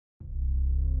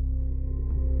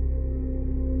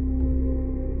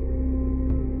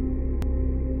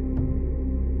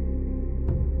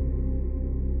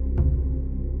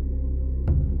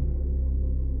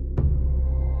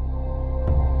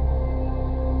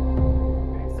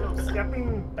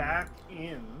stepping back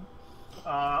in,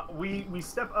 we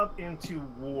step up into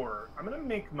war. I'm gonna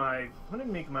make my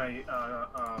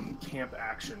camp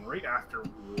action right after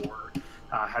war.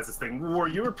 Has this thing. War,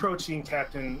 you're approaching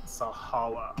Captain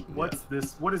Sahala. What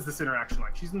is this interaction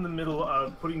like? She's in the middle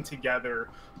of putting together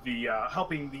the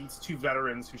helping these two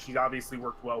veterans who she's obviously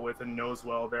worked well with and knows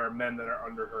well. There are men that are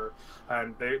under her,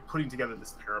 and they're putting together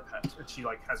this parapet. And she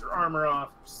like has her armor off,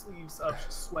 sleeves up,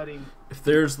 she's sweating. If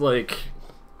there's like,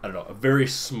 I don't know, a very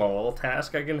small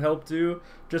task I can help do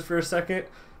just for a second,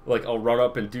 like I'll run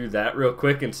up and do that real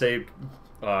quick and say,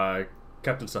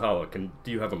 Captain Sahala,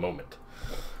 do you have a moment?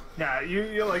 Yeah,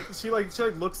 you like she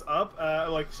looks up,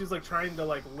 like she's like trying to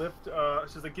like lift,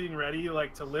 she's like getting ready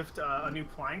like to lift a new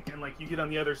plank, and like you get on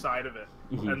the other side of it,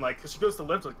 and like 'cause she goes to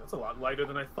lift, like that's a lot lighter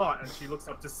than I thought, and she looks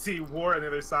up to see War on the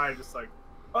other side, just like,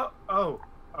 oh,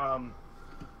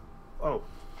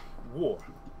 War,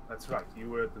 that's right, you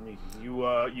were at the meeting, you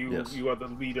are the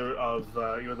leader of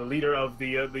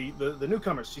the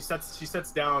newcomers. She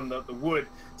sets down the wood,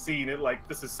 seeing it like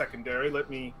this is secondary. Let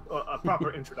me a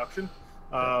proper introduction.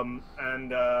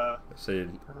 Say,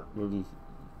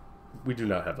 we do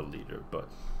not have a leader, but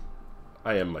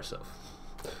I am myself.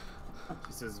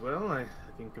 She says, well, I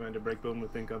think Commander Breakbone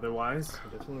would think otherwise.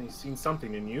 I've definitely seen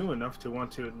something in you, enough to want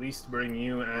to at least bring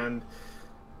you and,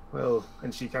 well,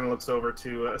 and she kind of looks over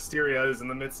to Asteria, is in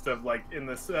the midst of, like, in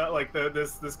this,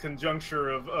 this conjuncture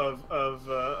of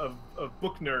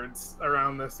book nerds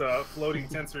around this floating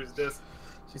tensor's disc.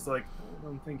 She's like, I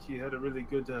don't think he had a really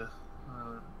good,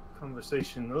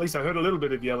 conversation. At least I heard a little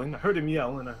bit of yelling. I heard him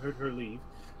yell, and I heard her leave.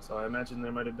 So I imagine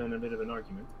there might have been a bit of an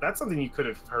argument. That's something you could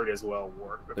have heard as well,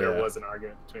 War, if there was an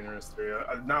argument between her and Asteria.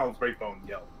 Now Breakbone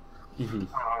yelled,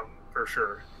 for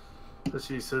sure. So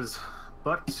she says,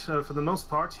 but for the most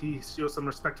part, he shows some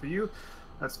respect for you.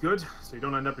 That's good, so you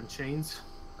don't end up in chains.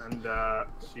 And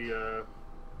she,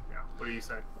 what do you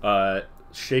say?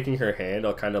 Shaking her hand,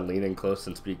 I'll kind of lean in close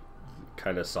and speak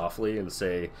kind of softly and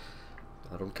say,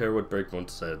 I don't care what Breakbone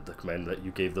said. The command that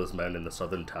you gave those men in the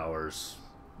southern towers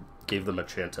gave them a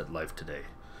chance at life today.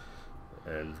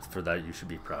 And for that, you should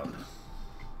be proud.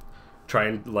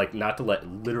 Trying, like, not to let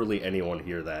literally anyone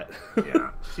hear that.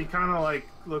 Yeah. She kind of, like,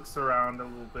 looks around a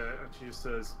little bit, and she just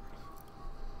says,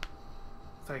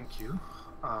 thank you.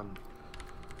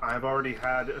 I've already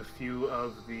had a few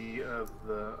of the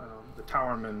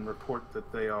towermen report that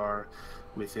they are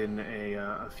within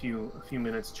a few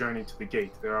minutes journey to the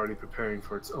gate. They're already preparing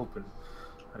for its open.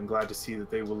 I'm glad to see that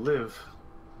they will live.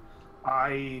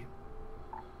 I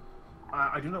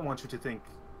do not want you to think,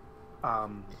 I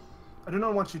do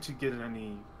not want you to get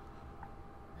any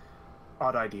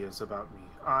odd ideas about me.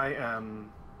 I'm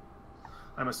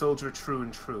a soldier true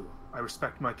and true. I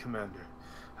respect my commander,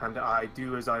 and I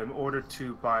do as I am ordered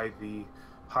to by the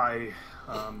high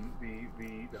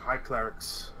high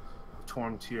clerics of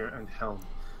Tormtir and Helm.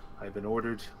 I've been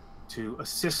ordered to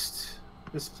assist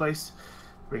this place,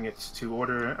 bring it to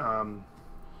order,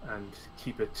 and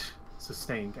keep it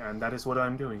sustained, and that is what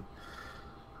I'm doing.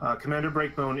 Commander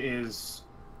Breakbone is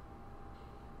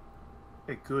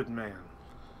a good man,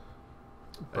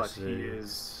 but he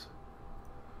is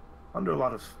under a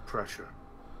lot of pressure.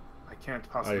 I can't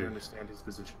possibly understand his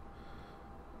position.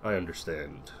 I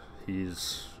understand.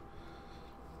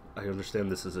 I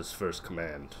understand this is his first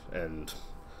command, and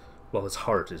while his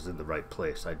heart is in the right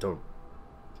place, I don't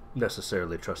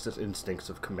necessarily trust his instincts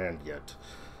of command yet.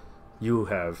 You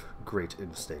have great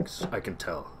instincts, I can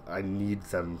tell. I need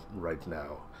them right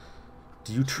now.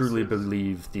 Do you truly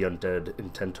believe the undead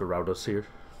intend to rout us here?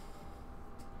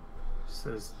 She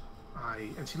says,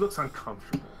 and she looks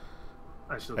uncomfortable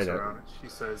as she looks around it. She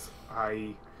says,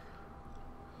 I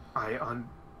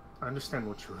understand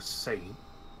what you're saying.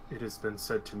 It has been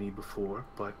said to me before,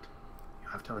 but you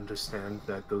have to understand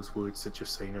that those words that you're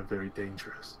saying are very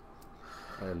dangerous.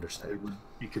 I understand. It would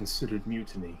be considered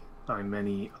mutiny by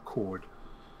many a court.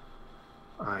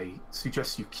 I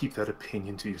suggest you keep that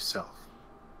opinion to yourself.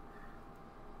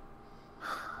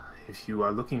 If you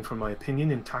are looking for my opinion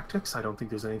in tactics, I don't think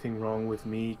there's anything wrong with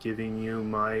me giving you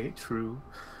my true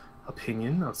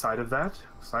opinion outside of that.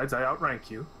 Besides, I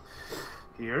outrank you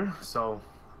here, so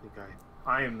I think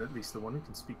I am at least the one who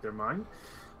can speak their mind.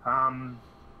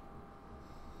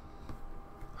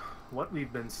 What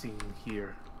we've been seeing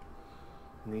here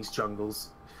in these jungles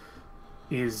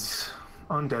is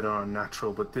undead or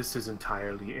unnatural, but this is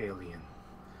entirely alien.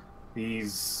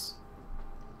 These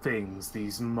things,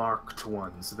 these marked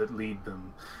ones that lead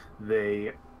them,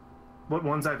 what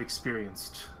ones I've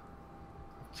experienced,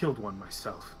 killed one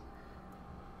myself,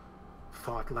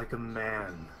 fought like a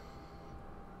man,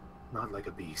 not like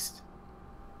a beast,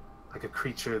 like a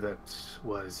creature that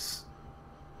was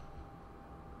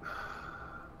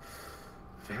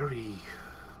very,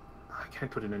 I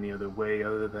can't put it any other way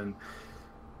other than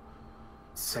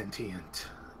sentient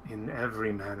in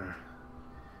every manner.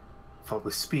 Fought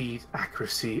with speed,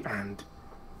 accuracy, and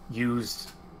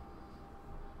used...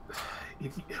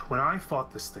 When I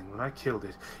fought this thing, when I killed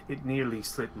it, it nearly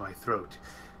slit my throat.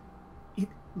 It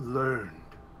learned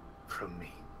from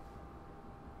me.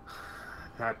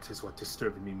 That is what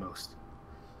disturbed me most.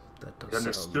 That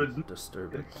does sound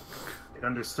disturbing. It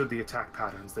understood the attack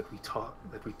patterns that we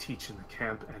teach in the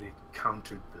camp, and it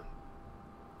countered them.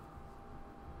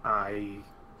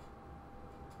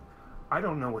 I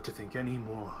don't know what to think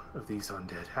anymore of these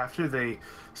undead. After they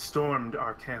stormed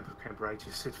our camp of Camp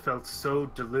Righteous, it felt so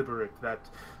deliberate that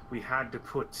we had to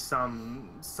put some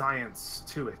science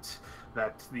to it,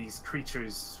 that these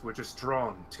creatures were just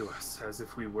drawn to us as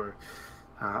if we were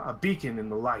a beacon in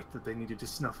the light that they needed to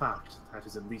snuff out. That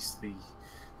is at least the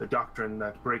doctrine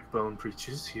that Breakbone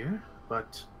preaches here,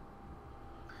 but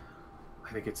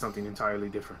I think it's something entirely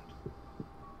different.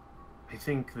 I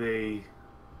think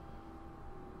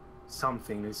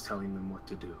something is telling them what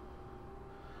to do.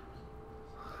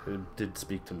 I did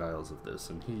speak to Niles of this,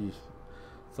 and he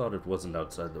thought it wasn't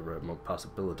outside the realm of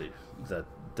possibility that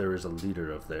there is a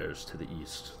leader of theirs to the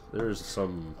east. There is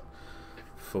some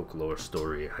folklore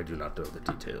story. I do not know the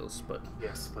details, but...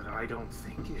 Yes, but I don't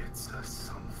think it's a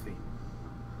something.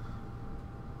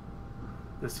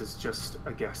 This is just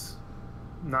a guess.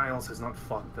 Niles has not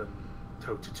fought them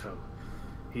toe-to-toe.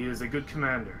 He is a good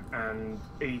commander and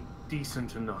a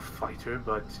decent enough fighter,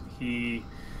 but his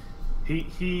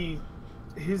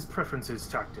preference is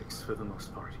tactics for the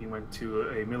most part. He went to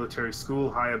a military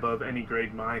school high above any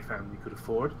grade my family could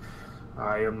afford.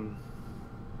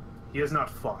 He has not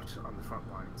fought on the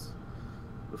front lines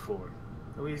before.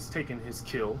 Though he's taken his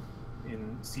kill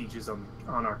in sieges on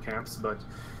our camps, but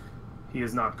he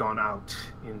has not gone out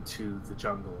into the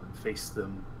jungle and faced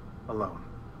them alone,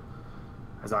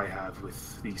 as I have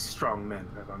with these strong men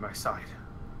that are by my side.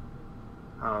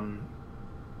 I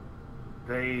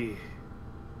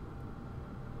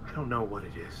don't know what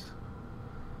it is,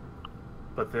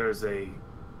 but there is a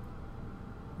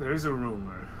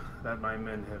rumor that my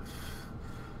men have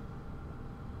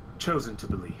chosen to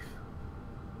believe.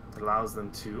 It allows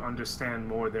them to understand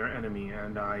more their enemy,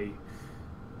 and I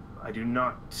do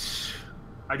not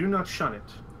shun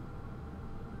it.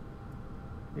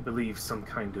 They believe some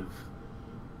kind of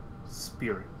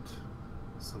spirit,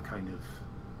 some kind of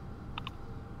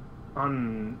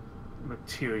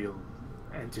unmaterial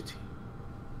entity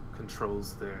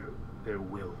controls their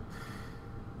will.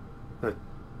 The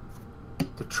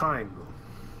triangle,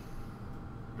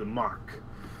 the mark,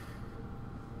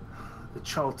 the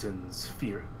Chaltons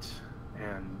fear it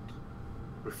and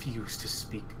refuse to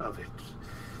speak of it.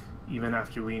 Even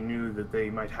after we knew that they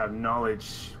might have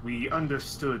knowledge, we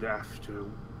understood after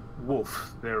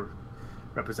Wolf, their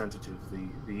representative,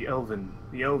 the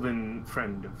elven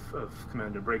friend of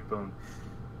Commander Breakbone,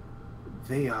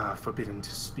 they are forbidden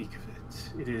to speak of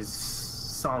it. It is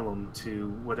solemn to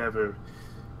whatever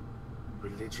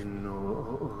religion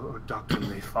or doctrine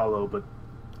they follow, but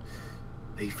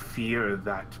they fear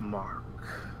that mark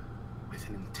with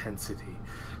an intensity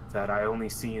that I only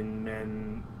see in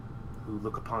men who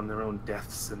look upon their own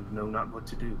deaths and know not what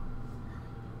to do.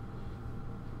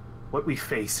 What we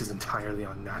face is entirely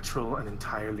unnatural and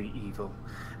entirely evil,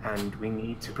 and we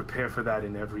need to prepare for that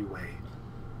in every way.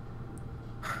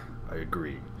 I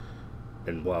agree.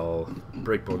 And while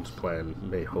Breakbone's plan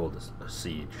may hold a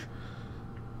siege,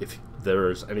 if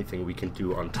there is anything we can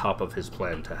do on top of his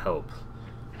plan to help,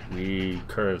 we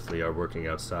currently are working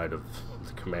outside of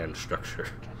the command structure.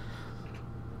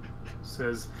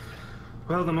 Says,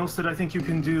 well, the most that I think you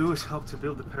can do is help to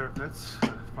build the parapets,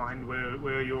 find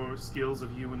where your skills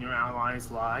of you and your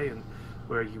allies lie, and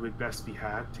where you would best be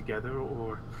had together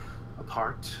or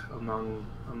apart or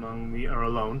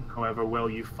alone, however well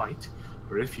you fight,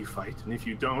 or if you fight, and if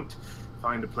you don't,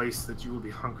 find a place that you will be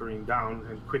hunkering down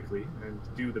and quickly, and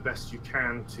do the best you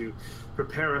can to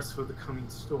prepare us for the coming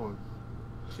storm.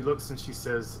 She looks and she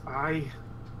says, and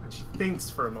she thinks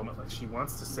for a moment like she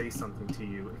wants to say something to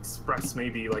you, express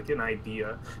maybe like an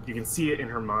idea. You can see it in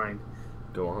her mind.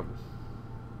 Go on.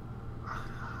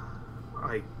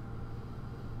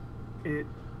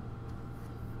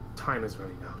 Time is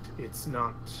running out. It's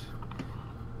not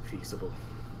feasible.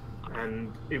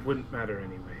 And it wouldn't matter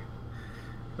anyway.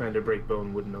 Commander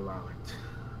Breakbone wouldn't allow it.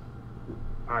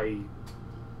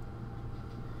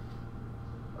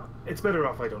 It's better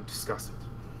off I don't discuss it.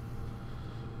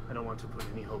 I don't want to put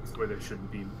any hopes where there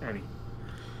shouldn't be any.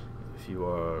 If you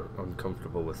are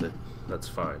uncomfortable with it, that's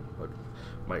fine, but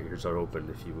my ears are open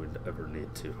if you would ever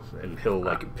need to. And he'll,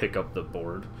 pick up the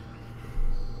board.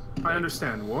 I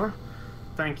understand, War.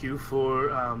 Thank you for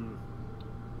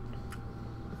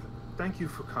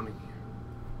coming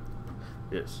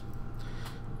here. Yes.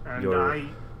 And I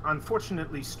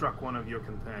unfortunately struck one of your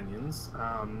companions.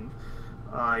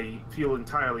 I feel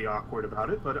entirely awkward about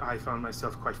it, but I found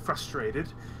myself quite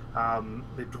frustrated.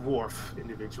 The dwarf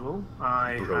individual.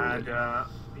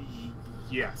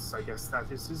 Yes, I guess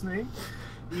that is his name.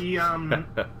 He,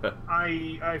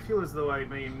 I feel as though I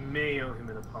may owe him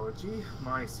an apology.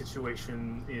 My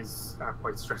situation is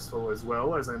quite stressful as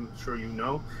well, as I'm sure you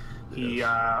know.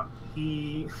 Yes.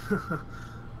 He,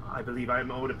 I believe I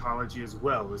am owed apology as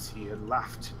well, as he had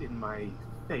laughed in my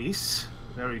face,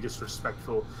 very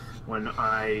disrespectful, when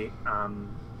I,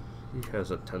 He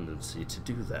has a tendency to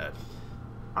do that.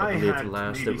 I believe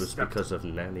last it was because of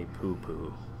Nanny Poo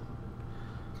Poo.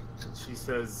 And she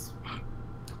says,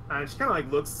 she kind of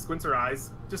like looks, squints her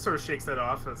eyes, just sort of shakes that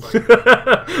off. It's like,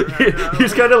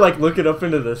 he's kind of like looking up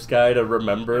into the sky to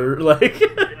remember, like,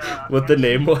 what the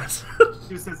name was.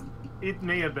 She says, it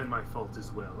may have been my fault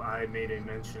as well. I made a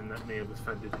mention that may have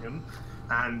offended him,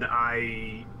 and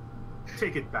I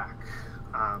take it back.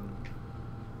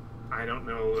 I don't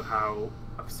know how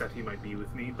upset he might be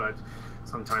with me, but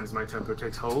sometimes my temper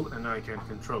takes hold and I can't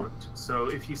control it. So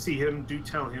if you see him, do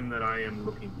tell him that I am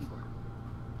looking for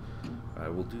him. I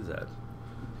will do that.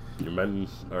 Your men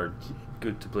are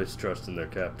good to place trust in their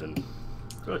captain.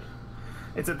 Good.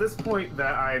 It's at this point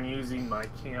that I am using my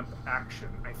camp action.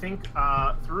 I think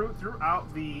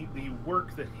throughout the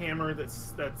work, the hammer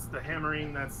that's the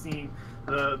hammering that's seen,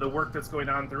 the work that's going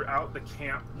on throughout the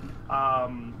camp,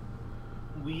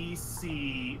 we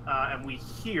see and we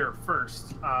hear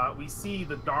first. We see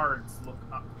the dards look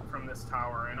up from this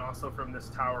tower, and also from this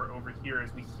tower over here,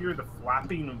 as we hear the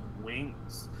flapping of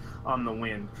wings on the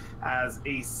wind as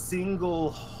a single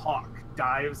hawk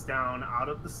dives down out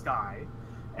of the sky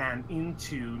and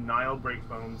into Nile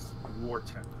Breakbone's war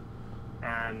tent.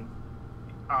 And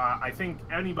I think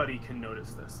anybody can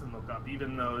notice this and look up,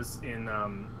 even those in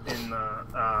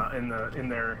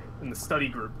the study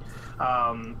group.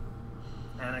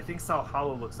 And I think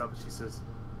Salhalla looks up and she says,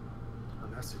 "A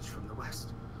message from the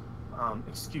west.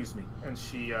 Excuse me." And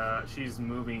she's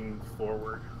moving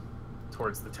forward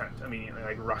towards the tent immediately,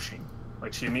 like rushing.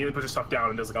 Like she immediately puts her stuff down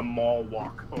and does like a mall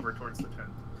walk over towards the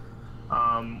tent.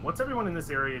 What's everyone in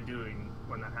this area doing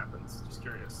when that happens? Just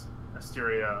curious.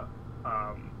 Asteria,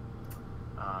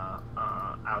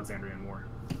 Alexandrian War.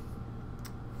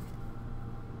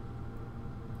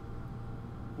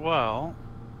 Well,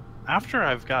 after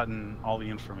I've gotten all the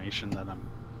information that I'm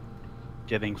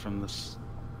getting from this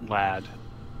lad,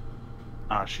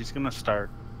 she's gonna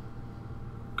start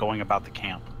going about the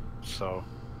camp. So.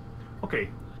 Okay,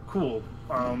 cool.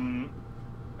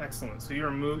 Excellent. So you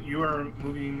are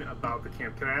moving about the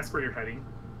camp. Can I ask where you're heading,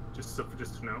 just to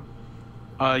know?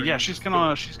 Yeah, she's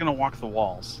gonna walk the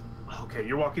walls. Okay,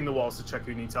 you're walking the walls to check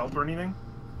who needs help or anything?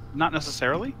 Not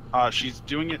necessarily. She's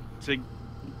doing it to.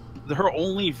 Her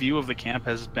only view of the camp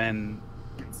has been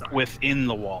inside, within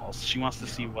the walls. She wants to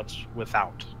see what's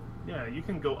without. Yeah, you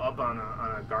can go up on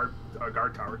a guard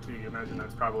tower too. You imagine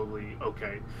that's probably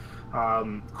okay.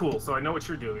 Cool. So I know what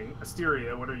you're doing.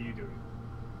 Asteria, what are you doing?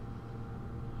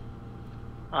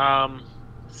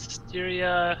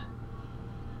 Asteria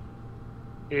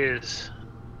is...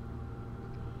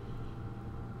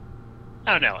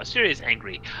 I don't know. Asteria is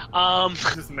angry.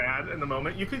 Just mad in the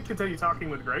moment. You could continue talking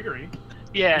with Gregory.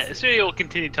 Yeah, Asteria will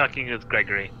continue talking with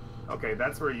Gregory. Okay,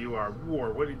 that's where you are.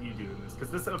 War, what did you do in this? Because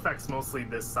this affects mostly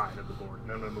this side of the board.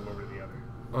 And I'm going to move over to the other.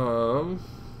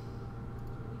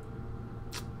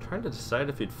 Trying to decide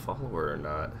if he'd follow her or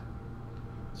not.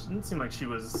 She didn't seem like she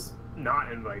was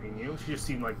not inviting you. She just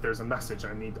seemed like there's a message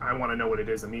I want to know what it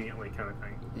is immediately kind of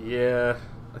thing. Yeah,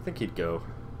 I think he'd go.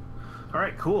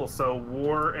 Alright, cool. So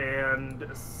War and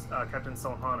Captain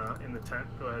Salhana in the tent.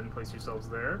 Go ahead and place yourselves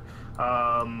there.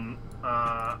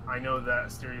 I know that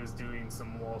Asteria is doing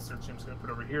some wall searching. I'm just going to put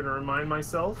over here to remind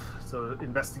myself. So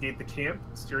investigate the camp.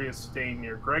 Asteria is staying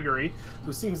near Gregory,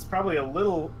 who seems probably a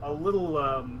little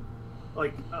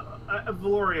like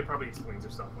Valoria probably explains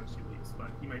herself when she leaves, but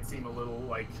he might seem a little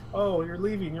like, "Oh, you're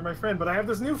leaving, you're my friend, but I have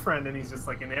this new friend," and he's just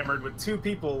like enamored with two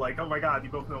people, like, "Oh my god, you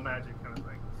both know magic," kind of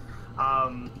thing.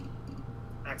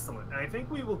 Excellent. And I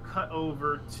think we will cut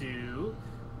over to who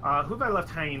have I left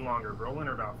hanging longer, Roland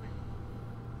or Valkyrie?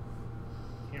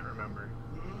 Can't remember.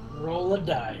 Roll a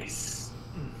dice.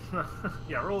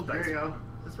 Yeah, roll a dice. There you go.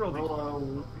 Let's roll a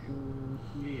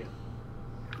yeah.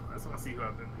 I just want to see who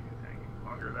I've been hanging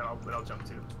longer that I'll jump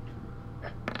to.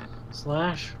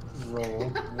 Slash roll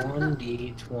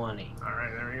 1d20. All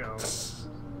right, there we go.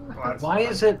 Why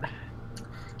is it?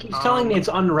 He's telling me it's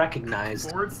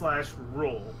unrecognized.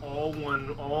 /roll,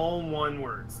 all one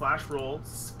word. /roll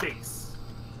space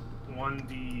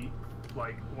 1d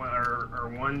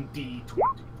or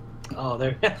 1d20. Oh,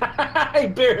 there. I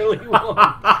barely won.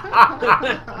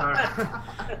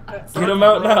 Get him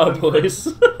out now, boys.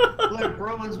 Look,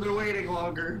 Roman's been waiting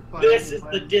longer. This is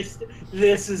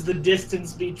the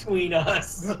distance between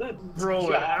us.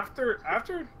 Bro,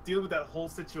 after dealing with that whole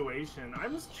situation,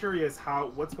 I'm just curious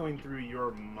what's going through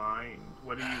your mind.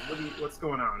 What's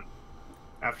going on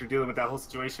after dealing with that whole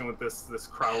situation with this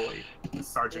Crowley,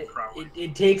 Sergeant Crowley?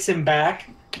 It takes him back.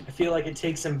 I feel like it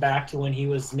takes him back to when he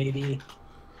was maybe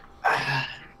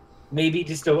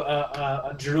just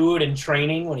a druid in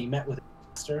training when he met with his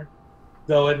master.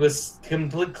 Though it was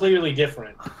clearly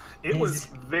different. It is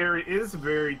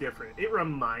very different. It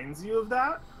reminds you of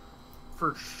that,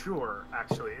 for sure,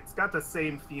 actually. It's got the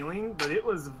same feeling, but it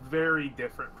was very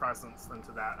different presence than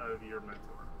to that of your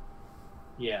mentor.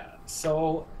 Yeah,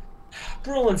 so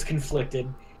Brolin's conflicted.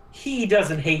 He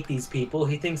doesn't hate these people.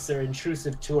 He thinks they're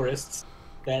intrusive tourists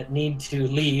that need to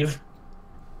leave.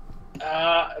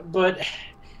 But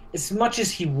as much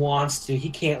as he wants to, he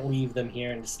can't leave them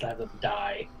here and just have them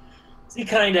die. So he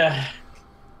kind of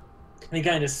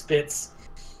spits,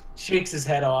 shakes his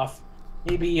head off.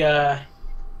 Maybe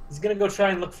he's gonna go try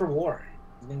and look for war.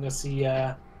 He's gonna go see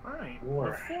All right.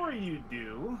 war. Before you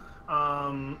do,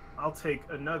 I'll take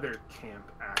another camp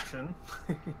action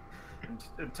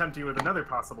and tempt you with another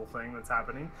possible thing that's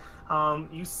happening.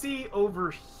 You see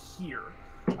over here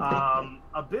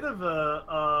a bit of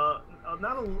at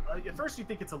first you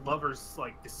think it's a lover's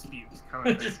dispute kind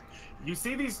of thing. You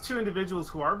see these two individuals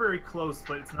who are very close,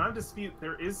 but it's not a dispute.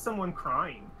 There is someone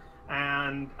crying,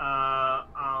 and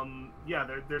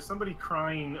there's somebody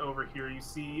crying over here. You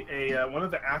see one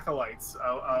of the acolytes,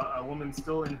 a woman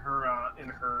still in her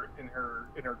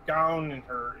gown, in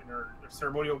her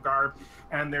ceremonial garb,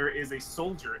 and there is a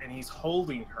soldier, and he's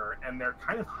holding her, and they're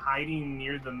kind of hiding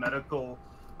near the medical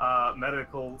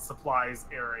supplies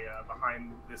area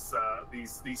behind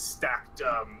these stacked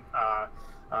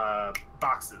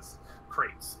boxes,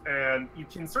 crates, and you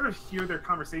can sort of hear their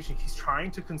conversation. He's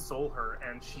trying to console her,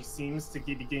 and she seems to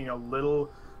be getting a little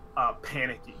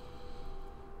panicky.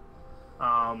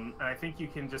 And I think you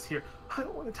can just hear, "I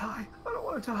don't want to die. I don't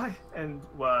want to die." And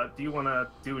do you want to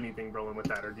do anything, Brolin, with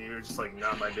that, or do you just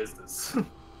not my business?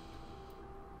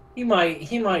 He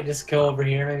might just go over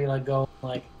here, maybe go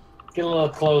get a little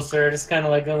closer, just kind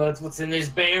of oh, that's what's in this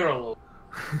barrel.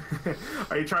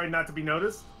 Are you trying not to be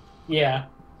noticed? Yeah.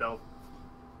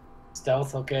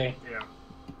 Stealth, okay. Yeah.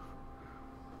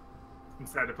 I'm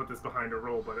sad to put this behind a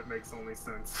roll, but it makes only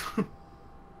sense. Give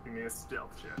me a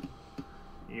stealth check.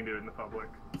 You can do it in the public.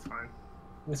 It's fine.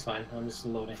 It's fine. I'm just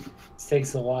loading. It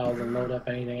takes a while to load up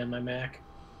anything on my Mac.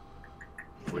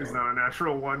 Please not a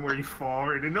natural one where you fall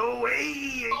right in. No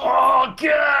way! Oh,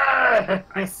 God!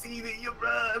 I see that you're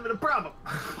having a problem.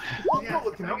 We got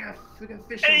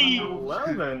fish in my mouth.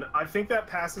 Well then, I think that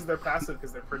passes their passive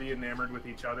because they're pretty enamored with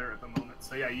each other at the moment.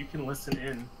 So yeah, you can listen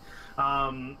in.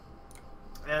 I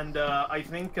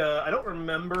think, I don't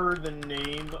remember the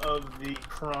name of the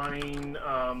crying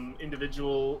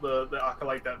individual, the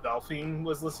acolyte that Valfine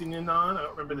was listening in on. I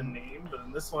don't remember the name, but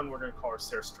in this one we're going to call her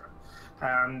Serstra.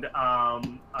 And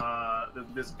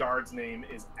this guard's name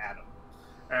is Adam.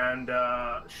 And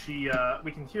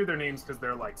we can hear their names because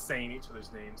they're saying each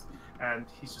other's names. And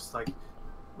he's just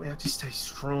we have to stay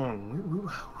strong.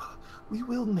 We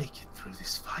will make it through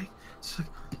this fight. It's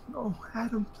no,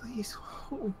 Adam, please,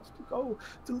 go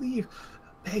to leave.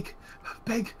 Beg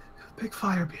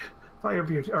Firebeard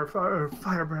or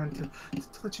Firebrand to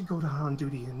let you go to on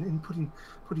duty and putting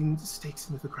stakes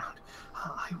into the ground.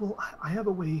 I have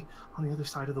a way on the other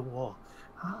side of the wall.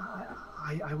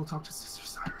 I will talk to Sister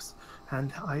Cyrus,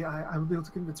 and I will be able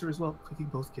to convince her as well. If we can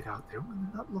both get out there when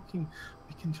they're not looking,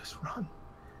 we can just run.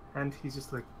 And he's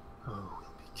just oh,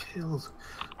 we'll be killed.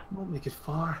 We won't make it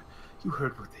far. You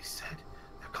heard what they said.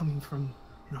 They're coming from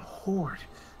in a horde.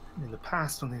 And in the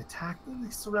past, when they attacked, they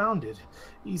surrounded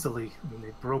easily.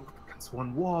 They broke against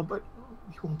one wall, but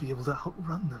we won't be able to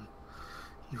outrun them.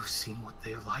 You've seen what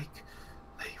they're like.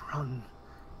 They run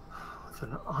with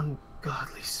an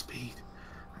ungodly speed.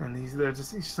 And he's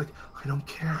just I don't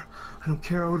care. I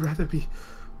would rather be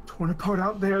torn apart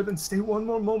out there than stay one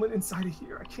more moment inside of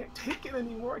here. I can't take it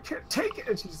anymore. I can't take it.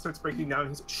 And she just starts breaking down. And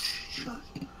he's shh, shut.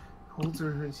 Holds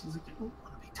her, and she's you don't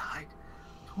want to be tied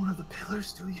to one of the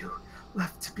pillars, do you?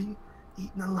 Left to be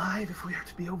eaten alive if we are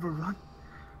to be overrun.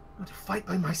 You want to fight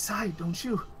by my side, don't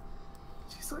you?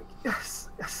 She's yes,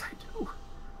 I do.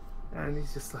 And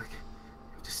he's just you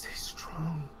have to stay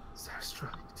strong, Serstra.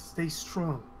 Stay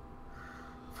strong.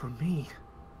 for me,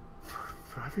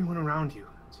 for everyone around you.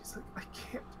 She's like, I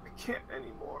can't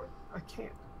anymore. I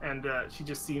can't. And she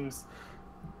just seems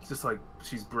just like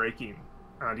she's breaking.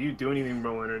 Do you do anything,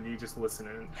 Roland, or do you just listen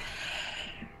in?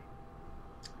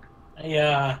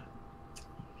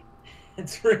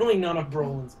 It's really none of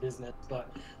Brolin's business,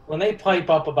 but when they pipe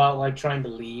up about like trying to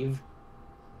leave,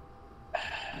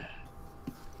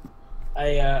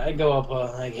 I go up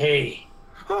like, hey.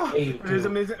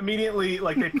 Immediately,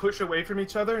 like, they push away from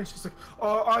each other, and she's like,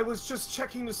 I was just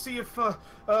checking to see if there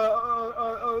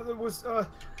was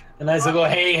And I go,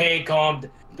 hey, calm.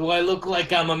 Do I look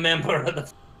like I'm a member of the?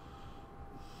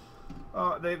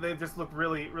 They just look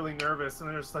really nervous, and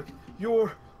they're just like,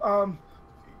 you're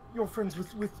friends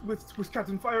with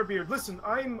Captain Firebeard. Listen,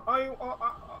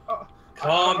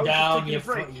 calm down.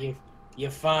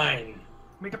 You're fine.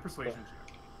 Make a persuasion check.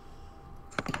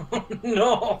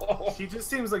 No. She just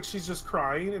seems like she's just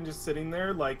crying and just sitting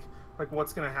there, like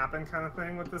what's gonna happen, kind of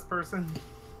thing, with this person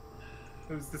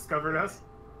who's discovered us.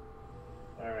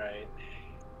 All right.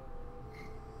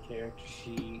 Character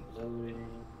sheet loading.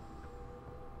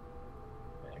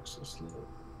 Access load.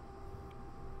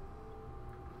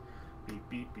 Beep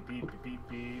beep beep beep beep beep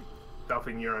beep.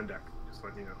 Dolphin, you're on deck. Just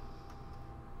letting you know.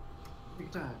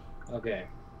 Big time. Okay.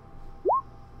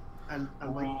 And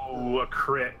like, ooh, a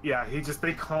crit. Yeah,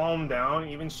 they calm down.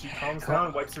 Even she calms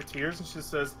down, wipes her tears, and she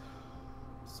says,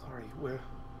 sorry,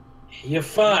 you're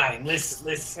fine.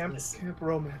 Listen. Camp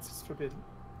romance is forbidden.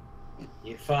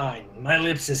 You're fine. My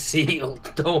lips are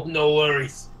sealed. No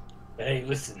worries. But hey,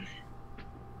 listen.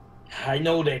 I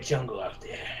know that jungle out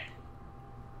there.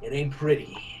 It ain't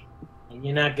pretty. And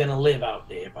you're not gonna live out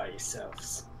there by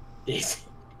yourselves.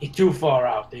 You're too far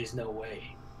out. There's no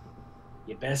way.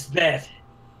 Your best bet,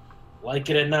 like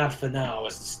it or not for now,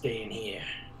 is to stay in here.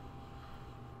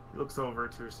 He looks over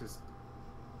to her and says,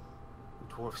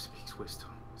 the dwarf speaks wisdom,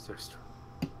 sister.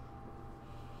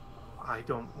 I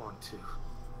don't want to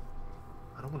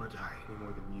die any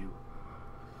more than you.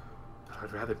 But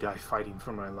I'd rather die fighting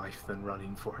for my life than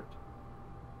running for it.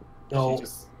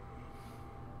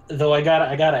 Though I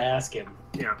gotta ask him.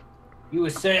 Yeah. You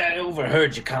would say I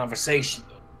overheard your conversation.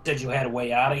 Said you had a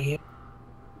way out of here.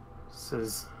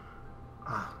 Says,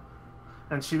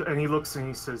 and he looks and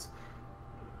he says,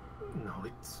 no,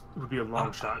 it would be a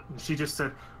long shot. And she just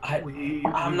said,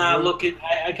 I'm not looking.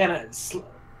 I kind of,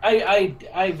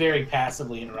 I very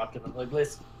passively interrupted him. Like,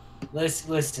 listen.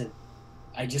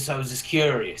 I was just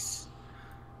curious.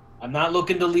 I'm not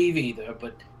looking to leave either.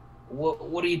 But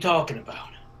what are you talking about?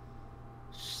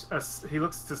 He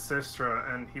looks to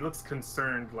Sistra and he looks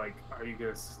concerned. Like, are you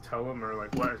gonna tell him or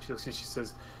like what? She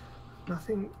says,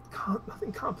 nothing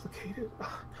complicated.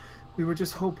 We were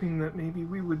just hoping that maybe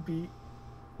we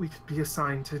could be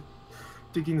assigned to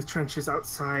digging the trenches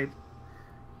outside.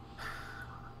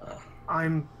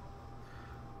 I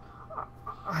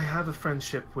have a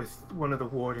friendship with one of the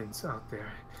wardens out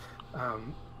there,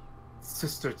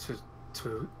 sister to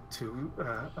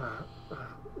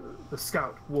the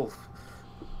scout Wolf,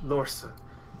 Lorsa.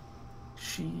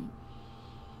 She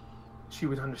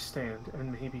would understand,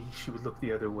 and maybe she would look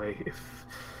the other way if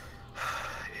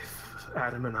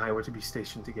Adam and I were to be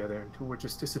stationed together and who were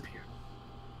just disappeared.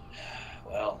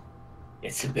 Well,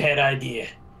 it's a bad idea.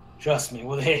 Trust me.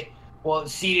 Well,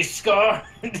 see this scar?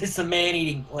 This is a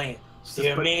man-eating plant.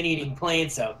 There are man-eating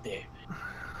plants out there.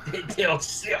 They'll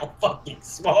fucking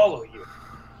swallow you.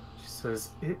 She says,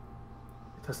 it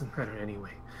doesn't matter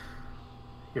anyway.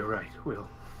 You're right, we'll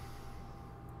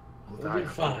die. Be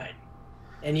fine.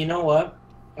 And you know what?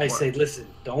 I say, listen,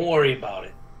 don't worry about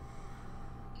it.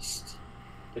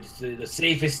 The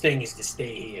safest thing is to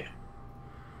stay here.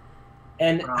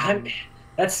 And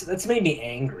that's made me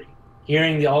angry.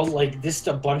 Hearing just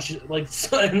a bunch of,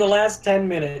 in the last 10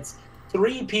 minutes,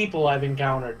 3 people I've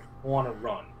encountered want to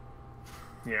run.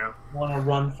 Yeah. Want to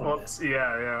run from this.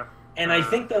 Yeah. And I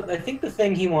think the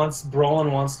thing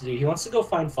Brolin wants to do, he wants to go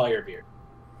find Firebeard.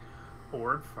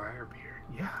 Or Firebeard.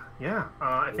 Yeah.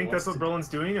 I think that's what Brolin's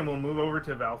doing, and we'll move over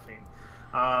to Valfine.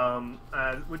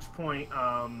 At which point,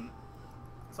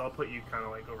 so I'll put you kind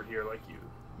of like over here, like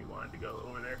you wanted to go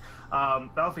over there.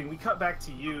 Valfine, we cut back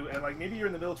to you, and like maybe you're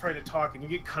in the middle trying to talk, and you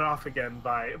get cut off again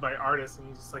by Artis, and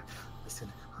he's just like,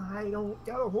 listen, I don't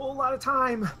got a whole lot of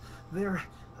time.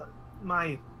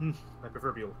 My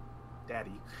proverbial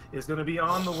daddy is going to be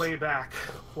on the way back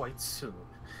quite soon,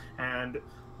 and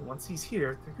once he's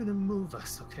here, they're going to move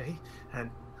us, okay?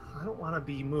 And I don't want to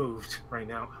be moved right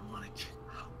now. I want to get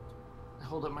out. I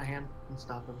hold up my hand and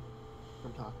stop him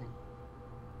from talking.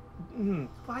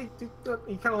 Why?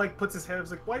 He kind of like puts his head up.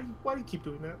 He's like, why do you keep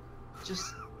doing that?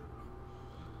 Just,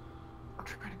 I'm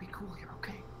trying to be cool here,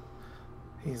 okay?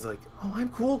 He's like, "Oh, I'm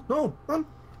cool. No, I'm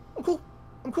cool.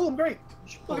 I'm cool. I'm great."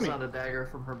 She Look at pulls me. out a dagger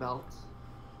from her belt.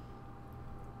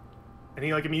 And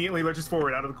he like immediately lurches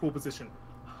forward out of the cool position.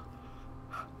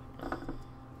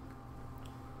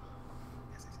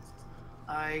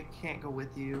 I can't go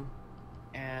with you,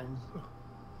 and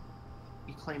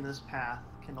you claim this path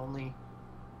can only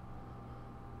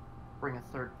bring a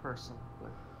third person.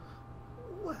 But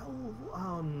Well,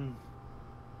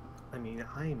 I mean,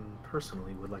 I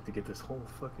personally would like to get this whole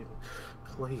fucking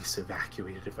place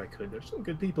evacuated if I could. There's some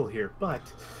good people here, but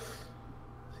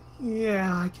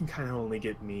yeah, I can kind of only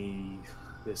get me,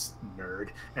 this nerd,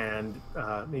 and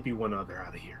maybe one other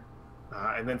out of here.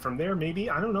 And then from there, maybe,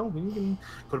 I don't know, we can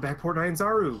go to Backport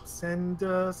Zaru, send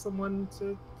someone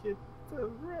to get the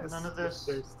rest. None of this.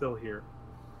 If they're still here.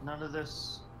 none of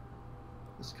this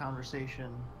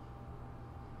conversation,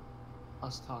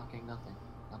 us talking, nothing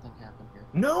happened here.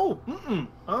 No!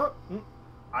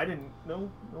 I didn't. No.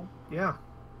 Yeah.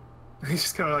 He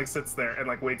just kind of like sits there and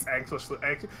like waits anxiously,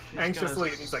 and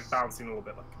he's like bouncing a little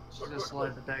bit. Like She's gonna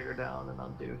slide the dagger down and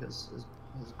undo his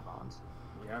bonds.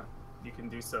 yeah, you can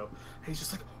do so. And he's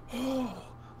just like, oh.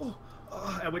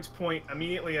 At which point,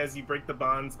 immediately as you break the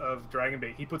bonds of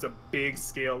Dragonbait, he puts a big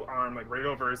scaled arm like right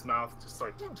over his mouth, just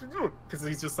like because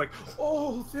he's just like,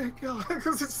 oh, thank God,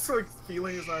 because it's just like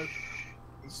feeling his eyes.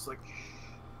 He's just like.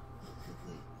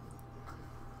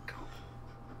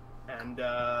 And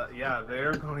yeah,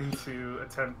 they're going to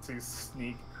attempt to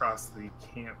sneak across the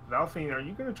camp. Valfine, are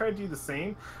you going to try to do the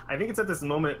same? I think it's at this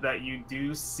moment that you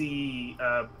do see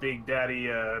Big Daddy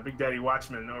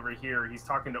Watchman over here. He's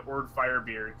talking to Ord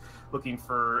Firebeard, looking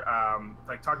for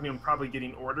like talking to him, probably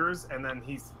getting orders, and then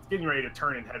he's getting ready to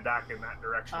turn and head back in that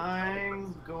direction.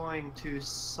 I'm going to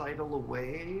sidle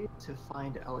away to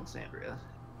find Alexandria.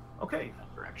 Okay. In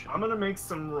that direction. I'm gonna make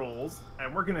some rolls,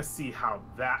 and we're gonna see how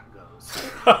that goes.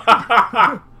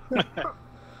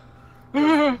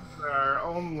 There are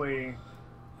only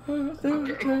these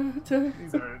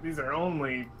are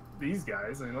only these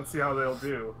guys. I mean, let's see how they'll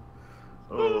do.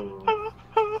 Oh.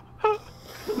 All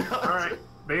right.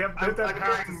 They have I'm that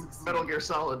path to hearing succeed. Metal Gear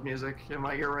Solid music in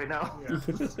my ear right now. Yeah.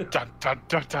 Dun, dun,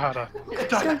 dun, dun,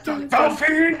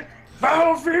 dun.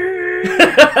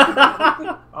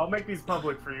 Valfine! I'll make these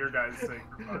public for your guys' sake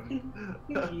for fun.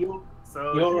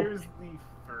 So You're- here's the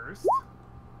first.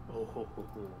 Oh,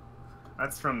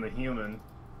 that's from the human.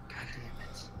 God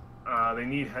damn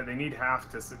it. They need half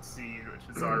to succeed,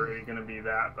 which is already going to be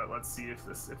that. But let's see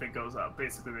if it goes up.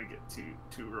 Basically, they get two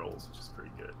rolls, which is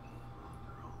pretty good.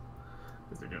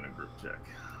 Because they're doing a group check.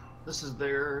 This is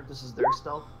their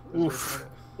stealth. Oof.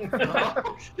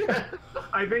 Oh, shit.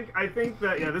 I think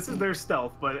that this is their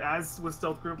stealth, but as with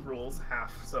stealth group rules,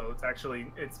 half. So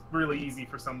it's really easy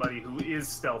for somebody who is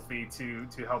stealthy to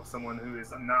help someone who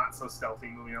is not so stealthy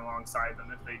moving alongside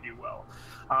them if they do well.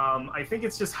 I think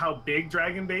it's just how big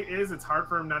Dragonbait is. It's hard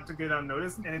for him not to get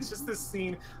unnoticed, and it's just this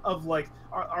scene of like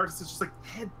our artist is just like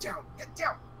head down, and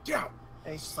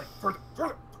he's just like further,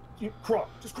 crawl.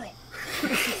 It's just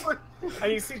like,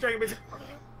 and you see Dragonbait.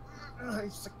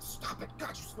 He's just like, stop it! God,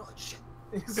 you smell like shit.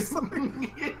 He's just like,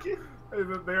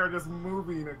 they are just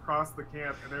moving across the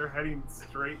camp, and they're heading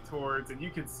straight towards. And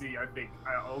you can see, I think,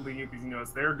 only you can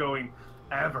notice they're going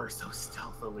ever so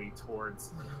stealthily towards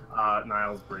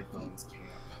Nile's Breakbones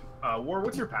camp. War,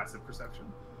 what's your passive perception?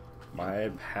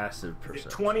 My passive Is it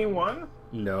perception. 21?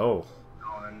 No,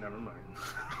 Oh, then never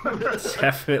mind.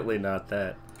 definitely not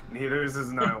that. Neither is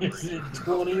his Nile Is it Breakbones.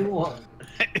 21?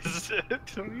 Is it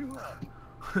 21?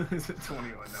 Is it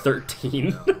 21? No.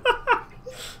 13.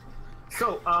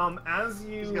 So, as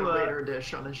you He's got a Raider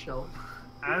dish on his shelf.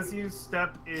 as you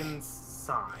step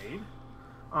inside,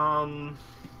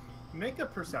 make a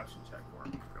perception check for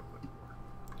me real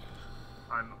quick.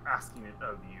 I'm asking it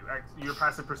of you. Your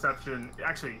passive perception,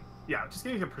 actually, yeah, just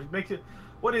give me make it.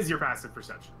 What is your passive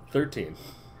perception? 13.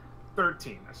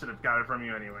 13. I should have got it from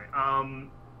you anyway.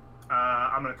 I'm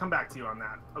gonna come back to you on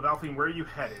that. Valfine, where are you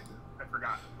headed? I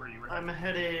forgot where you were headed. I'm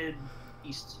headed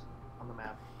east on the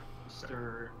map.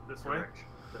 Easter This way? direction.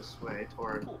 This way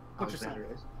toward Cool. Put yourself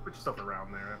Alexandria.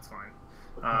 around there. That's fine.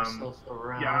 Put myself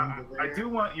around Yeah, I there. do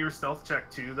want your stealth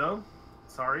check too, though.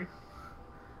 Sorry.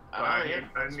 But Yeah,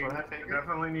 that's need, what I figured.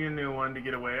 definitely need a new one to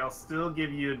get away. I'll still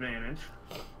give you advantage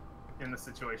in the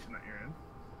situation that you're in.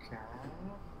 Okay.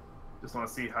 Just want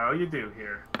to see how you do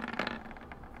here.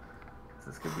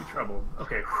 This could be trouble.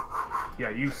 Okay. Yeah,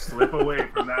 you slip away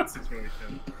from that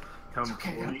situation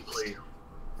completely.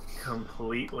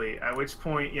 At which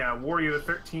point, yeah, Warrior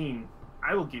 13,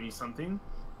 I will give you something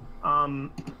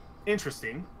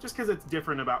interesting, just because it's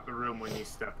different about the room when you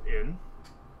step in.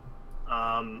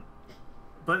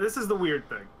 But this is the weird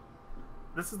thing.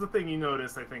 this is the thing you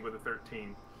notice, I think, with the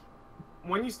 13.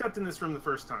 When you stepped in this room the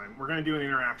first time, we're going to do an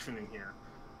interaction in here.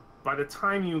 By the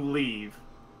time you leave,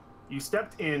 you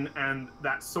stepped in, and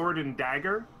that sword and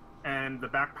dagger and the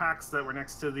backpacks that were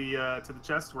next to the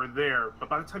chest were there. But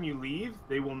by the time you leave,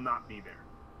 they will not be there,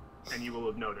 and you will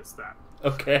have noticed that.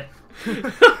 Okay.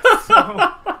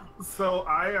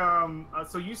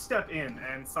 So you step in,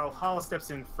 and Salhalla steps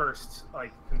in first,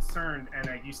 like concerned, and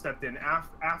you stepped in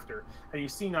after, and you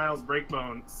see Niles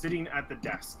Breakbone sitting at the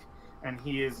desk, and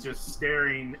he is just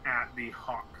staring at the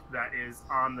hawk that is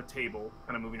on the table,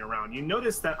 kind of moving around. You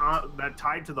notice that that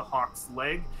tied to the hawk's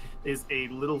leg is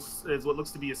what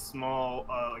looks to be a small,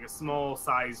 like a small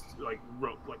sized like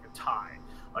rope, like a tie.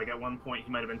 Like at one point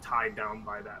he might have been tied down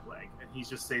by that leg, and he's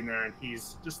just sitting there and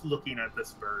he's just looking at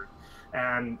this bird.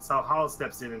 And Salhalla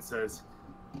steps in and says,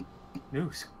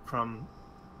 "News from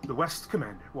the West,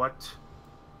 Commander. What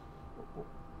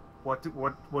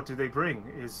do they bring?"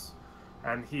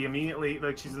 And he immediately,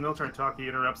 like, she's in the middle trying to talk, he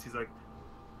interrupts, he's like,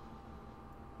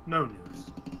 "No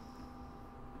news.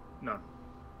 None.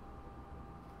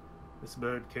 This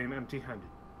bird came empty-handed."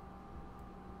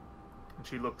 And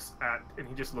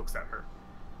he just looks at her.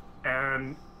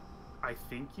 And I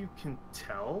think you can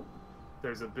tell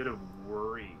there's a bit of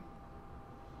worry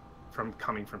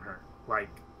coming from her. Like,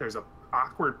 there's an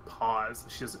awkward pause.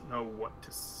 She doesn't know what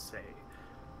to say.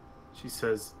 She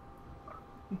says,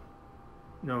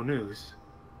 "No news.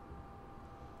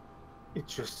 It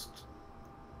just...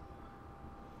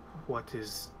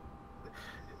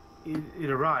 It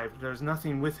arrived. There's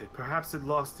nothing with it. Perhaps it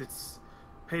lost its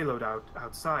payload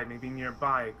outside, maybe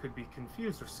nearby. It could be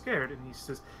confused or scared." And he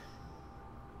says,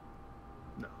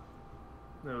 "No.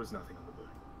 There was nothing on the bird.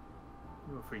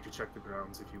 Feel free to check the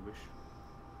grounds if you wish."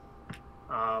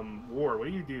 War, what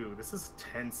do? This is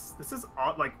tense. This is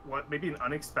odd, like, what, maybe an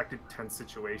unexpected tense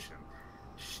situation.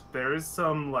 There is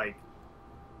some, like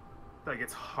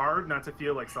it's hard not to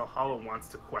feel like Salhalla wants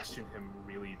to question him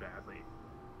really badly,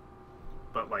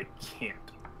 but, like,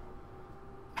 can't.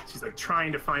 She's, like,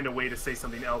 trying to find a way to say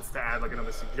something else, to add, like,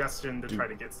 another suggestion, to try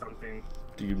to get something.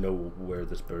 Do you know where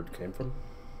this bird came from?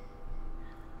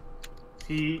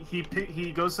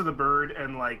 He goes to the bird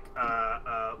and, like,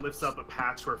 lifts up a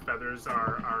patch where feathers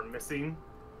are missing,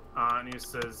 and he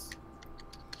says,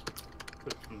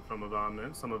 "Some of our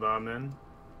men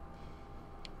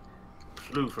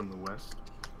flew from the west.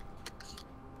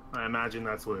 I imagine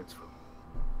that's where it's from.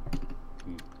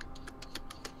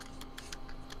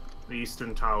 The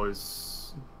eastern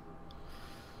towers,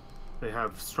 they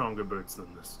have stronger birds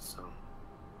than this, so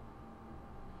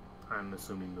I'm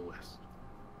assuming the west.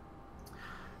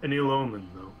 An ill omen,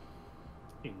 though,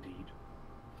 indeed.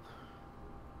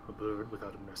 A bird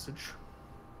without a message.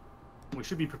 We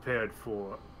should be prepared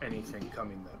for anything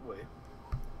coming that way.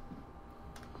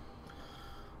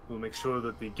 We'll make sure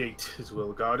that the gate is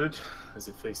well guarded as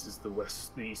it faces the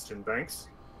eastern banks.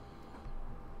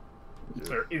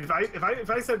 Yeah. Or if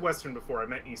I said western before, I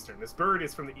meant eastern. This bird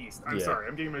is from the east. I'm sorry,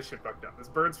 I'm getting my shit fucked up. This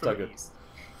bird's from the east.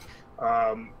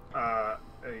 And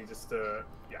he just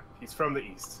he's from the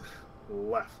east.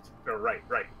 Left or right?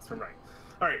 It's from right.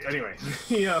 All right. Anyway,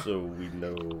 yeah. So we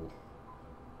know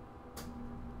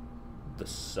the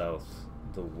south,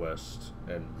 the west,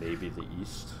 and maybe the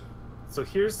east. So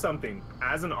here's something.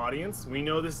 As an audience, we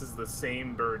know this is the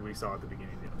same bird we saw at the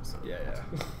beginning of the episode. Yeah.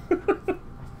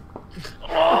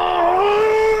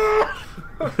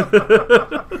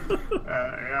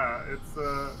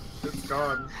 It's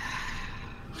gone.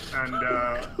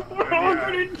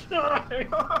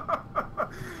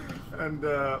 And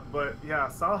but yeah,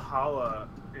 Salhalla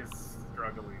is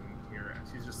struggling here, and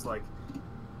she's just like,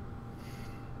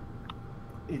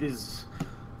 "It is.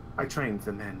 I trained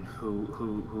the men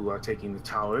who are taking the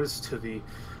towers to the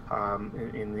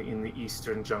in the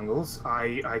eastern jungles.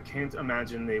 I can't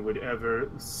imagine they would ever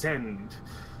send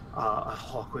a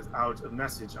hawk without a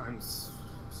message. I'm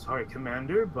sorry,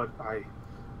 Commander, but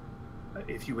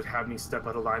if you would have me step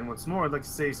out of line once more, I'd like to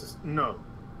say no,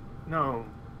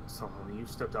 Salhalla, you've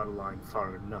stepped out of line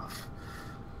far enough.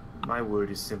 My word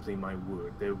is simply my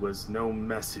word. There was no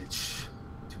message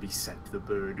to be sent. The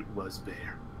bird was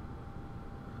there.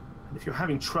 And if you're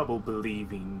having trouble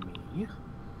believing me,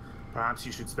 perhaps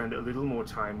you should spend a little more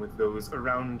time with those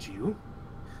around you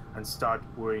and start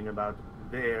worrying about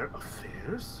their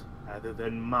affairs rather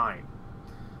than mine.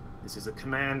 This is a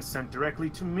command sent directly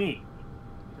to me.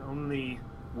 It only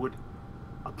would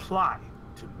apply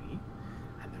to me,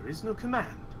 and there is no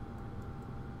command."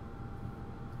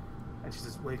 And she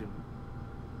says, "Wait a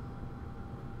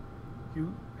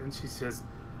minute. And she says,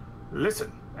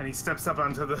 "Listen." And he steps up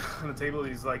onto the table, and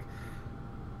he's like,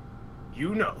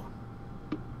 "You know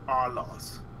are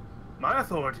laws. My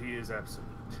authority is absolute.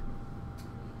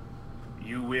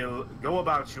 You will go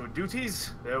about your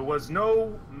duties. There was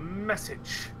no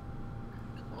message.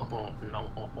 Oh, no.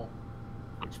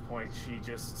 At which point she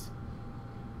just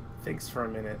thinks for a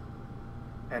minute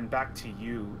and back to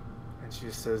you, and she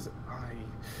just says, I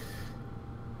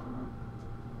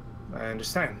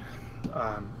understand.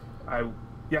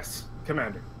 Yes,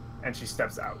 Commander. And she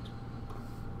steps out.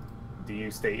 Do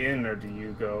you stay in or do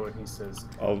you go? And he says,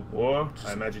 or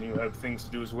I imagine you have things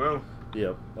to do as well.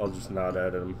 Yep, I'll just nod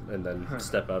at him and then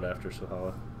step out after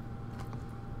Sahala.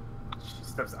 She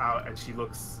steps out and she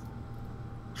looks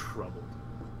troubled.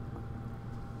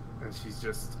 And she's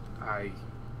just,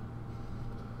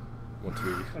 Want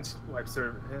to... And she wipes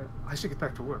her head. I should get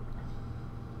back to work.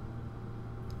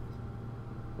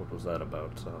 What was that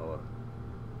about, Sahala?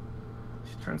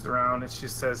 She turns around and she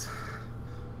says,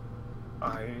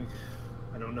 I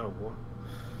don't know,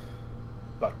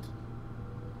 but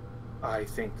I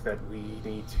think that we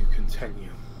need to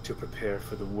continue to prepare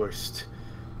for the worst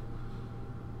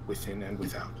within and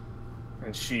without.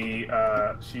 And she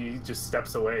just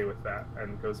steps away with that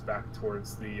and goes back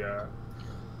towards her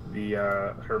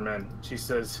men. She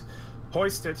says,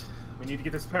 hoist it. We need to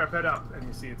get this parapet up. And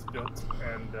you see it's built.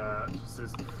 And she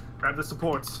says, grab the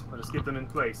supports. Let us get them in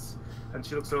place. And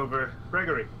she looks over,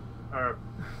 Gregory.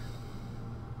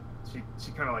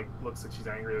 She kind of like looks like she's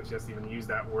angry that she doesn't even use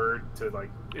that word to like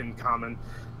in common.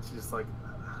 She's just like,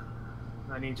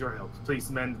 I need your help. Please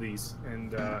mend these.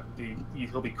 And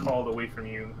he'll be called away from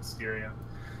you, Asteria.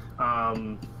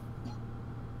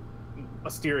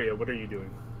 Asteria, what are you doing?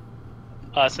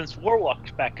 Since War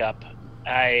walked back up,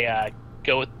 I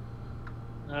go with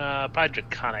probably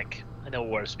Draconic. I know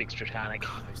War speaks Draconic.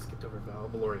 God, I skipped over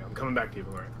Valoria. I'm coming back to you,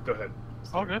 Valoria. Go ahead.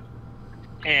 All good.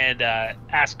 And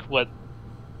ask what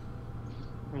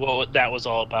that was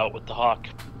all about with the hawk.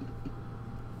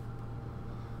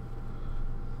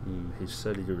 He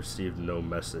said he received no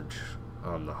message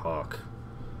on the hawk,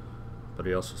 but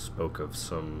he also spoke of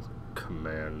some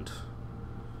command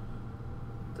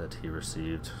that he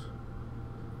received.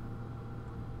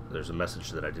 There's a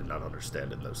message that I did not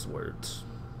understand in those words.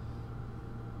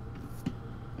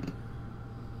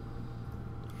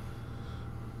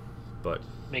 But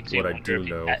Makes what me I wonder do if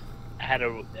know... you had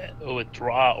a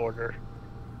withdraw order.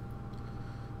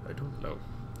 I don't know.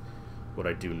 What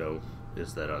I do know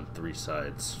is that on 3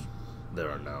 sides there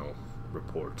are now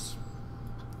reports.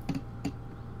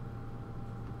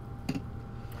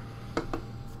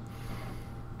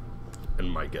 And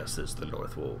my guess is the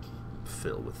North will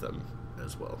fill with them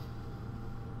as well.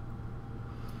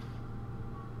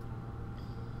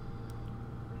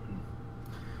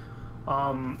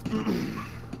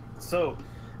 So,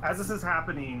 as this is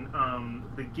happening,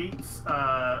 the gates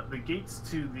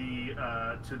to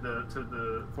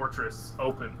the fortress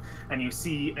open, and you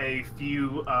see a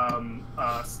few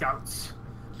scouts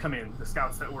come in. The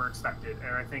scouts that were expected,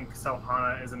 and I think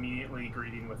Selhana is immediately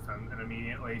greeting with them, and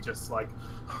immediately just like,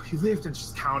 "Oh, you lived," and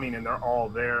she's counting, and they're all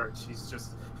there. She's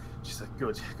like,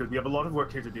 "Good. We have a lot of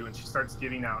work here to do," and she starts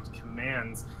giving out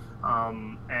commands.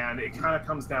 And it kind of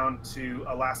comes down to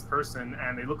a last person,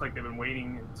 and they look like they've been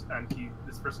waiting, and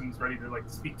this person's ready to like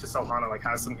speak to Selhana, like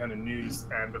has some kind of news.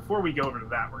 And before we go over to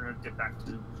that, we're gonna dip back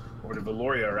over to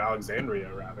Valoria, or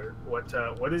Alexandria rather.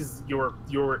 What is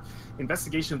your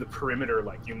investigation of the perimeter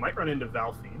like? You might run into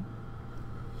Valfine.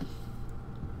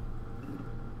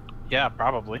 Yeah,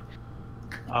 probably.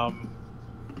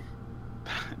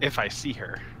 If I see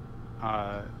her,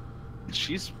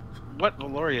 what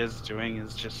Valoria is doing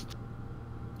is just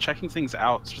checking things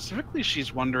out. Specifically,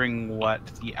 she's wondering what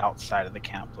the outside of the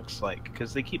camp looks like,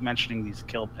 because they keep mentioning these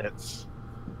kill pits,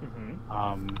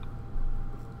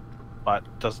 but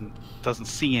doesn't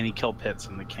see any kill pits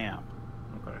in the camp.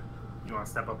 Okay. You want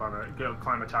to step up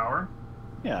climb a tower?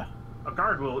 Yeah. A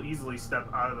guard will easily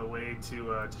step out of the way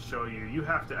to show you. You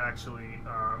have to actually.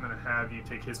 I'm going to have you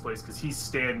take his place because he's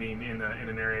standing in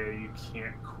an area you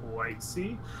can't quite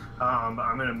see. I'm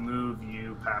going to move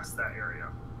you past that area.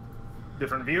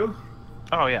 Different view?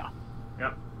 Oh yeah.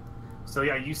 Yep. So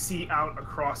yeah, you see out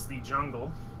across the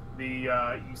jungle.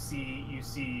 You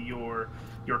see your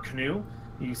canoe.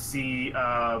 You see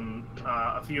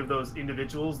a few of those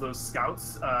individuals, those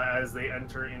scouts, as they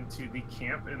enter into the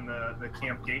camp, and the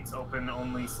camp gates open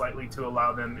only slightly to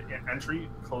allow them entry,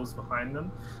 closed behind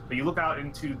them. But you look out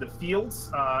into the fields,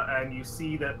 and you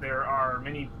see that there are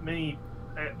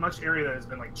much area that has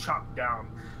been like chopped down.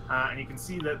 And you can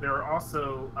see that there are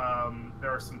also, there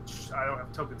are some, I don't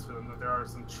have tokens for them, but there are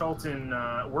some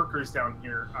Chultan workers down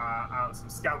here,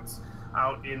 some scouts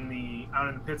out in the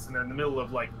pits, and they're in the middle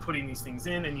of like putting these things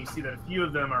in. And you see that a few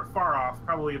of them are far off,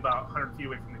 probably about 100 feet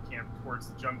away from the camp, towards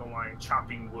the jungle line,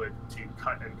 chopping wood to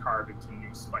cut and carve into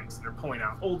new spikes. And they're pulling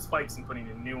out old spikes and putting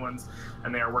in new ones,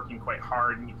 and they are working quite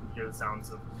hard. And you can hear the sounds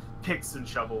of picks and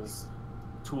shovels,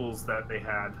 tools that they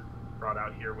had brought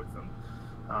out here with them.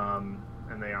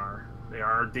 And they are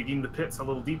digging the pits a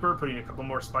little deeper, putting a couple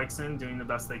more spikes in, doing the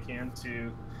best they can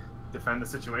to defend the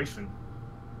situation.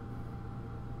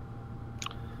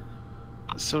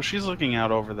 So she's looking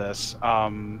out over this.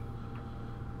 Are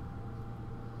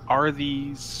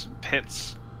these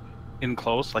pits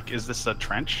enclosed? Like, is this a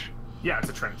trench? Yeah, it's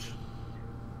a trench.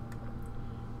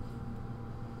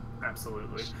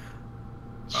 Absolutely.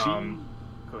 Go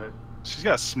ahead. She's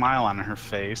got a smile on her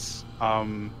face.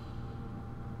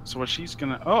 So what she's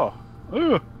gonna... Oh,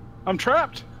 I'm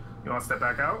trapped. You want to step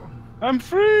back out? I'm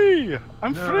free.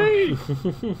 I'm free.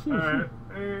 All right,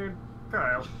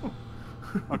 Kyle.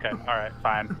 Okay. All right.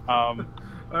 Fine.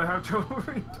 I have trouble.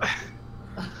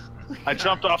 I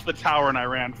jumped off the tower and I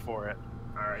ran for it.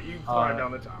 All right, you climb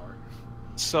down the tower.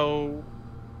 So,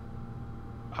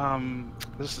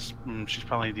 this is she's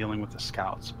probably dealing with the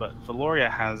scouts, but Valoria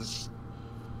has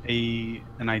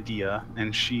an idea,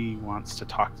 and she wants to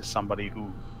talk to somebody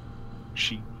who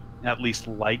she at least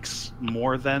likes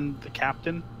more than the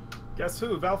captain. Guess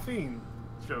who? Valfine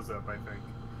shows up, I think.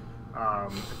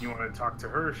 If you want to talk to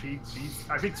her,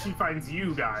 I think she finds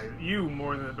you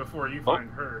more than before you find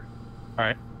her. All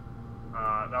right.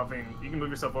 Valfine, you can move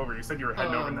yourself over. You said you were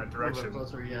heading over in that direction.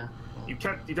 Closer, yeah. You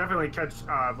definitely catch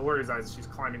Valoria's eyes as she's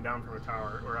climbing down from a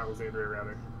tower, or Alexandria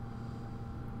rather.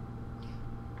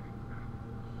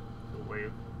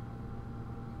 Wave.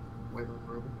 Wave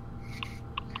over.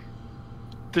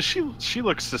 Does she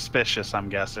looks suspicious, I'm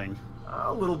guessing.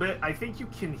 A little bit. I think you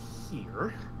can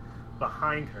hear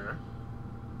behind her.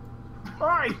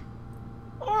 Oi!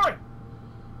 Oi!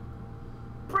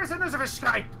 Prisoners have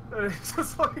escaped! It's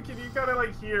just like, and you gotta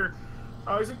like hear,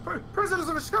 he's like, prisoners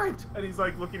have escaped! And he's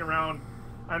like looking around,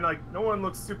 and like no one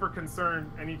looks super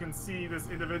concerned, and you can see this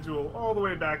individual all the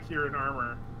way back here in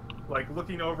armor, like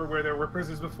looking over where there were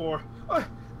prisoners before.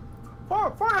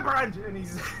 Firebrand! And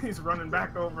he's running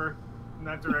back over in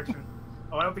that direction.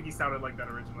 Oh, I don't think he sounded like that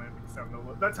originally. I think he sounded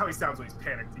that's how he sounds when he's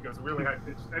panicked. He goes really high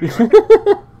pitched. Anyway.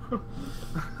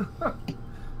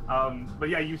 But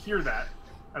yeah, you hear that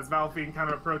as Valfine kind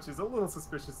of approaches a little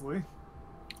suspiciously.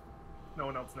 No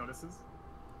one else notices.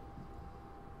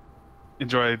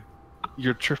 Enjoyed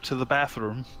your trip to the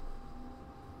bathroom.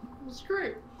 It was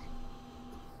great.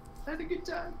 I had a good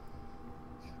time.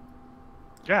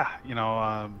 Yeah,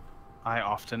 I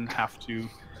often have to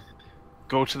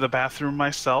go to the bathroom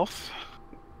myself.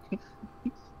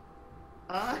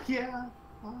 Yeah.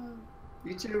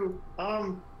 Me too.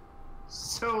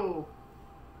 So...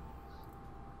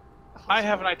 I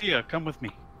have an idea. Come with me.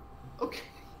 Okay.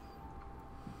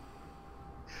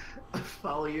 I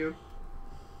follow you.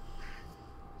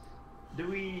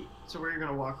 So we're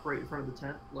gonna walk right in front of the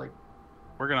tent? Like...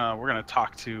 We're gonna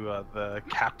talk to the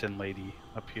captain lady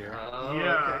up here.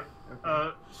 Yeah.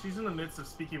 Okay. She's in the midst of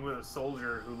speaking with a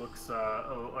soldier who looks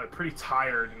like pretty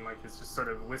tired and like is just sort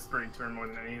of whispering to her more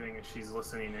than anything as she's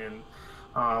listening in.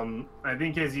 I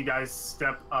think as you guys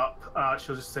step up,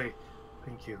 she'll just say,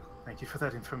 thank you for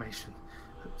that information.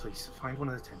 Please find one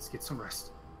of the tents, get some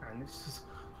rest. And it's just,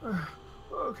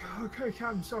 okay,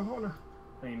 Captain, so honor.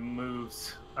 And he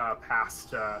moves past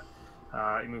her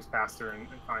and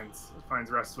finds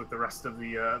rest with the rest of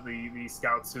the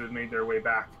scouts who have made their way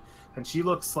back. And she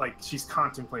looks like she's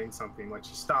contemplating something. Like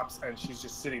she stops and she's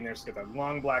just sitting there. She's got that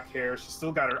long black hair. She's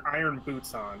still got her iron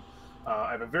boots on.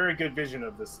 I have a very good vision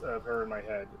of her in my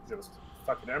head. Those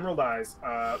fucking emerald eyes.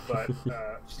 But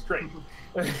she's great.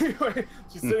 Anyway,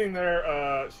 she's sitting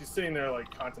there. She's sitting there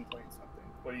like contemplating something.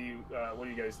 What do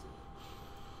you guys do?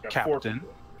 You got Captain.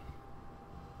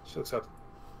 She looks up.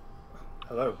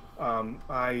 Hello.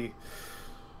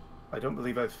 I don't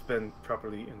believe I've been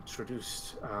properly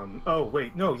introduced. Oh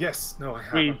wait, no, yes, no, I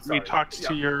have. We talked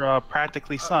to your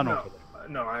practically son over there.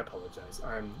 No, I apologize.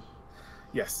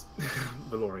 Yes,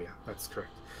 Valoria, that's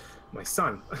correct. My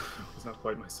son. He's not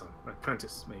quite my son. My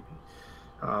apprentice, maybe.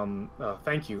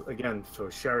 Thank you again for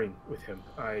sharing with him.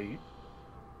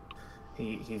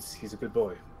 He's a good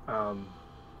boy.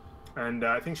 And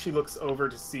I think she looks over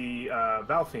to see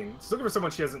Valfine. She's looking for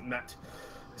someone she hasn't met.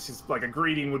 She's like, a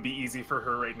greeting would be easy for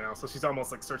her right now, so she's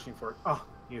almost like searching for it. Oh,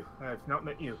 you. I've not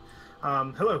met you.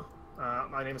 Hello.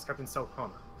 My name is Captain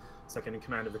Selhana, second in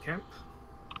command of the camp.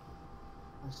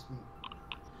 Nice to meet you.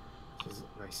 It is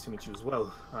nice to meet you as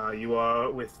well. You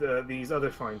are with these other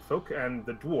fine folk and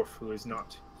the dwarf who is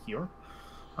not here.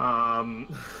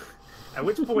 At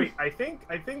which point, I think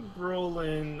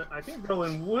Brolin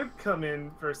would come in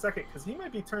for a second because he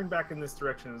might be turned back in this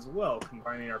direction as well,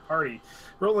 combining our party.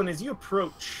 Brolin, as you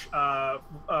approach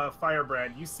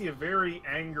Firebrand, you see a very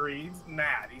angry. He's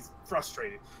mad. He's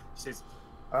frustrated. He says,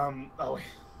 "Oh,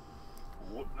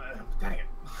 dang it!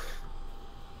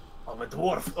 I'm a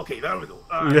dwarf. Okay, there we go.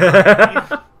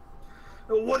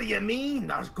 What do you mean,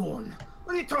 there's going?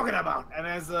 What are you talking about?" And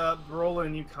as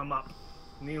Brolin, you come up,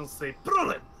 Neil say,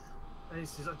 "Brolin." And he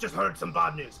says, "I just heard some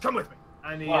bad news. Come with me."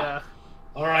 And he, All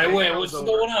right, wait, what's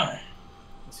going on?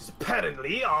 He says,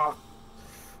 "Apparently, our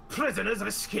prisoners have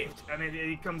escaped." And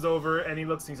he comes over and he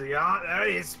looks and he's like, "Yeah, there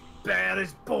he is, bare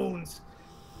as bones.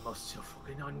 Must have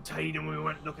fucking untied him when we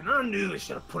went looking. I knew we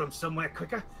should have put him somewhere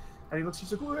quicker." And he looks,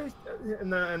 he's like, "Wait."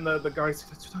 And the guy says,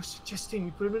 "That's what I was suggesting.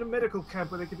 We put him in a medical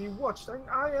camp where they could be watched.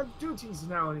 I have duties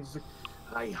now." And he's like,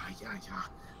 "Aye.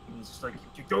 And he's just like,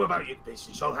 "You go about your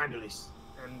business. I'll handle this."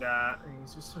 And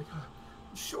he's just like,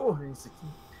 "Sure." And he's like,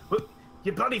 "Well,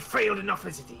 you bloody failed enough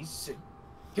as it is. So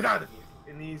get out of here."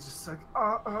 And he's just like,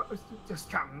 "Just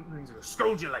Captain." And he's like,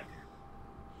 "Scold you later.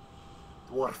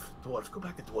 Dwarf, go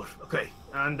back to dwarf." Okay.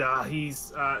 And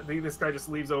this guy just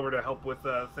leaves over to help with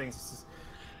things.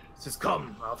 He says,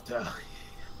 "Come after.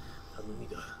 I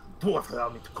need a dwarf allow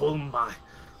me to calm my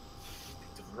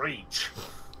bit of rage."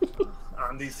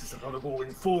 And this is another go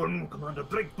inform Commander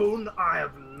Breakbone. I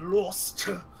have lost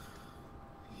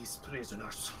his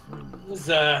prisoners. Who's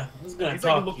gonna He's talk like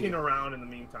to looking you? around in the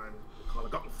meantime. I've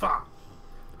gotten far.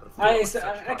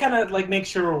 I kind of like make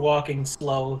sure we're walking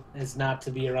slow as not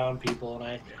to be around people,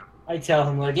 and I tell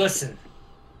him like, "Listen,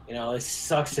 you know, it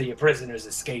sucks that your prisoners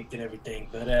escaped and everything,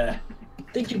 but I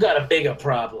think you got a bigger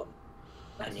problem."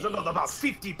 I've got about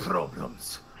 50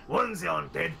 problems. One's the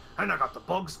undead, and I got the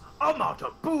bugs. I'm out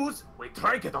of booze. We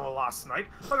drank it all last night.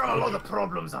 I got a lot of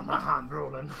problems on my hand,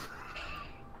 Roland.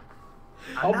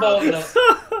 How about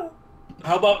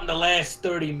in the last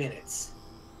 30 minutes?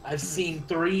 I've seen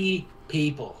 3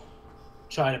 people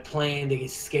try to plan to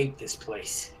escape this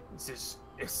place. This is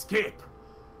escape.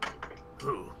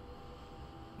 Who?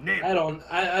 Name. I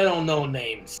don't know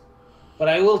names, but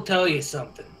I will tell you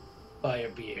something.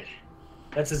 Firebeard.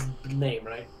 That's his name,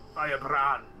 right?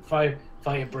 Firebrand.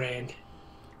 Firebrand.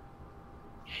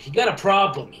 You got a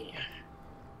problem here.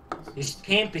 This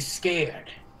camp is scared.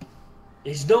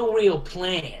 There's no real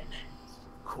plan.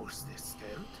 Of course they're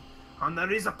scared. And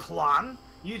there is a plan.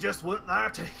 You just weren't there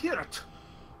to hear it.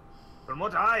 From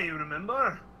what I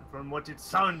remember, from what it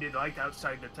sounded like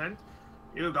outside the tent,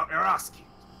 you got your ass kicked.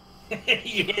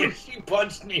 Yeah, she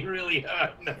punched me really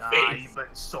hard in the face. You've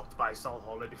been sucked by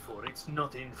Solholly before. It's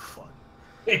nothing fun.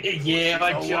 Yeah, She's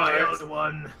my a child. wild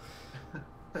one.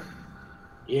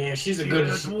 Yeah, she's a She good.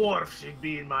 was a dwarf. She'd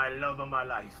be in my love of my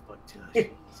life, but she's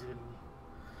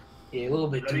Yeah, a little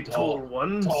bit very too tall tall.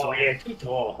 one. Tall, So... yeah, too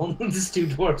tall. These 2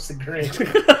 dwarfs agree.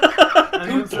 And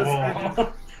Too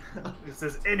tall. He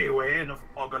says, "Anyway, enough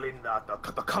ogling that.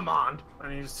 The command."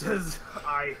 And he says,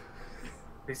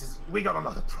 He says, "We got a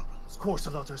lot of problems. Of course, a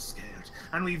lot are scared.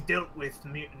 And we've dealt with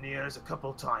mutineers a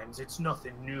couple times. It's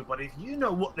nothing new. But if you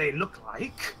know what they look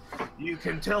like, you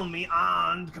can tell me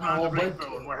and Commander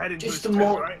Rainbow. We're heading to his tent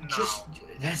right now."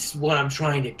 That's what I'm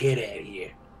trying to get at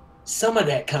here. Some of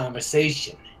that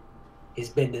conversation has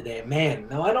been to that man.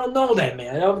 Now, I don't know that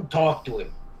man. I don't talk to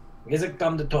him. He hasn't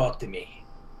come to talk to me.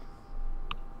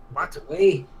 What?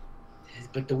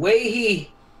 But the way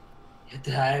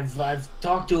I've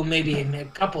talked to him maybe a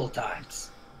couple of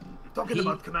times. You're talking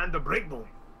about Commander Breakbone.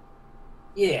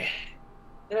 Yeah,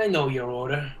 and I know your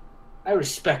order. I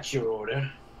respect your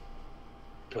order.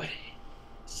 But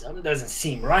something doesn't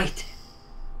seem right.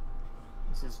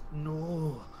 He says,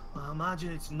 "No, I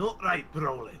imagine it's not right,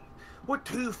 Brolin. We're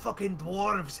 2 fucking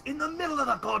dwarves in the middle of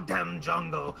the goddamn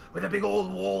jungle with a big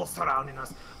old wall surrounding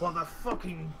us while the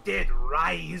fucking dead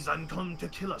rise and come to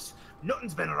kill us.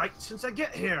 Nothing's been right since I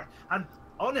get here. And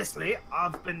honestly,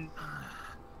 I've been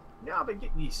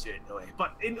getting used to it in a way.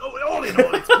 But all in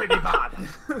all, it's pretty bad."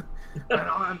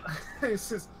 And he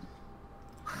says,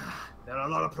 "There are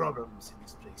a lot of problems in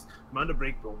this place. Commander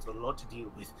Breakbone's got a lot to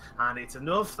deal with. And it's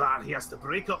enough that he has to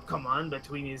break up command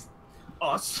between his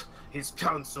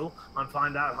council, and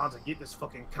find out how to get this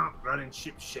fucking camp running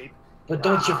ship shape." But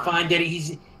don't you find that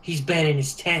he's been in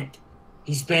his tent?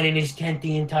 He's been in his tent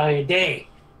the entire day.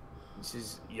 He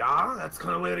says, "Yeah, that's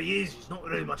kind of where he is. He's not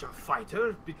really much of a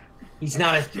fighter. He's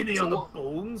not a skinny on the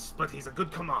bones, but he's a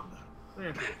good commander."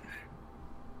 Yeah.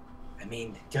 I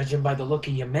mean, judging by the look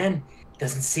of your men,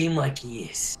 doesn't seem like he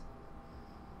is.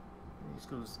 He just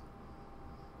goes,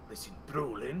 "Listen,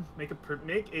 Brolin, make a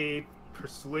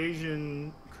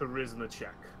persuasion charisma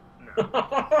check." No.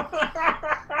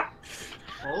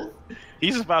 Both?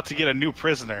 He's about to get a new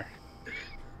prisoner.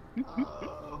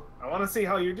 I want to see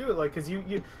how you do it, like, because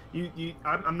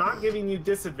I'm not giving you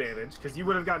disadvantage, because you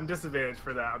would have gotten disadvantage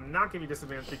for that. I'm not giving you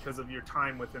disadvantage because of your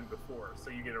time with him before, so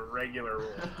you get a regular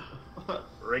roll.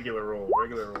 Regular roll.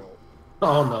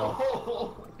 Oh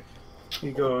no.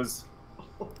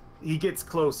 He gets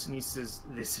close and he says,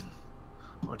 listen,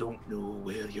 I don't know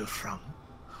where you're from,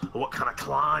 or what kind of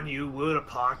clan you were a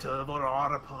part of, or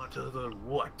are a part of, or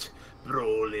what,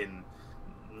 Brolin,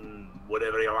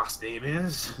 whatever your last name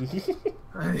is.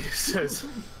 And he says,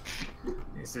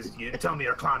 you tell me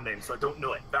your clan name so I don't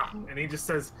know it. And he just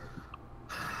says,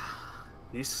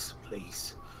 this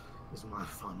place is my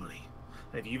family.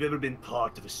 And if you've ever been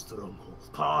part of a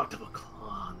stronghold, part of a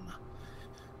clan,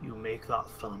 you make that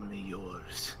family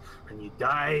yours. And you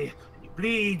die, and you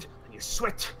bleed, and you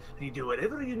sweat, and you do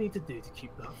whatever you need to do to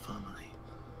keep that family.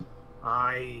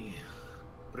 I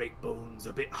break bones,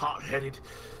 a bit hot-headed,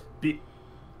 bit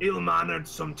ill-mannered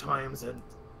sometimes, and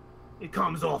it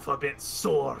comes off a bit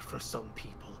sore for some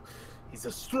people. He's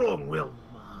a strong-willed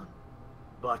man,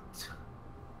 but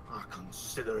I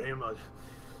consider him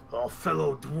a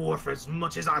fellow dwarf as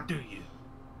much as I do you.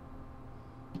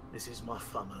 This is my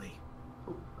family,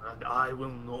 and I will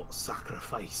not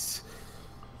sacrifice.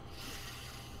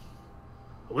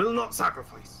 I will not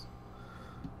sacrifice.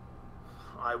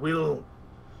 I'll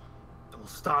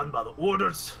stand by the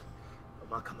orders that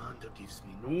my commander gives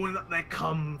me, knowing that they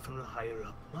come from the higher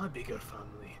up, my bigger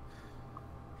family.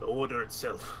 The order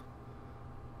itself.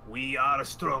 We are a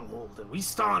stronghold, and we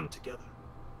stand together.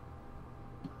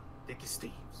 Thick as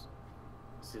thieves.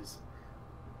 This is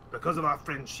because of our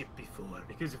friendship before,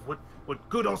 because of what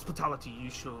good hospitality you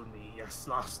showed me, yes,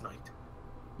 last night.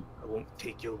 I won't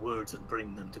take your words and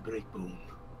bring them to Breakbone,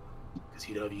 because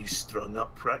he'd have you strung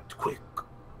up right quick.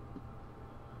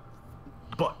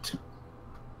 But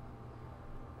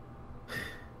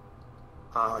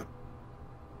I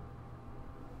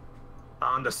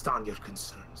understand your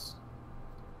concerns.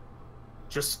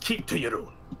 Just keep to your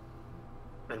own,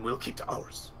 and we'll keep to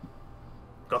ours.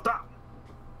 Got that?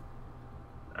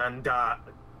 And I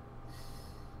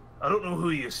don't know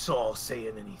who you saw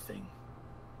saying anything,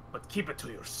 but keep it to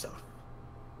yourself.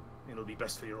 It'll be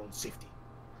best for your own safety.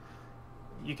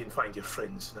 You can find your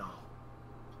friends now.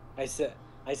 I say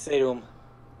to him,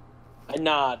 I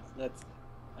nod.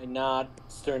 I nod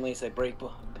sternly. Say, break,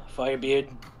 Firebeard.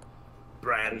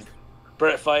 Brand.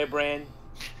 Firebrand.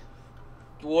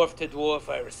 Dwarf to dwarf,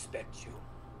 I respect you.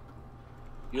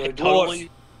 You're a dwarf.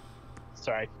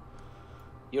 Sorry.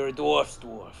 You're a dwarf's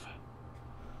dwarf.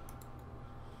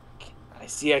 I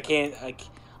see.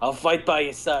 I'll fight by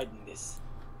your side in this.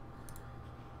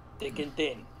 Thick and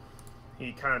thin.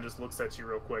 He kind of just looks at you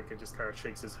real quick and just kind of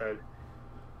shakes his head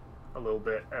a little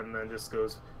bit, and then just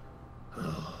goes,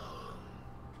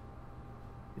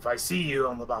 if I see you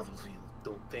on the battlefield,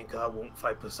 don't think I won't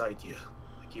fight beside you,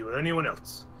 like you or anyone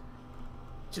else.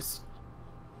 Just,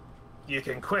 you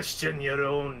can question your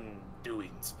own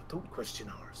doings, but don't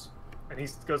question ours. And he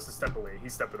goes to step away.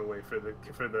 He's stepping away for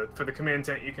the command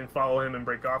tent. You can follow him and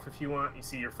break off if you want. You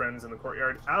see your friends in the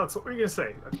courtyard. Alex, what were you gonna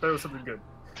say? I thought it was something good.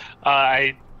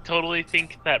 I totally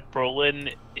think that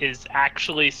Brolin is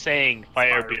actually saying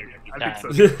Firebeard. I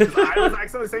think so. 'Cause I was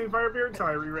actually saying Firebeard until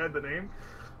I reread the name.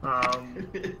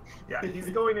 Yeah, he's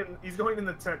going in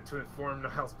the tent to inform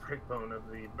Niles Breakbone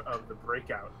of the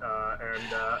breakout,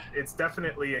 and it's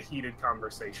definitely a heated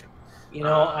conversation. You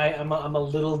know, I'm a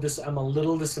little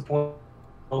disappointed.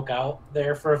 Broke out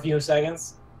there for a few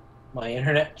seconds. My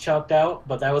internet chucked out,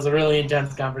 but that was a really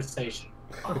intense conversation.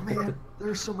 Oh man,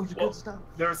 there's so much good stuff.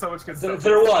 There was so much good stuff.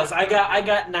 There was. I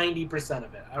got 90%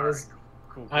 of it. I was. Right,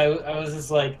 cool. I was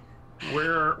just like.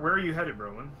 Where are you headed,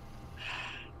 Rowan?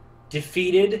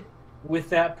 Defeated. With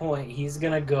that point, he's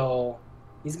gonna go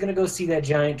see that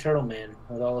giant turtle man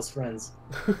with all his friends.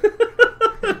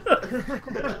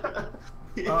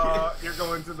 You're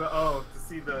going to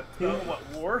see the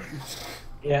war?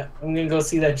 Yeah, I'm gonna go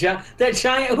see that giant.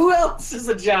 Who else is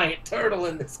a giant turtle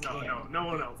in this game? No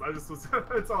one else. I just was.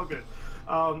 It's all good.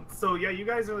 So yeah, you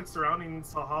guys are like surrounding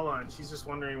Valhalla, and she's just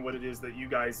wondering what it is that you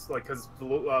guys like, because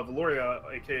Valoria,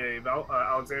 aka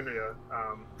Alexandria,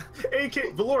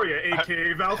 aka Valoria,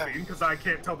 aka Valfine, because I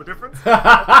can't tell the difference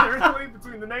apparently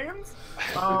between the names.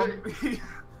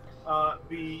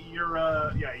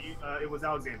 It was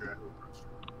Alexandria who approached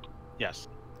you. Yes.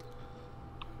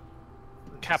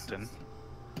 Captain.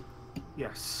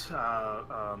 Yes,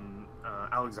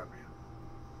 Alexandria.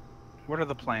 What are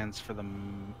the plans for the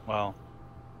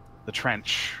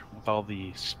trench with all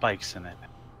the spikes in it?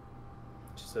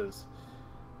 She says,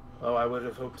 Oh, I would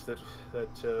have hoped that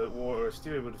War or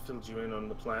Styria would have filled you in on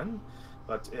the plan,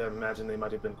 but I imagine they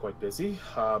might have been quite busy.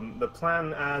 The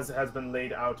plan, as has been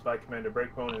laid out by Commander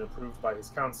Breakbone and approved by his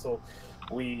council,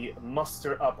 we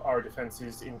muster up our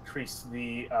defenses, increase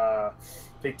the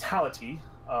fatality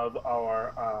of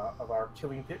our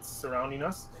killing pits surrounding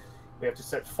us. We have to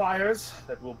set fires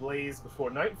that will blaze before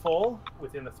nightfall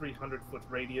within a 300-foot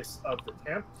radius of the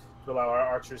camp to allow our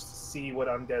archers to see what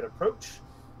undead approach.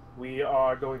 We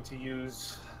are going to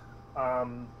use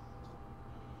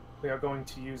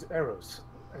arrows,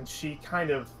 and she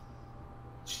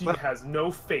has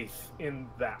no faith in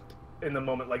that in the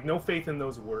moment, like no faith in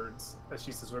those words, as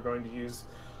she says we're going to use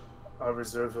a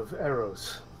reserve of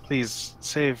arrows. Please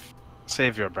save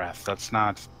your breath. That's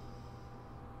not.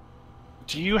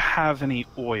 Do you have any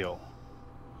oil?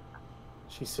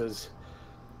 She says,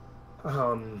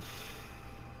 as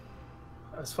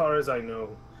far as I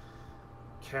know,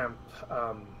 camp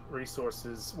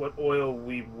resources, what oil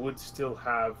we would still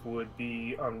have would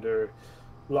be under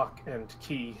lock and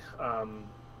key,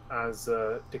 as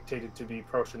dictated to be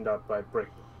portioned out by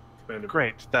Commander.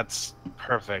 Great, that's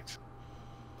perfect.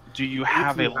 Do you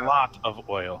have a lot of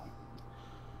oil?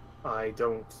 I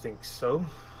don't think so.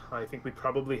 I think we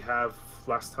probably have,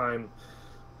 last time,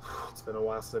 it's been a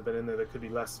while since I've been in there could be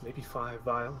less, maybe 5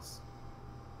 vials.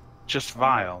 Just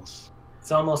vials?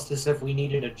 It's almost as if we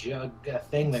needed a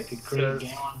thing that could create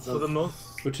gallons of...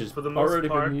 Which has already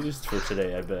been used for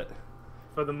today, I bet.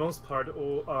 For the most part,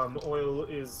 oil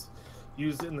is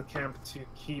used in the camp to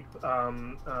keep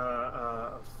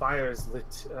fires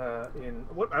lit in...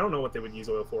 I don't know what they would use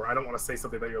oil for. I don't want to say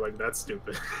something that you're like, that's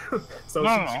stupid. So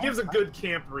she gives a good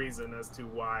camp reason as to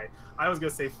why. I was going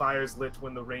to say fires lit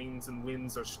when the rains and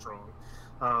winds are strong.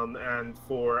 And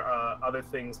for other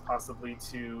things, possibly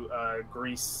to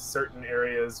grease certain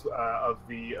areas of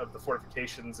the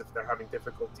fortifications if they're having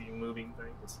difficulty moving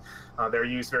things. They're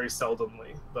used very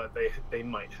seldomly, but they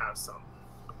might have some.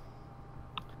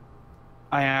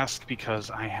 I ask because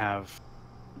I have...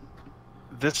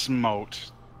 This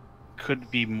moat could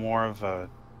be more of a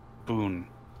boon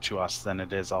to us than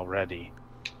it is already.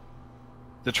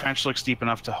 The trench looks deep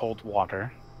enough to hold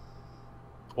water.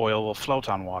 Oil will float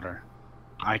on water.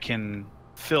 I can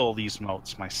fill these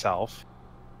moats myself,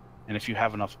 and if you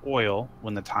have enough oil,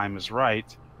 when the time is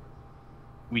right,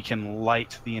 we can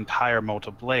light the entire moat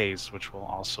ablaze, which will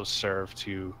also serve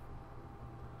to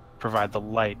provide the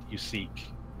light you seek.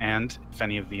 And if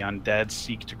any of the undead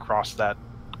seek to cross that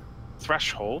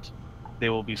threshold, they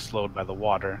will be slowed by the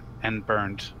water and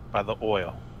burned by the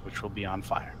oil, which will be on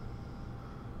fire.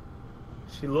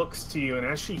 She looks to you, and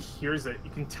as she hears it,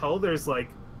 you can tell there's like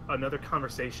another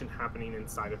conversation happening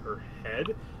inside of her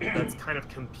head that's kind of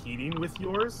competing with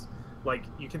yours. Like,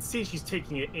 you can see she's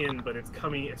taking it in, but it's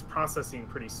processing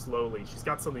pretty slowly. She's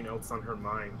got something else on her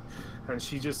mind, and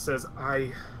she just says,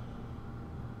 that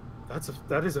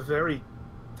is a very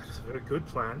good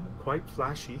plan, quite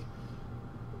flashy,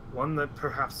 one that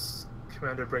perhaps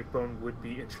Commander Breakbone would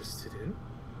be interested in.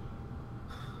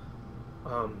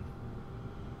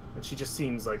 And she just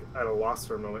seems like at a loss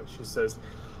for a moment. She says,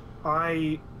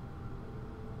 I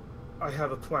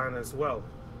have a plan as well,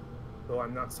 though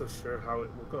I'm not so sure how it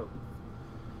will go.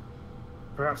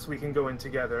 Perhaps we can go in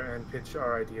together and pitch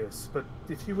our ideas, but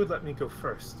if you would let me go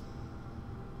first.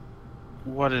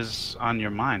 What is on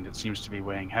your mind? It seems to be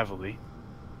weighing heavily.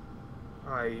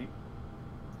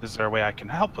 Is there a way I can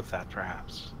help with that,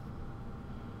 perhaps?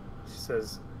 She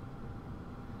says,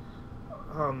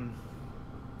 and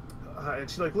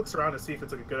she like looks around to see if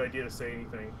it's like a good idea to say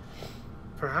anything.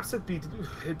 Perhaps it'd be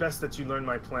best that you learn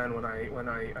my plan when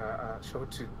I show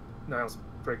it to Niles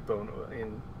Breakbone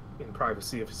in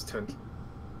privacy of his tent.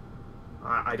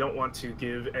 I don't want to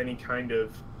give any kind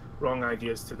of wrong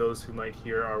ideas to those who might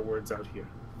hear our words out here.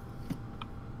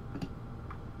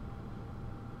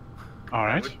 All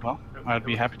right. I'd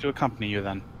be happy to accompany you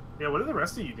then. Yeah. What are the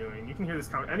rest of you doing? You can hear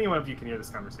this. Any one of you can hear this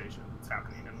conversation. It's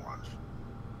happening and watch.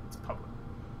 It's public.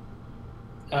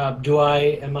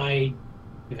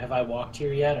 Have I walked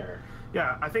here yet, or?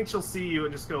 Yeah, I think she'll see you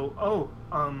and just go,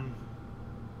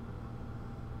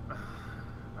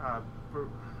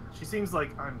 she seems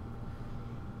like I'm,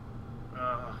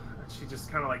 she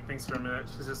just kind of like thinks for a minute.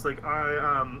 She's just like,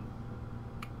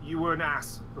 you were an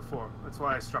ass before. That's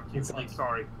why I struck you. I'm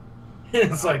sorry.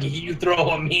 It's like you throw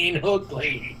a mean hook,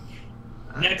 lady.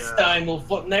 Next time we'll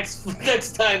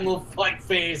fight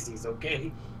fantasies,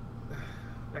 okay?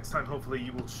 Next time, hopefully,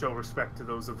 you will show respect to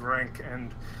those of rank,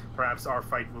 and perhaps our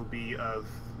fight will be of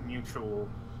mutual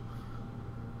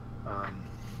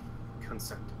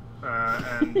consent.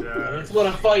 That's what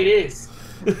a fight is.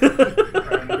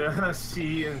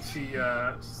 And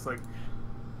she's like,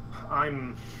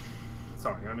 I'm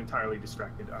sorry, I'm entirely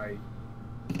distracted.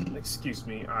 Excuse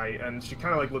me. And she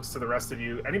kind of like looks to the rest of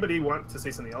you. Anybody want to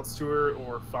say something else to her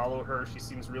or follow her? She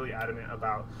seems really adamant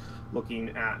about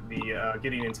looking at the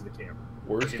getting into the camp.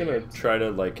 We're just gonna try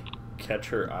to like catch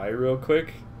her eye real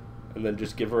quick, and then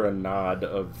just give her a nod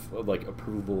of like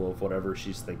approval of whatever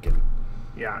she's thinking.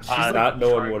 Yeah, she's Not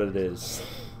knowing what it is.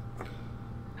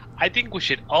 I think we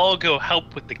should all go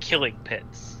help with the killing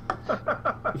pits.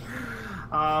 Yeah.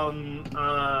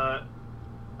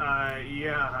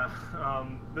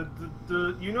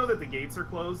 You know that the gates are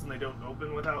closed and they don't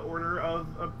open without order of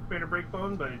Commander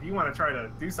Breakbone, but if you want to try to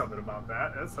do something about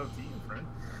that, that's up to you, friend.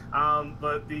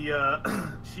 But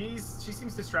she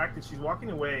seems distracted. She's walking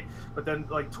away, but then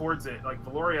like towards it, like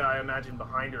Valoria, I imagine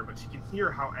behind her, but she can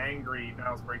hear how angry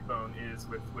Niles Breakbone is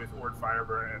with Ord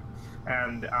Firebrand,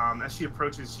 and as she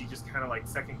approaches, she just kind of like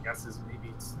second guesses maybe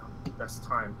it's not the best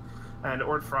time, and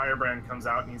Ord Firebrand comes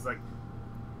out and he's like,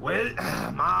 "Well,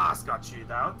 Ma's got you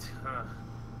out.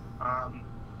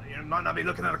 You might not be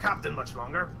looking at a captain much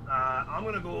longer. I'm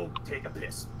gonna go take a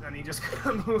piss." And he just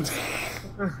kind of moves.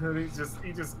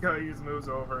 he just moves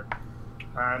over,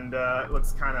 and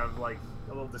looks kind of like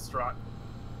a little distraught,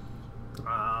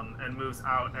 and moves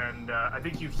out. And I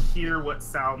think you hear what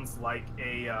sounds like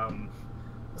a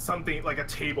something like a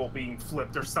table being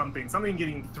flipped or something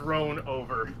getting thrown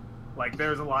over. Like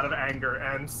there's a lot of anger,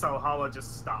 and Salhalla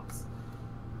just stops.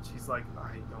 She's like,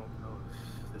 "I don't know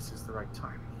if this is the right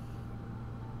time."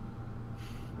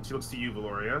 And she looks to you,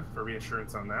 Valoria, for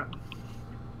reassurance on that.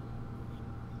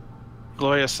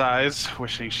 Gloria sighs,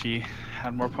 wishing she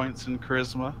had more points in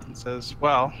charisma, and says,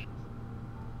 "Well,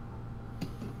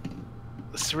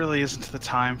 this really isn't the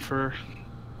time for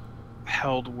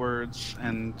held words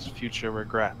and future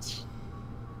regrets.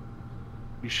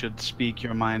 You should speak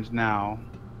your mind now,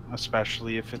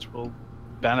 especially if it will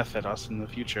benefit us in the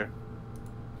future.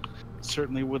 It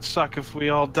certainly would suck if we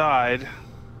all died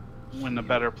when a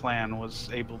better plan was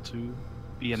able to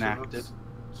be enacted."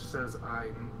 She says,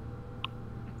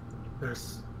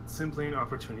 there's simply an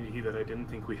opportunity that I didn't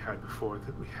think we had before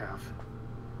that we have.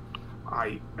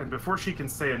 And before she can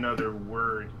say another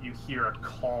word, you hear a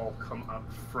call come up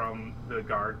from the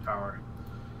guard tower.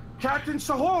 "Captain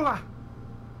Sahola!"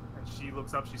 And she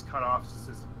looks up, she's cut off, she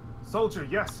says, "Soldier,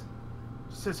 yes."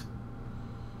 She says,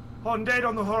 "Undead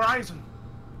on the horizon."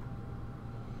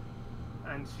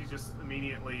 And she just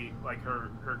immediately, like her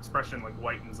expression like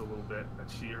whitens a little bit,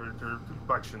 and her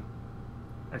complexion,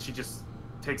 and she just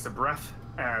takes a breath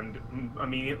and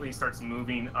immediately starts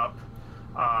moving up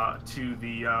to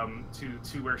the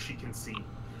to where she can see.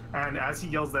 And as he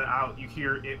yells that out, you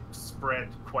hear it spread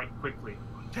quite quickly.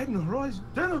 "Undead on the horizon!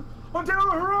 Undead on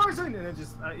the horizon!" And it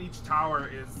just each tower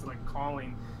is like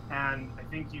calling. And I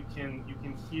think you can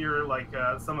hear like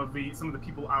some of the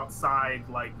people outside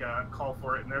like call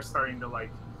for it, and they're starting to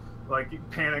like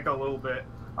panic a little bit.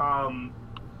 And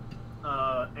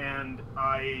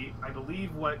I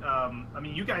believe what I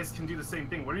mean, you guys can do the same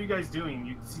thing. What are you guys doing?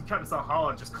 You see Captain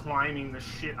Salhalla just climbing the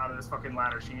shit out of this fucking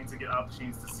ladder. She needs to get up. She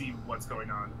needs to see what's going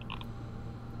on.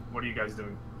 What are you guys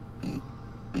doing?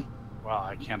 Well,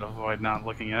 I can't avoid not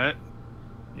looking at it.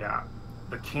 Yeah.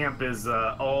 The camp is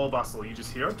all bustle. You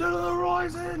just hear, "To the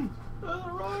horizon! To the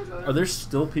horizon!" Are there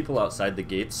still people outside the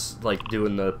gates, like,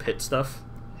 doing the pit stuff?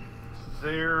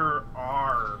 There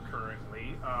are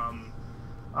currently.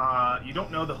 You don't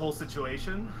know the whole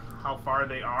situation, how far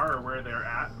they are or where they're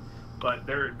at, but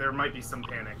there might be some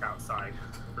panic outside,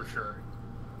 for sure.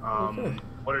 Okay.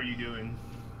 What are you doing?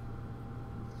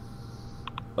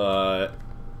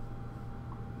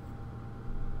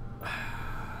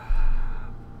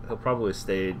 He'll probably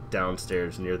stay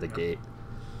downstairs near the gate.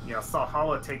 Yeah,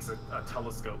 Salhalla takes a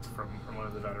telescope from one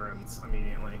of the veterans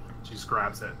immediately. She just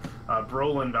grabs it.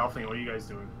 Brolin, Valfing, what are you guys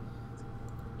doing?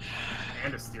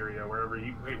 And Asteria, wherever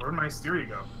you... Wait, where'd my Asteria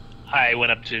go? I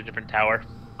went up to a different tower.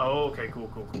 Oh, okay, cool.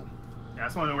 Yeah, I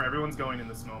just want to know where everyone's going in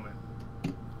this moment.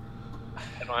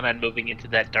 I plan on moving into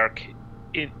that dark,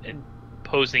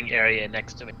 imposing area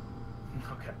next to me.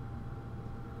 Okay.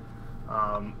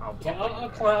 I'll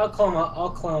climb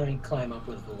up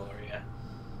with Valoria.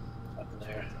 Up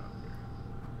there.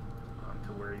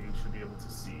 To where you should be able to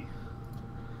see.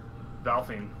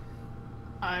 Valfing.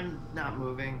 I'm not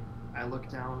moving. I look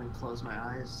down and close my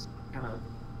eyes. Kind of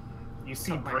You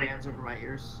see put my hands over my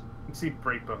ears. You see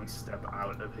Breakbone step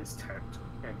out of his tent,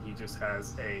 and he just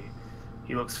has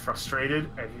he looks frustrated,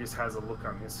 and he just has a look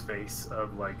on his face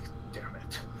of like, damn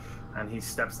it. and he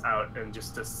steps out and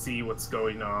just to see what's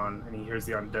going on, and he hears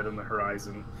the undead on the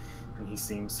horizon, and he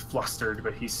seems flustered,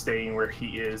 but he's staying where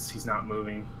he is. He's not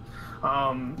moving.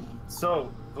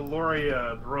 So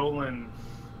Valoria, Brolin,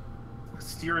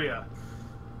 Asteria,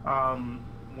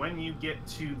 when you get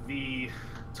to the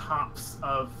tops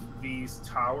of these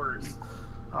towers,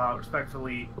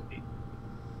 respectfully,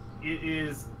 it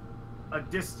is a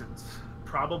distance,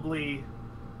 probably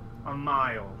a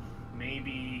mile,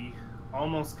 maybe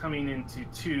almost coming into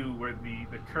 2, where the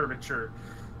curvature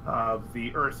of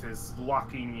the earth is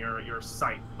blocking your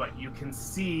sight, but you can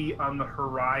see on the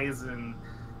horizon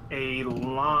a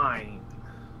line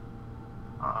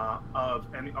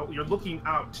you're looking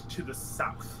out to the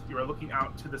south. You are looking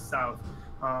out to the south.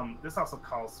 This also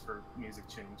calls for music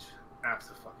change.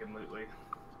 Abso-fucking-lutely.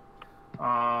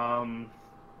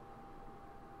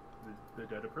 The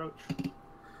dead approach.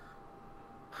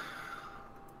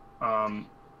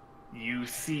 You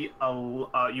see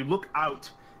you look out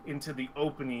into the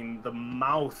opening, the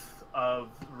mouth of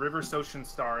River Ocean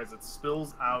Star as it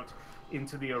spills out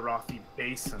into the Arathi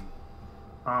Basin.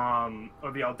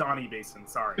 Or the Aldani Basin,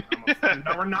 sorry.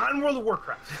 No, we're not in World of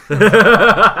Warcraft.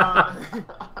 I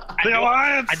know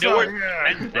where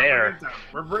it's there.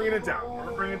 We're bringing it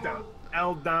down.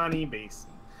 Aldani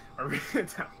Basin. We're bringing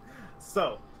it down.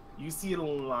 So, you see a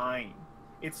line.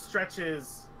 It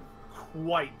stretches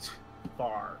quite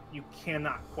far. You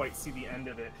cannot quite see the end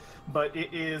of it, but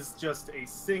it is just a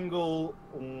single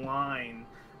line.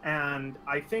 And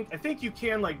I think you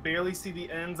can like barely see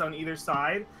the ends on either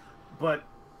side, but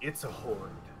it's a horde.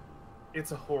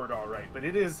 It's a horde, all right. But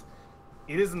it is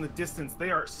in the distance. They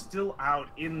are still out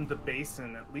in the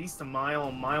basin, at least a mile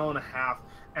and a half.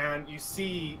 And you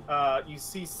see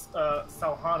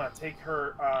Salhana take out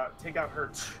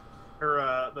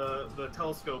the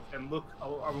telescope and look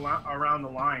around the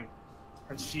line,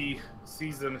 and she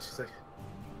sees them and she's like,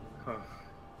 "Huh,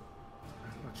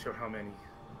 I'm not sure how many."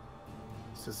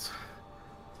 She says,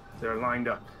 "They're lined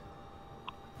up.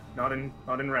 Not in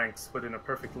ranks, but in a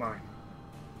perfect line.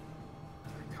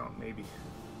 I count maybe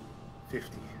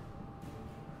 50.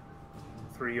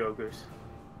 3 ogres.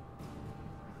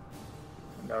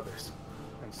 And others."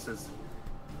 And she says,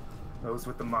 "Those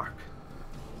with the mark."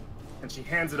 And she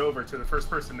hands it over to the first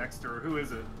person next to her. Who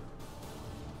is it?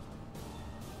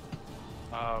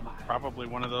 Probably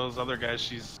one of those other guys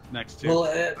she's next to. Well,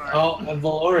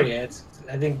 Valoria.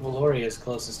 I think Valoria is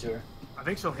closest to her. I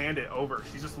think she'll hand it over.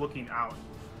 She's just looking out.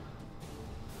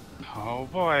 Oh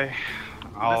boy.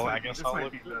 I guess I'll might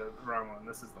look. be the wrong one.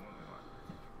 This is the one we want.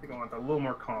 I think I want the little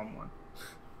more calm one.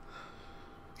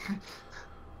 A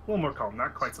little more calm,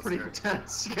 not quite so Pretty scary.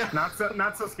 intense. Yeah.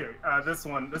 Not so scary. This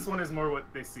one is more what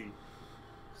they see.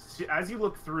 As you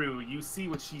look through, you see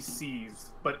what she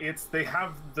sees, but they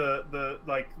have the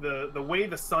way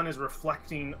the sun is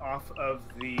reflecting off of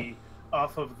the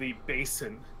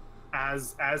basin.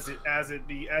 As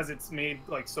it's made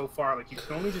like so far, like you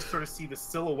can only just sort of see the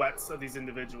silhouettes of these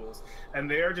individuals, and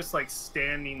they're just like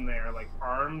standing there, like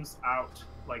arms out,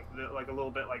 like a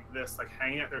little bit like this, like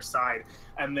hanging at their side,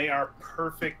 and they are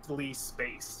perfectly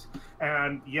spaced.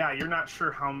 And yeah, you're not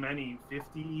sure how many,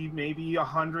 50, maybe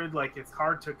 100. Like it's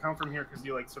hard to come from here because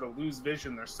you like sort of lose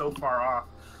vision. They're so far off.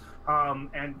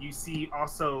 And you see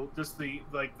also just the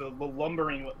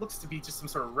lumbering, what looks to be just some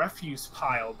sort of refuse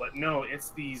pile, but no, it's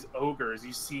these ogres.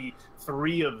 You see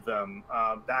 3 of them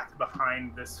back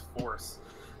behind this force,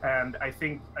 and I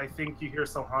think you hear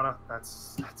Salhana.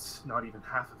 That's not even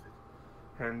half of it.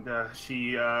 And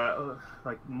she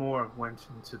like more went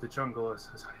into the jungle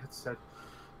as I had said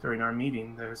during our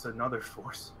meeting. There's another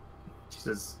force. She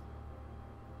says,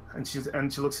 and she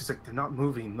looks. She's like, they're not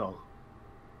moving though.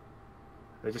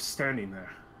 They're just standing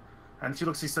there. And she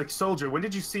looks, she's like, "Soldier, when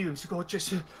did you see them?" She goes, "Just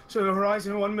to the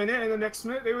horizon 1 minute, and the next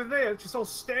minute they were there, just all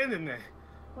standing there.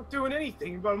 Not doing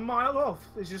anything, about a mile off.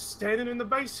 They're just standing in the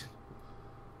basin."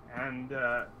 And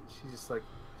she's just like,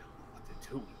 "I don't know what they're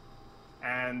doing."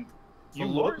 And you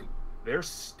look, they're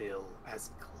still as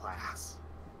glass.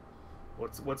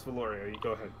 What's Valoria? You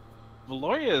go ahead.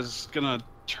 Valoria is gonna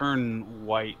turn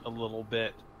white a little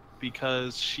bit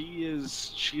because she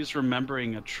is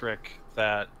remembering a trick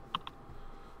that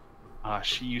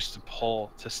she used to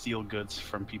pull to steal goods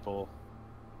from people,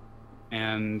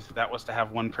 and that was to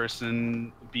have one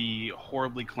person be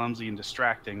horribly clumsy and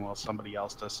distracting while somebody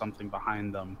else does something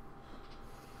behind them.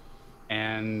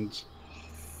 And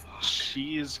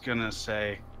she is gonna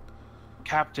say,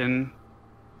 "Captain,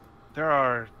 there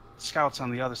are scouts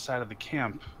on the other side of the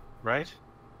camp, right?"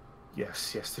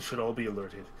 Yes, they should all be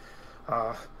alerted.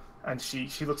 And she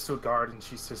looks to a guard and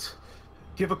she says,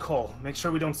 "Give a call. Make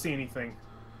sure we don't see anything."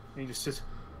 And he just says,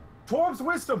 "Dwarves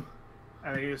wisdom!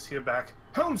 and then you just hear back,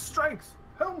 "Helm strength!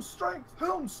 Helm strength!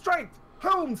 Helm strength!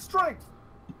 Helm strength!"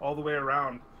 all the way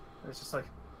around. And it's just like,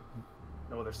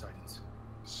 no other sightings.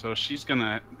 So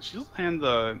she'll hand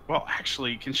well,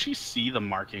 actually, can she see the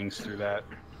markings through that?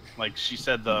 Like she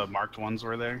said the marked ones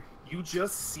were there? You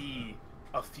just see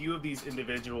a few of these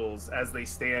individuals as they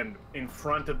stand in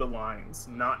front of the lines,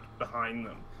 not behind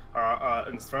them.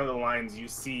 In front of the lines, you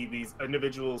see these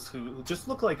individuals who just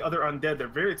look like other undead.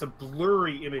 It's a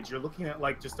blurry image. You're looking at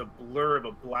like just a blur of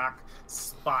a black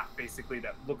spot, basically,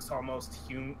 that looks almost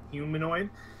humanoid.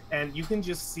 And you can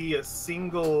just see a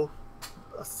single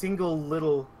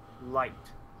little light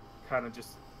kind of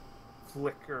just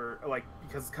flicker, like,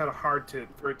 because it's kind of hard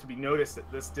for it to be noticed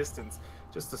at this distance.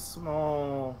 Just a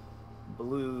small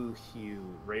blue hue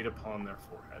right upon their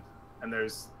forehead, and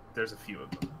there's a few of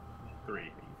them, 3 that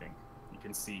you think you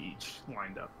can see each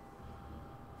lined up.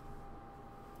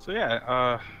 So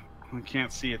yeah, I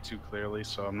can't see it too clearly,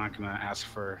 so I'm not gonna ask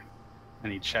for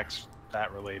any checks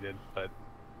that related, but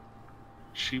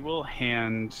she will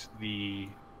hand the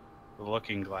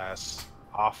looking glass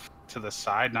off to the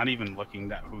side, not even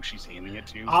looking at who she's handing it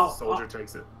to. The soldier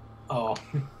takes it. Oh.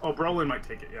 Oh, Brolin might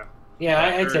take it, yeah.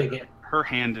 Yeah, I take it. Her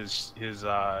hand is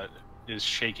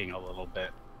shaking a little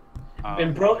bit.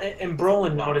 And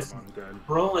Brolin notices.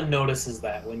 Brolin notices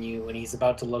that when he's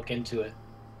about to look into it.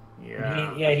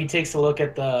 Yeah. He takes a look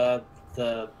at the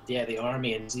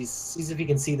army and sees if he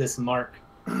can see this mark.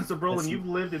 So Brolin, you've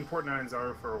lived in Port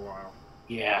Nyanzaru for a while.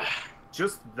 Yeah.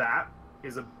 Just that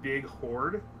is a big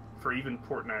horde for even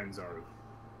Port Nyanzaru.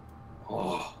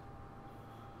 Oh.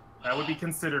 That would be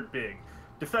considered big.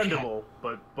 Defendable,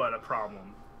 but a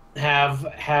problem. Have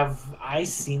I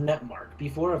seen that mark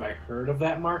before? Have I heard of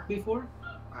that mark before?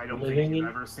 I don't think you've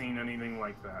ever seen anything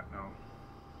like that, no.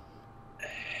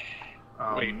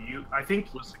 Wait, I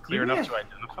think was it clear enough to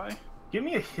identify? Give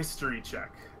me a history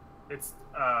check. It's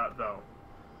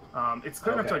it's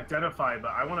clear enough to identify,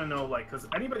 but I want to know, like, because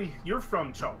you're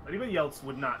from Chult. Anybody else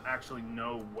would not actually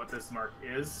know what this mark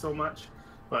is so much.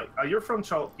 But you're from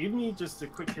Chult. Give me just a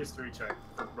quick history check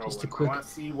for Brolin. Just a quick. I want to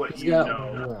see what you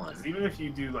know. Because even if you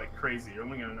do like crazy, you're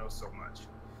only going to know so much.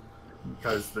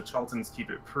 Because the Chultans keep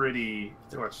it pretty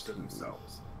much to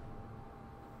themselves.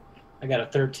 I got a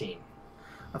 13.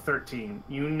 A 13.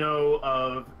 You know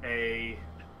of a.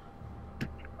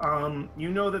 You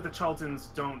know that the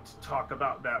Chultans don't talk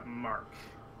about that mark.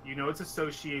 You know it's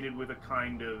associated with a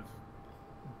kind of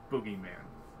boogeyman.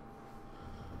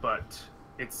 But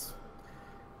it's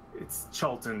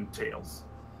Chultan tales.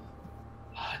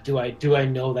 Do I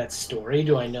know that story?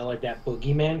 Do I know like that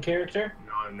boogeyman character?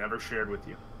 No, I've never shared with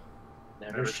you.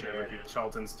 Never shared. With you.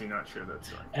 Chultans do not share that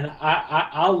story. And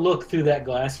I'll look through that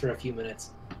glass for a few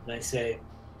minutes, and I say,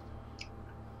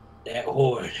 "That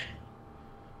horde,"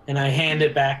 and I hand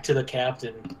it back to the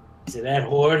captain. I say, "That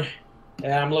horde,"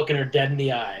 and I'm looking her dead in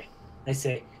the eye. I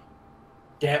say,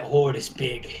 "That horde is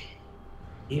big,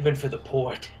 even for the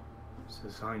port."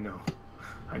 Says, "I know.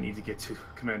 I need to get to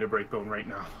Commander Breakbone right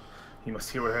now. He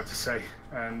must hear what I have to say."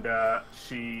 And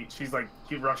she's like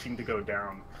rushing to go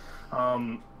down.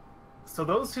 So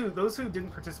those who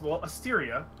didn't participate, well,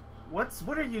 Asteria,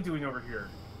 what are you doing over here?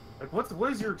 Like,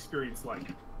 what is your experience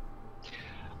like?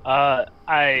 I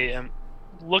am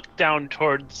looked down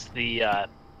towards the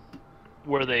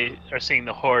where they are seeing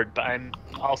the horde, but I'm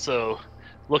also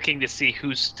looking to see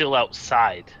who's still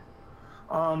outside.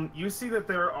 You see that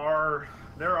there are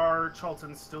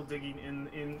Chultans still digging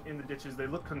in the ditches. They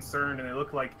look concerned, and they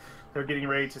look like they're getting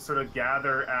ready to sort of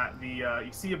gather at the.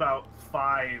 You see about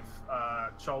 5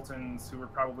 Chultans who are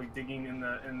probably digging in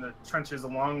the trenches,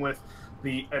 along with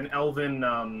an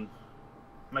elven.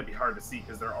 Might be hard to see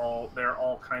because they're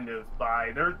all kind of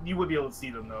by there. You would be able to see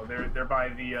them though. They're by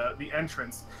the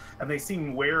entrance, and they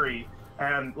seem wary.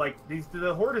 And like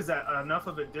the horde is at enough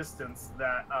of a distance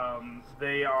that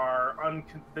they are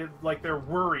they're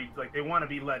worried, like they want to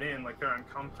be let in, like they're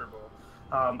uncomfortable,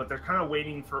 but they're kind of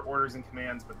waiting for orders and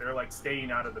commands, but they're like staying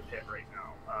out of the pit right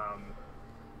now.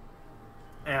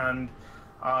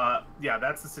 Yeah,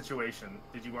 that's the situation.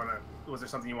 Was there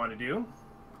something you want to do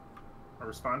or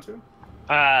respond to?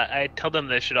 I tell them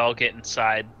they should all get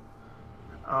inside.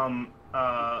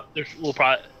 There's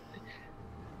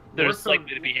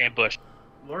likely to be ambushed.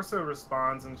 Lorsa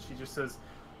responds, and she just says,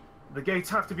 "The gates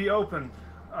have to be open.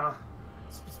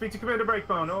 Speak to Commander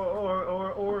Breakbone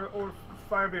or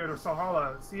Firebeard or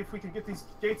Salhalla. See if we can get these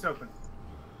gates open."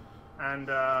 And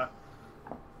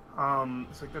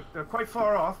it's like they're quite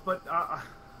far off, but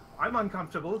I'm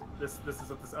uncomfortable. This is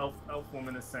what this elf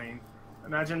woman is saying.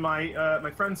 Imagine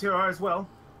my friends here are as well.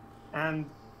 And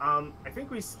I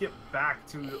think we skip back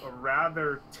to a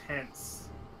rather tense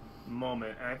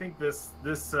moment, and I think this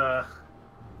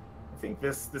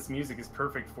music is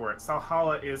perfect for it.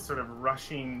 Salhalla is sort of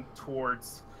rushing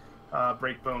towards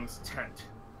Breakbone's tent,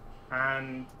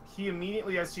 and he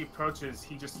immediately, as she approaches,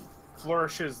 he just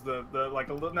flourishes the like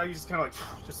a little. Now he just kind of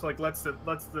like just like lets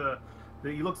the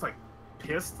he looks like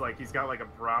pissed, like he's got like a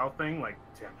brow thing, like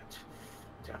damn it,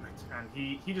 and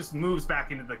he just moves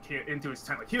back into his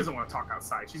tent, like he doesn't want to talk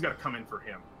outside. She's got to come in for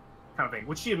him, kind of thing,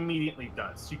 which she immediately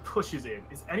does. She pushes in.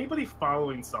 Is anybody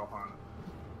following Salhana?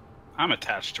 I'm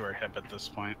attached to her hip at this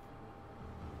point.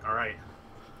 All right.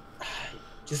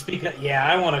 Just because, yeah,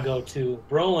 I want to go too.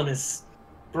 Brolin is,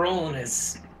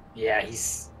 yeah,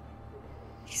 he's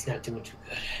not doing too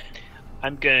good.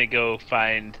 I'm gonna go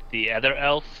find the other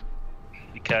elf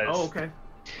because. Oh, okay.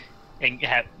 And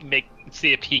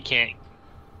see if he can't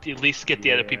at least get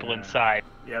the other people inside.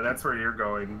 Yeah, that's where you're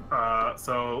going.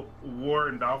 So War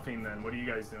and Dolphin, then what are you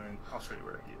guys doing? I'll show you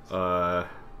where he is.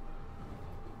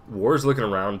 War's looking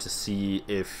around to see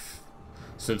if,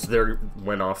 since they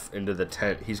went off into the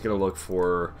tent, he's gonna look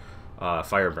for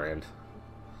Firebrand.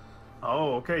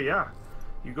 Oh, okay, yeah.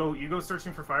 You go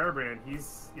searching for Firebrand.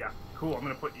 Cool. I'm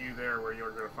gonna put you there where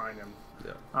you're gonna find him.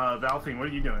 Yeah. Valfine, what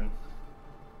are you doing?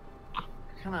 I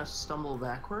kind of stumble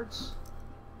backwards,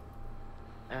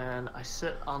 and I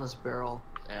sit on this barrel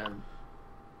and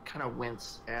kind of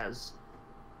wince as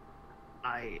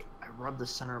I rub the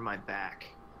center of my back,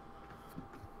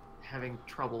 having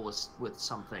trouble with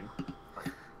something.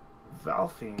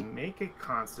 Valfine, make a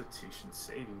Constitution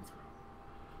saving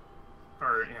throw.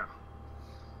 Or yeah.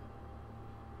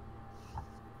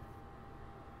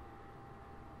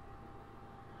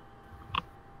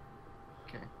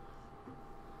 Okay.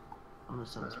 I'm gonna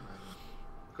send this back.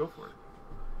 Go for it.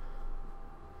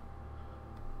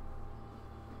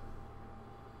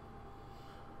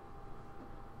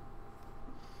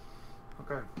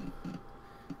 Okay.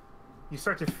 You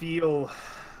start to feel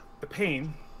the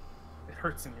pain. It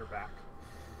hurts in your back.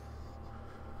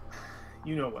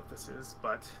 You know what this is,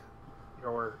 but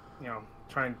you're,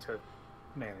 trying to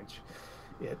manage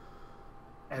it.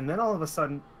 And then all of a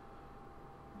sudden,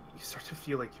 you start to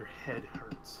feel like your head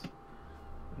hurts.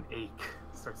 An ache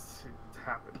starts to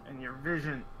happen, and your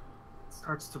vision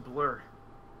starts to blur.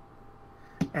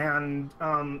 And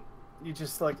you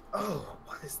just like, oh,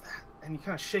 what is that? And you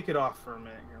kind of shake it off for a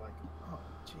minute. And you're like, oh,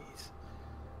 jeez.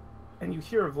 And you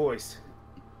hear a voice.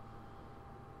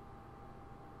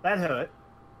 That hurt.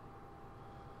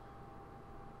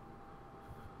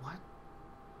 What?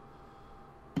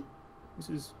 This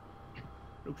is.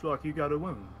 Looks like you got a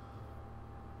wound.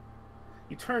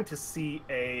 You turn to see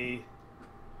a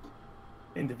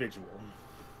individual.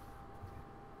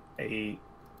 A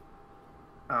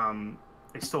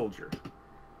soldier.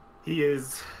 He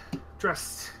is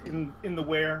dressed in the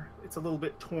wear. It's a little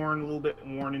bit torn, a little bit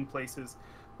worn in places,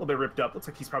 a little bit ripped up. Looks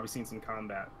like he's probably seen some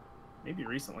combat, maybe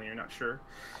recently. You're not sure.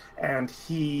 And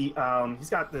he's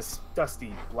got this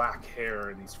dusty black hair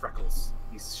and these freckles,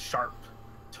 these sharp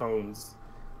tones,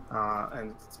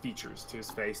 and features to his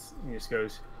face. And he just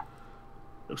goes,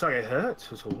 "Looks like it hurts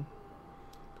at all."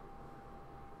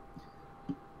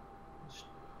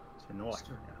 So nice.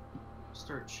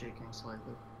 Start shaking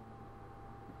slightly.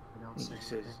 I don't say He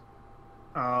says,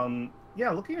 anything.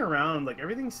 yeah, looking around, like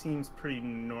everything seems pretty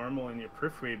normal in your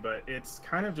periphery, but it's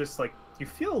kind of just like you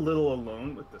feel a little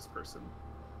alone with this person.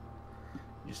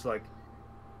 You're just like,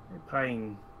 they're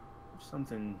paying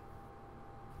something.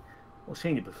 I've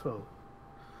seen you before.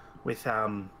 With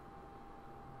and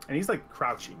he's like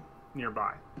crouching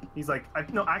nearby. He's like, I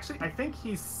think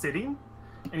he's sitting,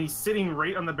 and he's sitting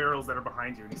right on the barrels that are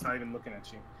behind you, and he's not even looking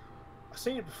at you. I've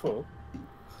seen it before.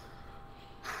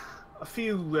 A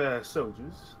few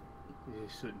soldiers with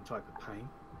a certain type of pain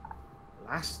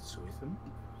lasts with them,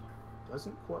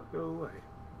 doesn't quite go away.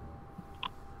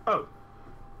 Oh,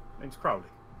 name's Crowley,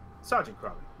 Sergeant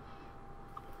Crowley.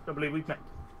 Don't believe we've met.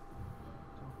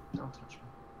 Don't touch me.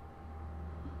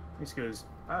 He just goes,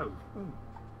 oh,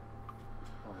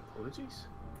 my apologies.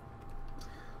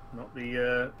 Not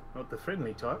the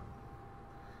friendly type.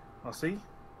 I'll see.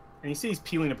 And you see he's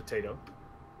peeling a potato.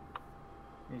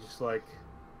 He's just like,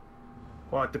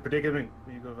 quite the predicament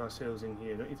we got ourselves in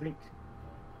here, don't you think?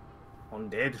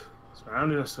 Undead,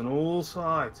 surrounding us on all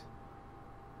sides.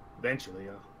 Eventually,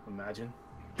 I imagine.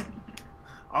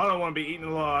 I don't want to be eaten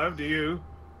alive, do you?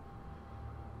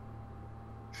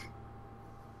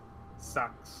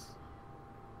 Sucks.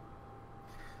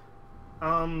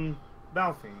 Balfine.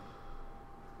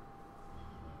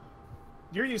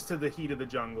 You're used to the heat of the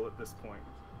jungle at this point.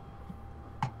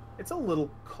 It's a little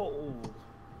cold.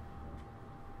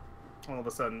 All of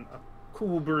a sudden, a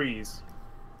cool breeze.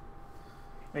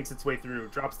 makes its way through,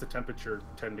 drops the temperature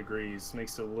 10 degrees,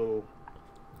 makes it a little...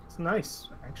 It's nice,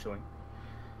 actually.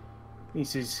 He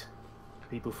says,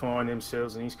 people find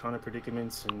themselves in these kind of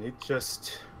predicaments, and it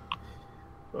just...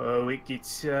 Oh, it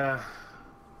gets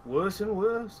worse and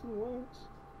worse and worse.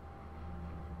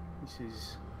 He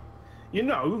says, you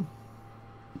know,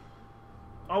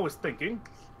 I was thinking,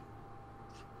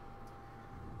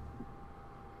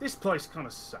 this place kind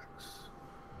of sucks.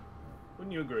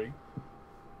 Wouldn't you agree?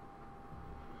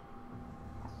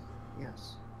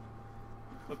 Yes.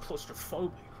 We're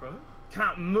claustrophobic, right?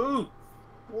 Can't move.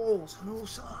 Walls on all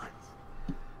sides.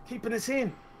 Keeping us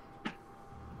in.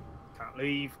 Can't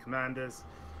leave. Commanders.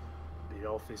 Bit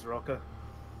off his rocker.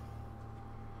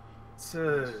 It's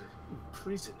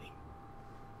imprisoning.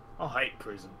 I hate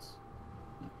prisons.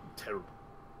 Terrible.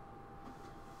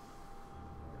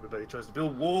 Everybody tries to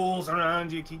build walls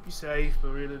around you, keep you safe, but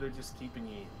really they're just keeping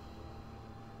you in.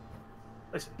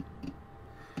 Listen,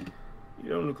 you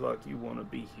don't look like you want to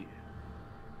be here.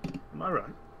 Am I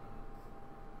right?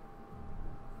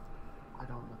 I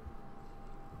don't know.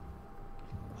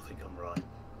 I think I'm right.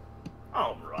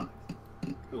 I'm right.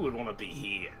 Who would want to be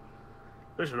here?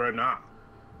 Especially right now.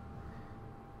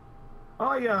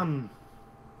 I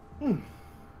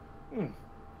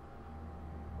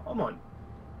might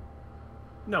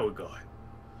know a guy.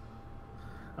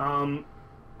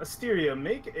 Asteria,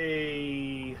 make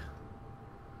a...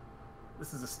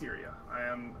 This is Asteria. I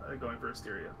am going for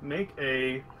Asteria. Make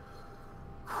a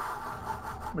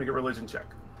religion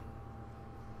check.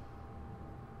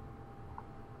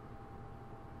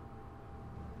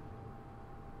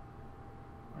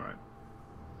 All right.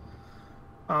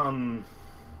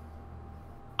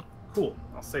 Cool.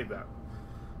 I'll save that.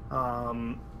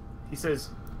 He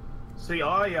says, see,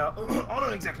 I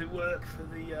don't exactly work for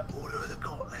the Order of the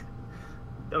Gauntlet.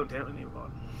 Don't tell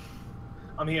anyone.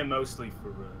 I'm here mostly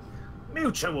for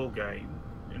mutual gain,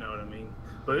 you know what I mean?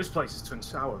 But this place has turned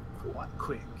sour quite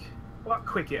quick. Quite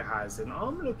quick it has, and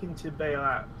I'm looking to bail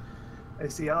out.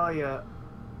 And see, I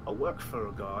work for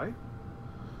a guy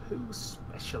who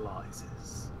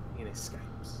specializes in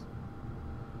escapes.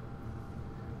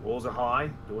 Walls are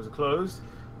high, doors are closed.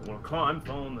 I want to climb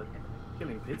from the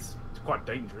killing pits. It's quite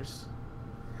dangerous.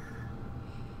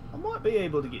 I might be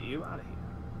able to get you out of here.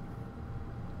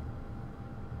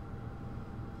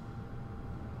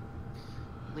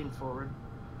 Lean forward.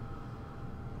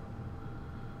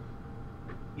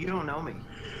 You don't know me,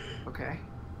 okay?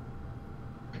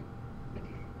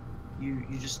 You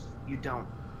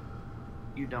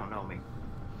don't know me.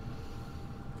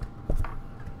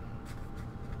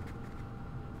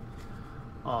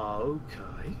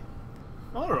 Okay.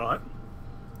 All right.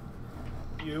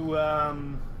 You all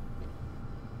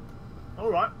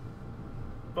right.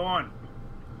 Fine.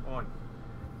 Fine.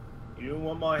 You don't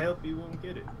want my help, you won't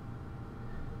get it.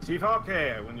 See if I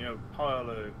care when you pile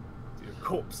your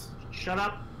corpse. Shut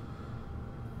up.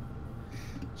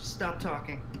 Just stop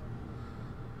talking.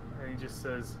 And he just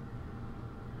says,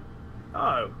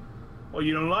 oh, well,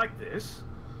 you don't like this?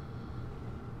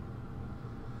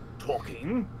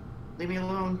 Talking? Leave me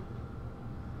alone.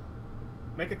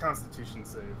 Make a Constitution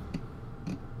save.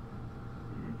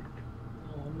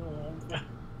 Oh no.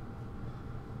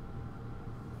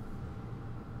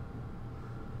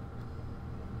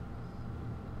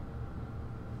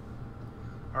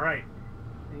 All right.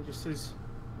 And he just says,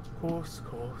 of course.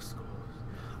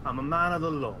 I'm a man of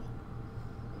the law.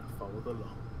 I follow the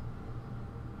law.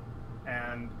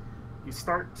 And you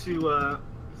start to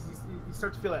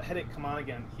feel that headache come on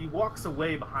again. He walks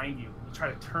away behind you. You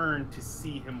try to turn to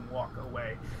see him walk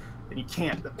away, and you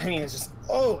can't. The pain is just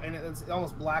and it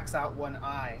almost blacks out one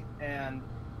eye, and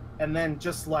then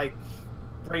just like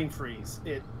brain freeze,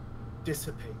 it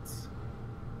dissipates,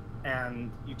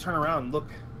 and you turn around and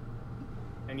look,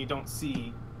 and you don't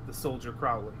see the soldier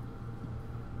Crowley.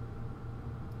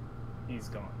 He's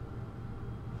gone.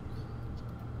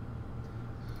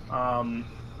 I'm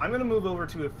going to move over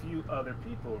to a few other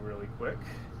people really quick.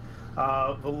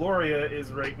 Valoria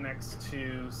is right next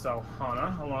to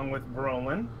Salhana, along with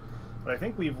Brolin. But I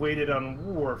think we've waited on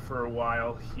War for a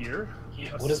while here.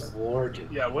 Yeah, what does War do?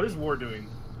 Yeah, what is War doing?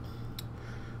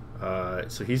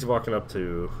 So he's walking up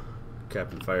to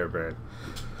Captain Firebrand.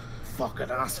 Fucking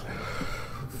asshole.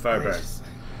 Firebrand,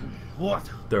 What?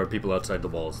 there are people outside the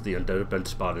walls. The undead have been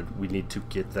spotted. We need to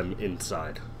get them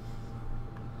inside.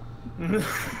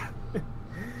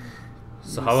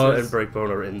 Sahala and Breakbone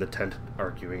are in the tent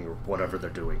arguing or whatever they're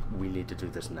doing. We need to do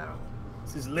this now.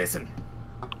 Says, listen,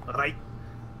 alright?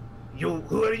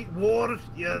 Who are you? War?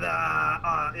 You're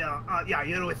the,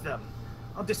 you're with them.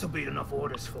 I've disobeyed enough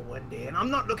orders for one day, and I'm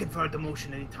not looking for a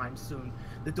demotion anytime soon.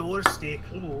 The doors stay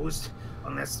closed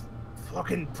unless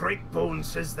fucking Breakbone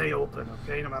says they open,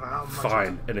 okay? No matter how much...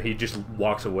 Fine. And he just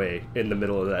walks away in the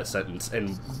middle of that sentence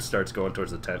and starts going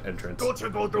towards the tent entrance. Don't you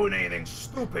go doing anything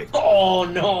stupid. Oh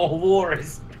no, War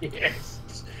is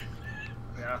pissed.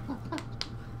 Yeah.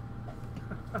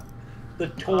 The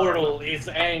turtle is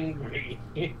angry.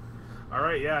 All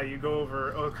right, yeah, you go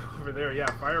over there. Yeah,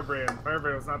 Firebrand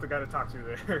was not the guy to talk to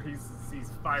there. He's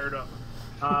fired up.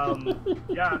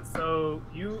 Yeah, so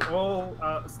you all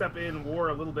step in War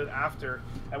a little bit after,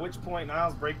 at which point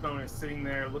Niles Breakbone is sitting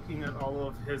there looking at all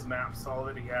of his maps, all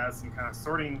that he has, and kind of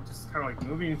sorting, just kind of like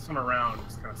moving some around,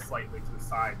 just kind of slightly to the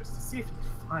side, just to see if he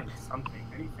can find something,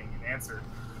 anything, an answer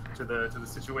to the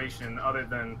situation other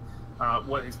than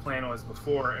what his plan was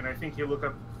before. And I think you look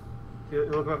up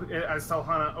as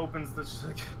Salhana opens the, she's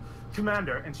like,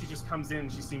 Commander, and she just comes in.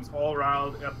 She seems all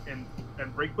riled up, and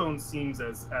Breakbone seems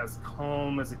as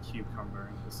calm as a cucumber.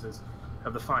 And he says,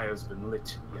 "Have the fires been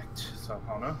lit yet,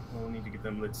 Salhana? We'll need to get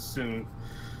them lit soon.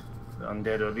 The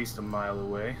undead are at least a mile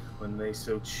away. When they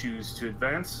so choose to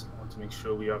advance, I want to make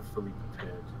sure we are fully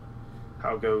prepared.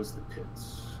 How goes the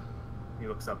pits?" He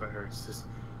looks up at her and says,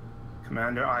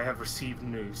 "Commander, I have received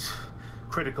news,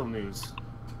 critical news."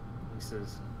 He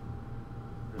says,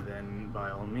 "Then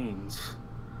by all means,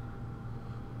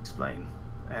 explain."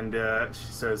 And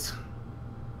she says,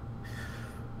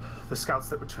 "The scouts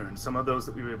that returned, some of those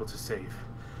that we were able to save,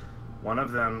 one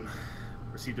of them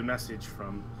received a message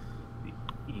from the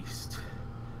east,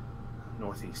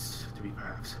 northeast to be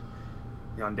perhaps.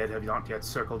 The undead have not yet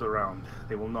circled around.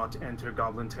 They will not enter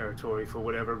goblin territory for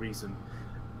whatever reason.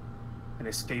 An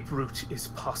escape route is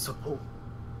possible.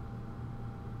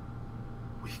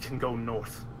 We can go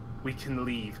north. We can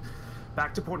leave.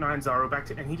 Back to Port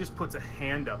Nyanzaru, and he just puts a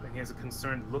hand up and he has a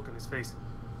concerned look on his face.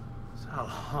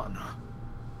 Salhana,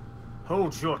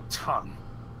 hold your tongue.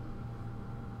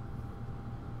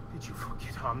 Did you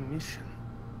forget our mission?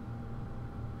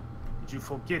 Did you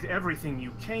forget everything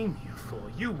you came here for?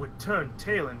 You would turn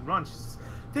tail and run. She says,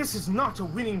 "This is not a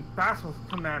winning battle,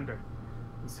 Commander."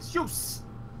 He says, "You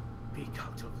speak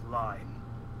out of line."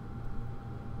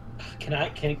 Can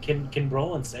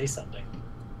Brolin say something?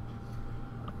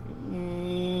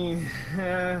 You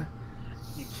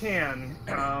can.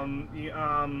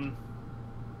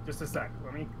 Just a sec.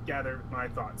 Let me gather my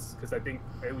thoughts, because I think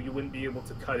you wouldn't be able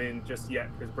to cut in just yet,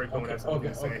 because Breakbone has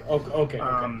something to say. Okay.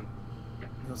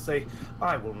 He'll say,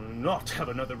 "I will not have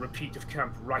another repeat of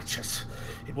Camp Righteous.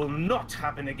 It will not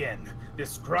happen again.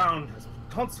 This ground has been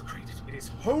consecrated. It is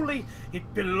holy.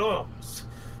 It belongs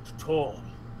to Torm,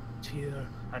 Tyr,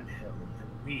 and Helm,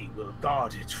 and we will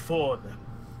guard it for them.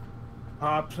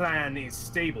 Our plan is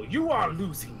stable. You are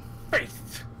losing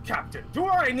faith, Captain. Do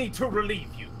I need to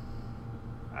relieve you?"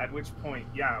 At which point,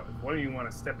 yeah, one of you want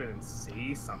to step in and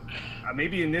say something.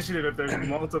 Maybe initiative if there's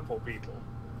multiple people.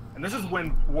 And this is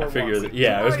when War I figure walks that, in.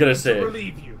 yeah, I was gonna say.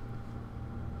 Relieve you.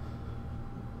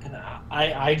 And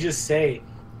I just say.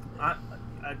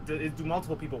 Do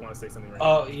multiple people want to say something right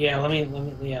Oh yeah, let me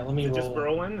roll. Just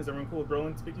Brolin? Is everyone cool with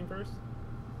Brolin speaking first?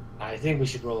 I think we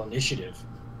should roll initiative.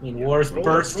 I mean, War's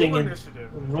bursting roll in.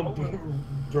 initiative.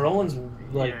 Brolin's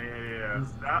like.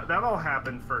 Yeah. That all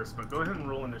happened first, but go ahead and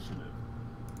roll initiative.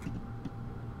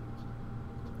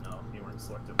 No, you weren't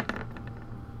selected. I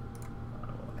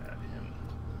will add him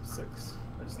 6.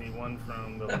 I just need one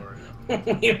from the Lord.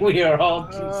 We are all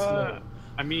too slow.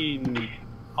 I mean,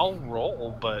 I'll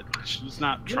roll, but she's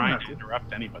not trying to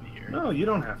interrupt anybody here. No, you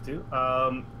don't have to.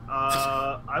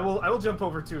 I will jump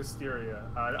over to Asteria.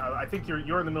 I think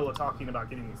you're in the middle of talking about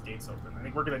getting these gates open. I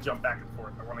think we're going to jump back and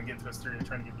forth. I want to get to Asteria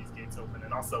trying to get these gates open,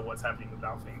 and also what's happening with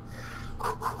Valfing.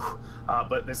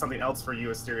 But there's something else for you,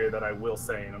 Asteria, that I will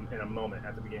say in a moment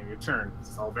at the beginning of your turn. This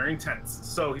is all very intense.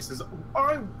 So he says,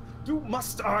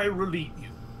 must I relieve you?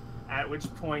 At which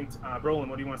point, Brolin,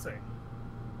 what do you want to say?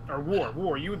 Or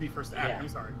War, you would be first to act. Yeah. I'm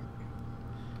sorry.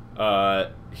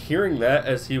 Hearing that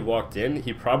as he walked in,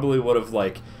 he probably would have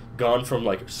gone from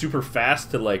super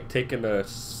fast to taking a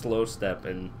slow step,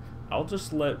 and I'll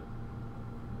just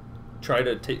try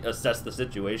to assess the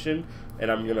situation,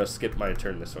 and I'm gonna skip my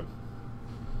turn this one.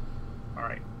 All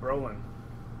right, Brolin.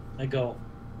 I go.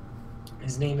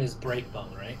 His name is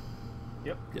Breakbone, right?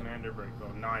 Yep. Commander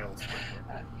Breakbone, Niles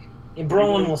Breakbone. And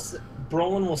Brolin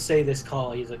will say this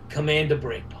call. He's like, "Commander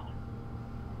Breakbone.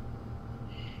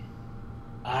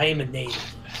 I am a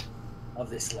native of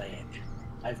this land.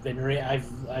 I've been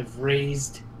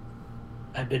raised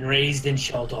in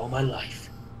Shalt all my life.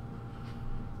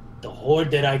 The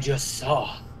horde that I just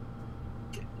saw,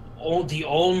 the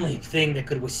only thing that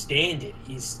could withstand it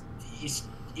is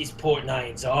these Port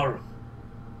Nines are.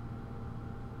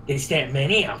 There's that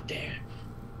many out there.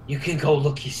 You can go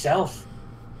look yourself.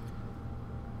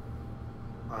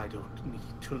 I don't need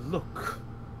to look,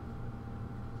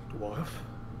 dwarf.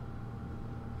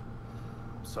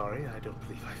 I'm sorry, I don't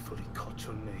believe I fully caught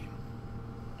your name.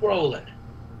 Brolin.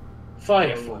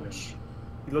 Fireforge.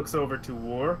 He looks over to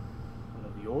War. One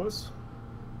of yours?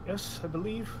 Yes, I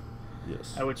believe.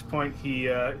 Yes. At which point he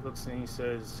looks and he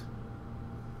says,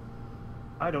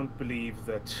 I don't believe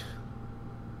that,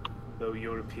 though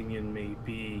your opinion may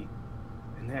be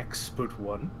an expert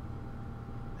one,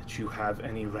 that you have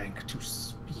any rank to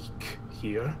speak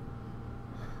here.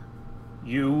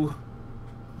 You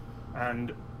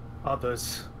and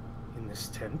others in this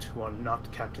tent who are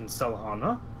not Captain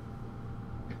Salhana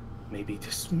may be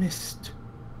dismissed.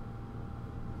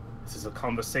 This is a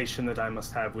conversation that I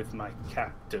must have with my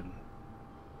captain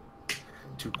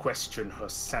to question her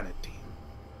sanity.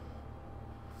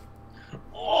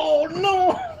 Oh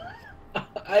no!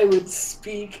 I would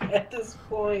speak at this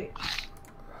point.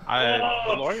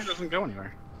 Valoria doesn't go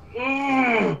anywhere.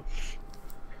 You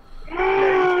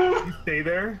stay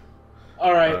there.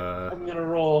 All right, I'm gonna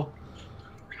roll.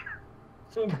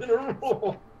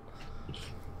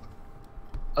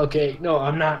 Okay, no,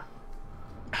 I'm not.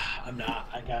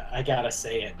 I gotta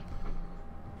say it.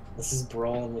 This is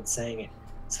Brolin with saying it.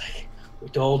 It's like,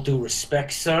 with all due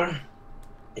respect, sir,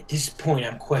 at this point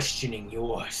I'm questioning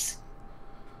yours.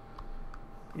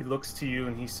 He looks to you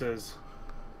and he says,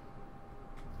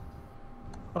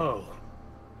 oh,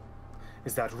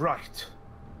 is that right?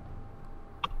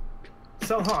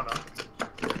 Salhana,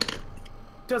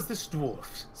 does this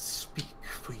dwarf speak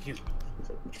for you?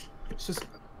 It's just,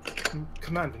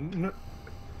 Commander,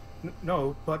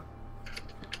 no, but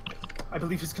I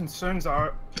believe his concerns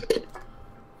are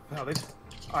valid.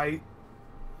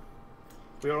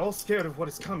 We are all scared of what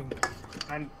is coming,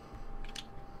 and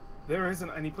there isn't,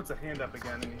 and he puts a hand up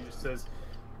again and he just says,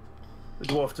 the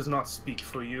dwarf does not speak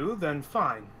for you, then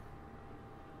fine.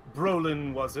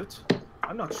 Brolin, was it?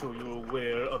 I'm not sure you're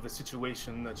aware of the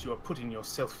situation that you are putting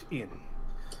yourself in.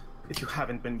 If you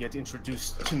haven't been yet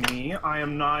introduced to me, I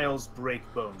am Nile's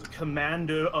Breakbone,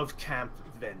 commander of Camp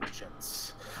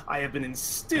Vengeance. I have been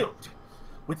instilled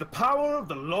with the power of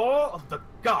the law of the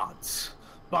gods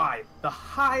by the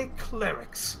high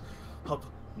clerics of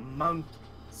Mount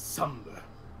Sumber.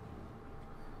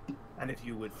 And if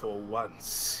you would for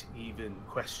once even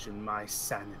question my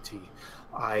sanity,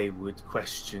 I would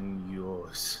question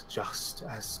yours just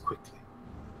as quickly.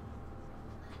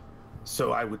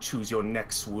 So I would choose your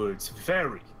next words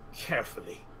very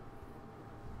carefully.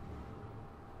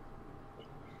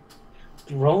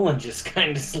 Roland just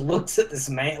kind of just looks at this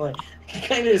man, like, he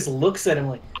kind of just looks at him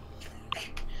like...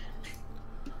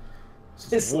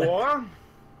 War,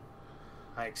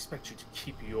 I expect you to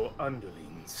keep your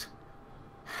underlings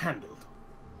handled.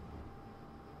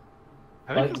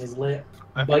 Biting his lip.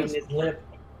 Biting his lip.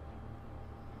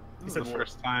 This is the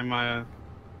first time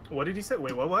What did he say?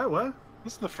 Wait, what?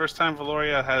 This is the first time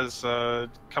Valoria has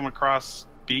come across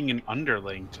being an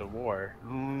underling to War. I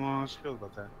don't know how she feels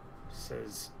about that.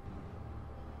 Says,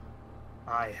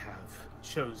 I have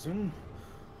chosen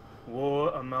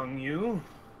War among you,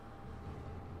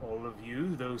 all of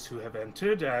you, those who have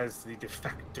entered, as the de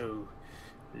facto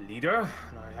leader,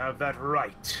 and I have that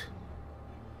right.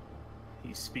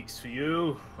 He speaks for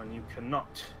you when you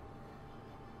cannot.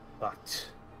 But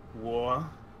War,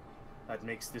 that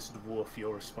makes this dwarf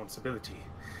your responsibility.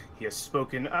 He has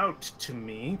spoken out to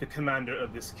me, the commander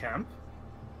of this camp.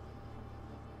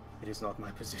 It is not my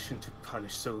position to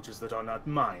punish soldiers that are not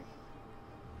mine.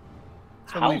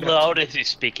 So How leave that loud to- is he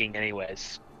speaking,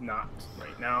 anyways? Not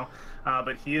right now,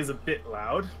 but he is a bit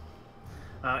loud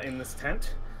in this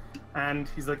tent. And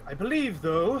he's like, I believe,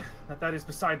 though, that is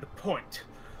beside the point.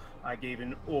 I gave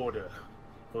an order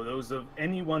for those of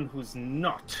anyone who's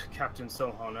not Captain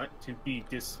Salhana to be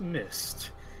dismissed.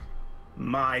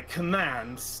 My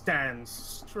command stands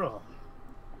strong.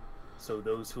 So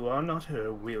those who are not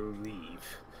her will leave.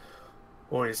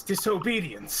 Or is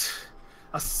disobedience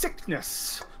a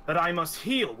sickness that I must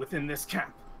heal within this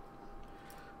camp?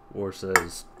 War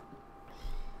says,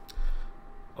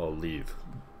 I'll leave,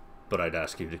 but I'd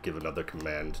ask you to give another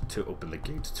command to open the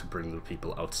gates to bring the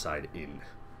people outside in.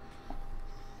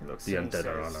 The undead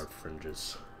are on our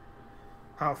fringes.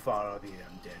 How far are the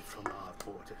undead from our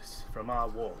borders, from our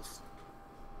walls?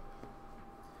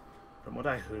 From what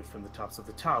I heard from the tops of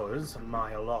the towers, a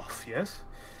mile off, yes?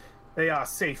 They are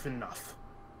safe enough.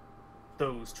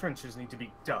 Those trenches need to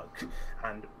be dug,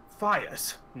 and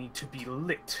fires need to be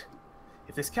lit.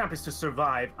 If this camp is to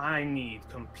survive, I need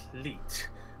complete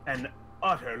and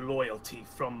utter loyalty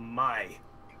from my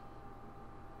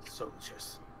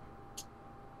soldiers.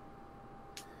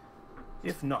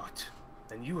 If not,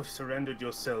 then you have surrendered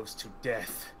yourselves to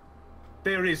death.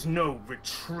 There is no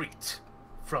retreat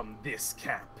from this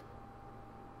camp.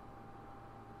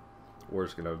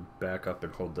 War's gonna back up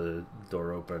and hold the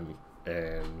door open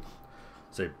and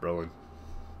say, Brolin,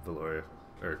 Valoria,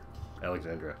 or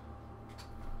Alexandria.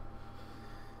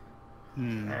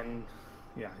 And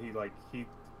yeah,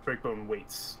 Breakbone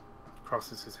waits,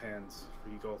 crosses his hands for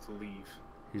you all to leave.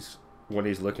 When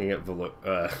he's looking at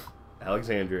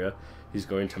Alexandria, he's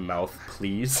going to mouth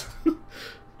please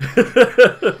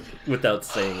without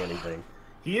saying anything.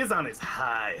 He is on his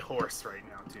high horse right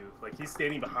now, too. Like, he's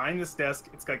standing behind this desk.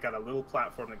 It's got a little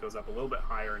platform that goes up a little bit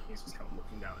higher, and he's just kind of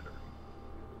looking down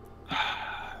at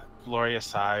her. Gloria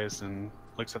sighs and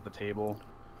looks at the table.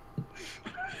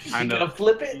 She gonna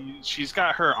flip it? She's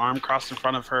got her arm crossed in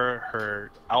front of her,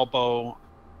 her elbow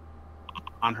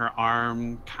on her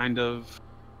arm, kind of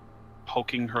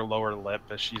poking her lower lip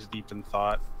as she's deep in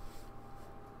thought.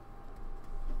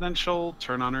 Then she'll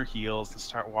turn on her heels and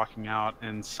start walking out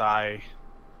and sigh,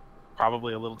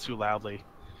 probably a little too loudly.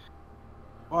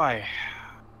 Boy,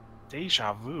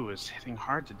 deja vu is hitting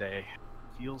hard today.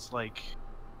 Feels like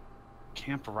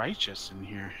Camp Righteous in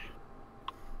here.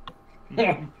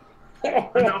 Enough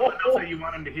that you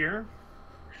want him to hear?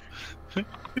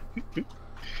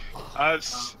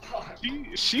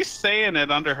 She's saying it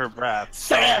under her breath.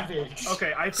 Savage!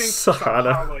 Okay, I think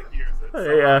Sahana. Sahala hears it.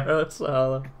 So, Yeah, that's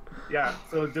Sahala. Yeah,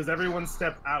 so does everyone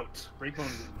step out? Breakbone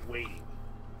is waiting.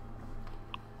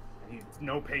 He's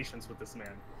no patience with this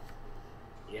man.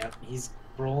 Yep,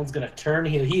 Roland's gonna turn.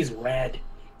 He's red.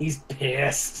 He's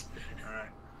pissed. Alright.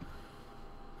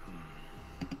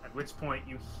 At which point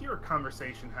you hear a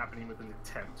conversation happening within the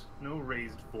tent. No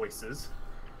raised voices,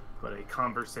 but a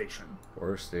conversation.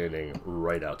 We're standing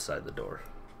right outside the door.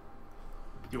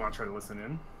 Do you want to try to listen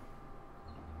in?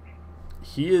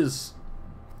 He is...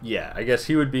 Yeah, I guess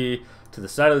he would be to the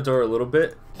side of the door a little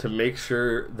bit to make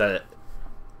sure that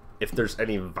if there's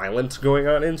any violence going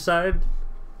on inside,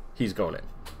 he's going in.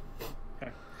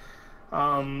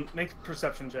 Okay. Make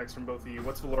perception checks from both of you.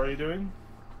 What's Valoria doing?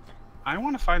 I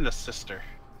want to find the sister.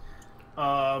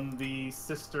 The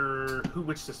sister...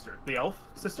 Which sister? The elf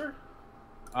sister?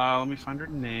 Let me find her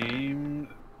name.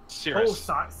 Cirrus.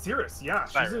 Oh, Cirrus. Yeah,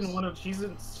 Cyrus. she's in one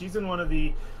of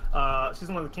the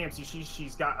camps.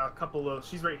 She's got a couple of.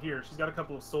 She's right here. She's got a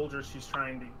couple of soldiers. She's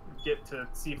trying to get to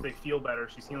see if they feel better.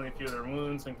 She's healing a few of their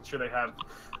wounds, making sure they have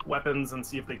weapons, and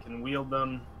see if they can wield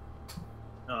them.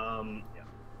 Yeah.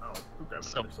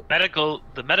 So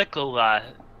the medical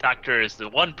doctor is the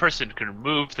one person who can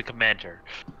remove the commander.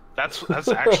 That's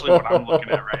actually what I'm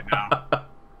looking at right now.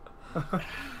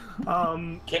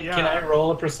 Can I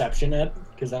roll a perception, Ed?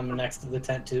 Because I'm next to the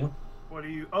tent too. What do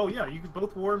you? Oh yeah, you could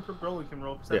both War and Broly can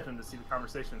roll perception to see the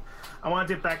conversation. I want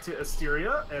to dip back to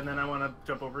Asteria, and then I want to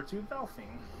jump over to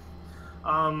Valfine.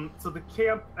 So the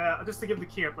camp, just to give the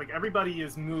camp, like everybody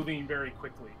is moving very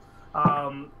quickly,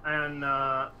 an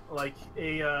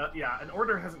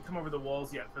order hasn't come over the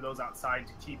walls yet for those outside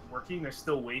to keep working. They're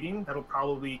still waiting. That'll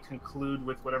probably conclude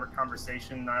with whatever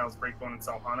conversation Niles, Breakbone, and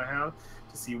Salhana have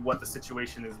to see what the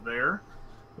situation is there,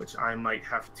 which I might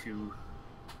have to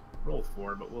roll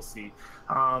for, but we'll see.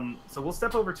 So we'll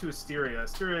step over to Asteria.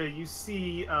 Asteria, you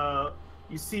see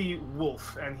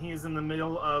Wolf, and he is in the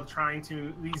middle of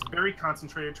he's very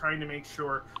concentrated, trying to make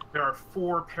sure there are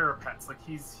 4 parapets. Like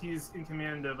he's in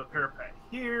command of a parapet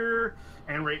here,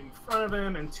 and right in front of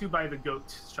him, and 2 by the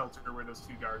goat shelter where those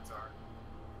 2 guards are.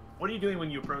 What are you doing when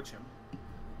you approach him?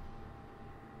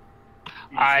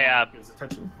 I get his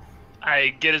attention. I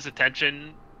get his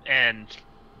attention and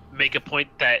make a point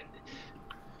that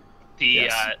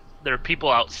there are people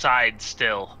outside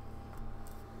still.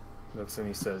 Looks and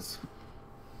he says,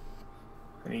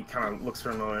 and he kind of looks for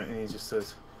a moment and he just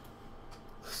says,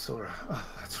 Sora,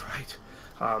 that's right.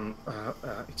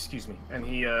 Excuse me. And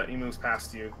he moves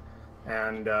past you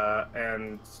and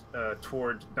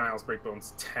toward Niles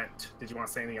Breakbone's tent. Did you want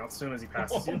to say anything else soon as he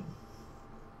passes you?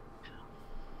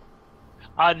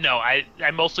 No, I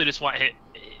mostly just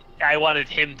I wanted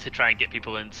him to try and get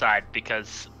people inside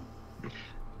because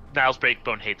Niles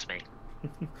Breakbone hates me.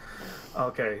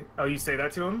 Okay. Oh, you say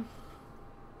that to him?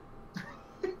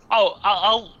 Oh,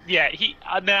 I'll yeah,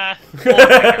 nah.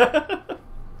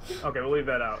 Okay, we'll leave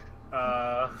that out.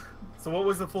 So what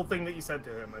was the full thing that you said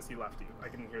to him as he left you? I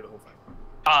didn't hear the whole thing.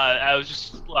 I was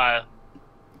just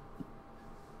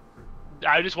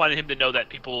I just wanted him to know that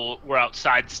people were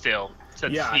outside still,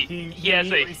 Since Yeah, he he has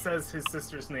immediately a says his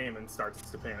sister's name and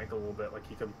starts to panic a little bit, like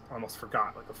he almost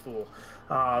forgot, like a fool.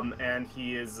 And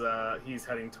he's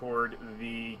heading toward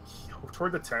the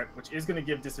tent, which is going to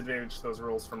give disadvantage to those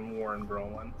rolls from Warren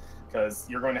Brolin, because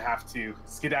you're going to have to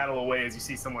skedaddle away as you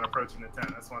see someone approaching the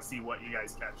tent. I just want to see what you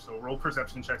guys catch. So roll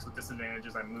perception checks with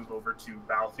disadvantages. I move over to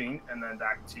Valfine, and then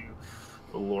back to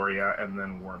Valoria, and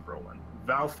then Warren Brolin.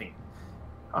 Valfine,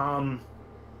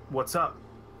 what's up?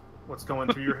 What's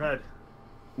going through your head?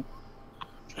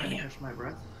 Trying to catch my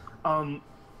breath. I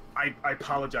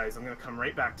apologize. I'm going to come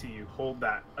right back to you. Hold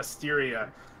that.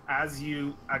 Asteria, I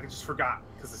just forgot,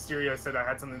 because Asteria said I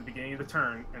had something at the beginning of the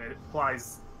turn, and it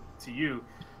applies to you,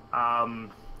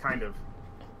 kind of.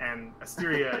 And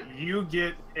Asteria, you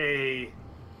get a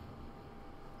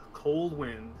cold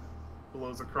wind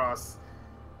blows across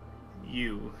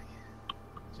you.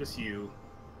 Just you.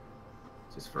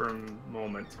 Just for a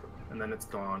moment, and then it's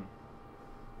gone.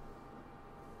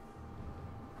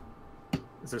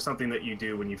 Is there something that you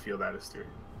do when you feel that, Asteria?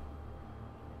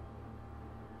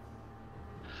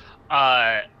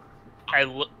 I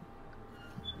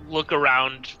look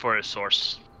around for a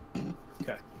source.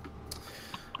 Okay.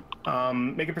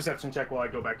 Make a perception check while I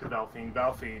go back to Valfine.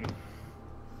 Valfine,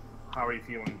 how are you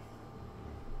feeling?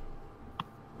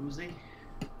 Woozy.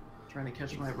 Trying to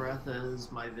catch my breath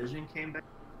as my vision came back.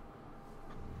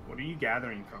 What are you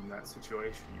gathering from that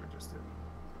situation you were just in?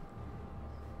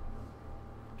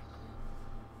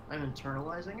 I'm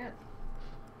internalizing it.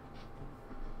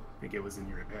 I think it was in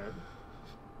your head.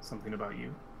 Something about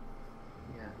you.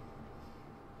 Yeah.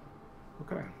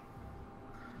 Okay.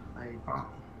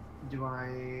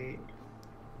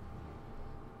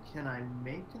 Can I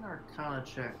make an Arcana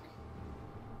check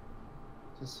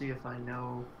to see if I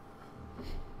know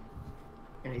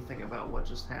anything about what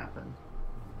just happened?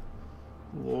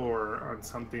 Lore on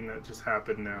something that just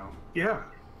happened now. Yeah.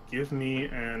 Give me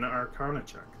an Arcana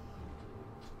check.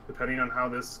 Depending on how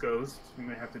this goes, you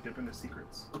may have to dip into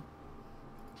secrets.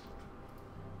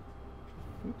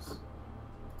 Oops.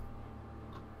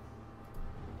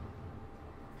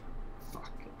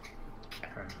 Fuck.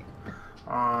 Okay.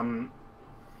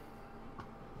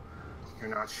 You're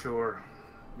not sure.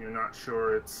 You're not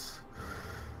sure. It's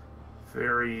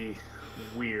very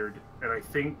weird. And I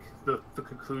think the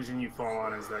conclusion you fall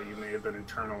on is that you may have been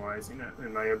internalizing it.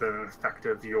 It may have been an effect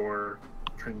of your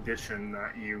condition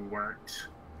that you weren't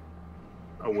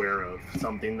aware of,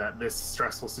 something that this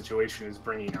stressful situation is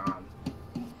bringing on.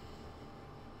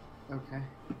 Okay.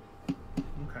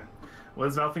 Okay. What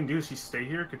does Valfine do? Does she stay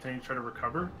here, continue to try to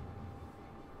recover?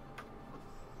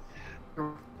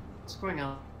 What's going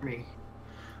on for me?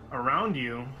 Around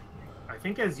you, I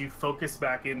think as you focus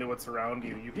back into what's around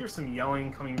you, you hear some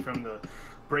yelling coming from the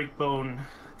Breakbone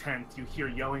tent. You hear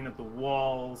yelling at the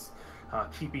walls,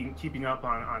 keeping up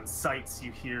on sights.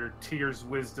 You hear Tyr's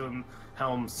wisdom,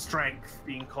 Helm's strength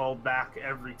being called back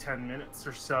every 10 minutes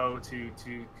or so to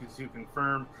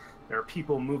confirm. There are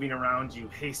people moving around you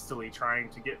hastily, trying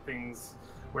to get things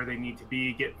where they need to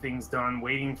be, get things done,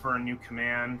 waiting for a new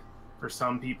command. For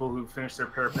some people who've finished their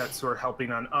parapets, who are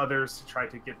helping on others to try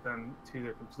to get them to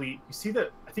their complete. You see that,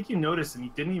 I think you noticed, and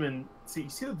you didn't even see, you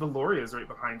see that Valoria is right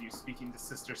behind you speaking to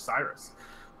Sister Cyrus.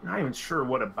 You're not even sure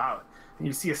what about. And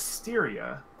you see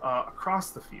Asteria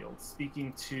across the field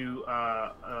speaking to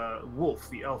Wolf,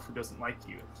 the elf who doesn't like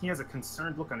you. He has a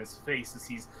concerned look on his face as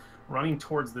he's running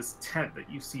towards this tent that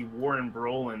you see Warren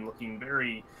Brolin looking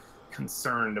very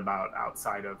concerned about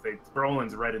outside of.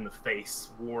 Brolin's red in the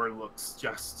face. War looks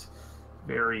just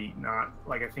very not,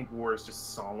 like, I think War is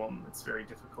just solemn. It's very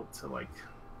difficult to, like,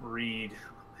 read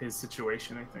his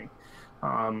situation, I think.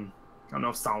 I don't know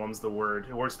if solemn's the word.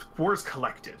 War's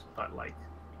collected, but, like,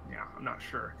 yeah, I'm not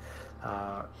sure.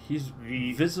 He's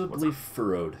visibly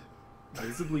furrowed.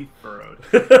 Visibly furrowed.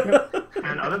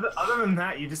 And other than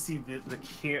that, you just see the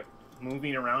camp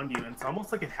moving around you, and it's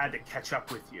almost like it had to catch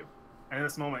up with you. And in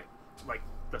this moment, like,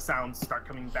 the sounds start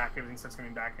coming back, everything starts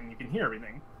coming back, and you can hear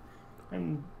everything.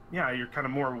 And yeah, you're kind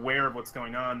of more aware of what's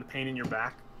going on. The pain in your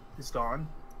back is gone.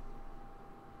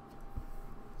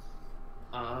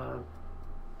 I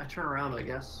turn around, I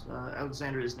guess.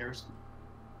 Alexandria is nearest.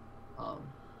 I'm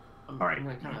right.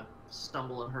 going to kind of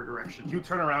stumble in her direction. You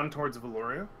turn around towards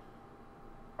Valoria?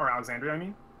 Or Alexandria, I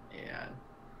mean? Yeah.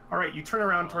 All right, you turn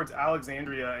around towards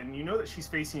Alexandria, and you know that she's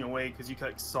facing away because you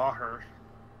like saw her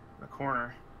in the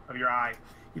corner of your eye.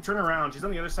 You turn around, she's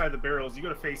on the other side of the barrels. You go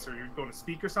to face her. You're going to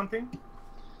speak or something?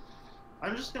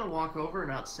 I'm just going to walk over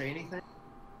and not say anything.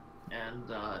 And,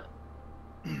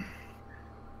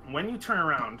 when you turn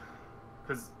around,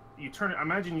 because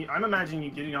I'm imagining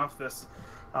you getting off this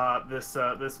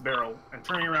this barrel and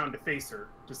turning around to face her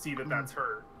to see that that's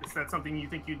her. Is that something you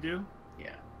think you'd do?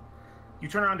 Yeah. You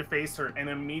turn around to face her, and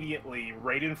immediately,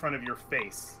 right in front of your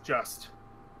face, just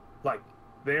like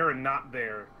there and not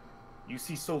there, you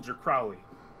see Soldier Crowley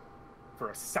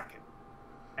for a second,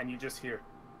 and you just hear,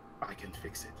 "I can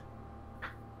fix it.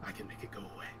 I can make it go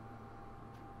away."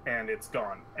 And it's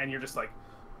gone, and you're just like,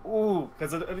 ooh,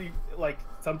 because like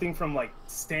something from like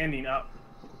standing up.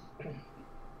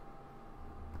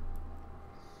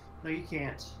 No, you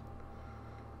can't.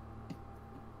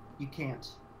 You can't.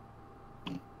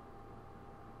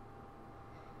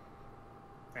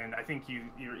 And I think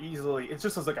you're easily, it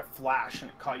just was like a flash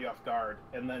and it caught you off guard,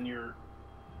 and then you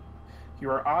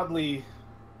are oddly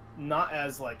not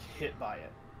as like hit by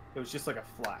it. It was just like a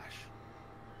flash.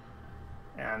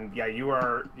 And yeah, you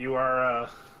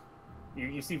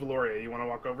see Valoria. You want to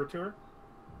walk over to her?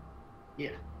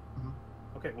 Yeah.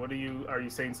 Okay, are you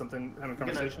saying something, having a I'm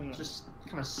conversation? gonna just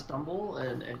kind of stumble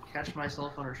and catch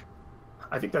myself on her.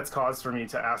 I think that's cause for me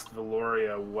to ask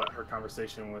Valoria what her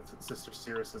conversation with Sister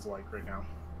Cirrus is like right now.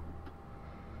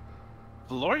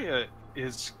 Valoria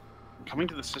is coming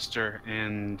to the sister,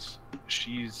 and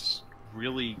she's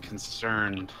really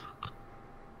concerned.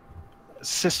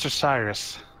 Sister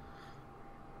Cyrus.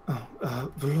 Oh,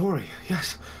 Valoria,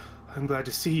 yes. I'm glad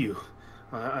to see you.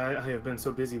 I have been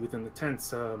so busy within the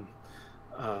tents.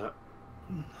 How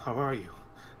are you?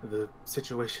 The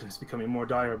situation is becoming more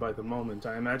dire by the moment.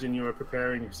 I imagine you are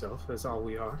preparing yourself, as all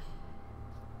we are.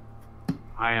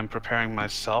 I am preparing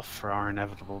myself for our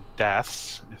inevitable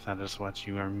deaths, if that is what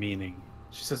you are meaning.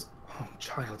 She says, "Oh,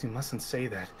 child, you mustn't say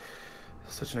that.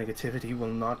 Such negativity will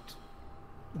not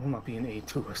be an aid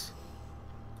to us.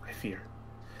 I fear."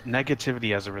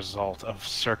 Negativity as a result of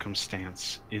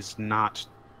circumstance is not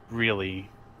really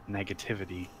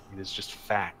negativity. It is just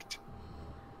fact.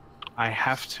 I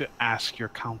have to ask your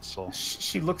counsel.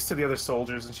 She looks to the other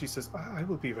soldiers and she says, I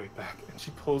will be right back. And she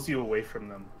pulls you away from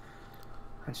them.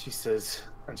 And she says,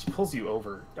 and she pulls you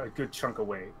over a good chunk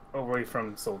away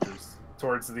from soldiers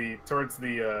towards the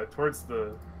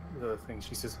thing.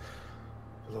 She says,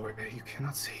 "Lord, you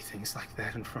cannot say things like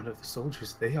that in front of the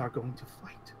soldiers. They are going to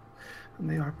fight, and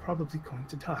they are probably going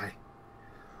to die.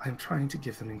 I am trying to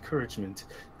give them encouragement.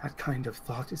 That kind of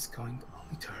thought is going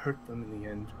only to hurt them in the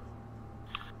end."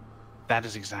 That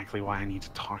is exactly why I need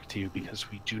to talk to you, because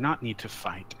we do not need to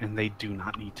fight, and they do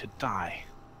not need to die.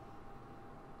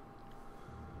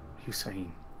 What are you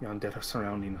saying? The undead are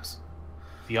surrounding us.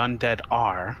 The undead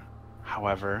are,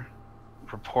 however,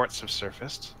 reports have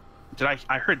surfaced.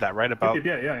 I heard that, right? About...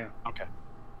 Yeah. Okay.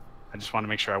 I just want to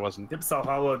make sure I wasn't... Yep,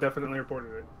 Salhalla definitely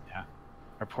reported it. Yeah.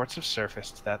 Reports have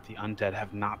surfaced that the undead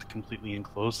have not completely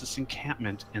enclosed this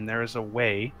encampment, and there is a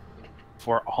way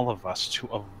for all of us to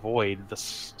avoid the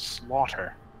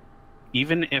slaughter.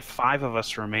 Even if 5 of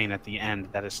us remain at the end,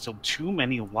 that is still too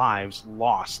many lives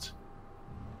lost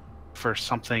for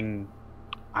something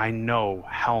I know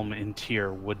Helm and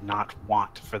Tyr would not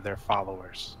want for their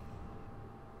followers.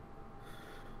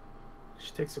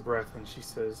 She takes a breath and she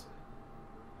says,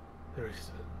 "There is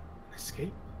an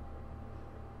escape?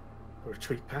 A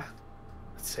retreat path?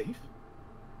 That's safe?"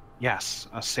 Yes,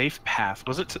 a safe path.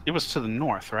 It was to the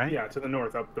north, right? Yeah, to the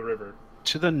north, up the river.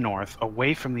 To the north,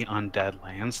 away from the undead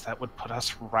lands, that would put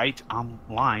us right on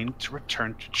line to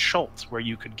return to Schultz, where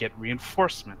you could get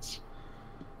reinforcements.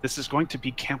 This is going to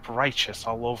be Camp Righteous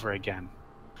all over again.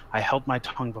 I held my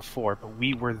tongue before, but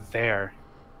we were there,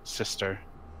 sister.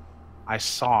 I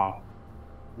saw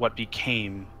what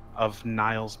became of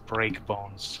Nile's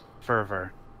breakbones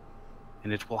fervor,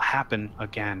 and it will happen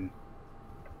again.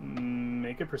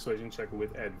 Make a persuasion check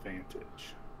with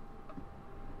advantage.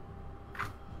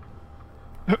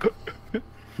 You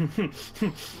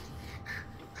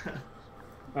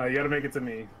gotta make it to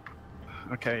me.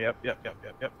 Okay, yep.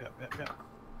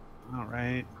 All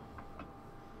right.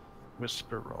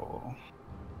 Whisper roll.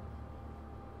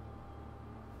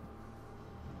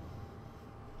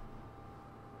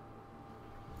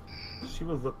 She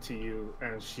will look to you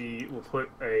and she will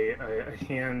put a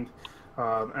hand,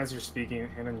 as you're speaking, a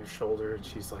hand on your shoulder, and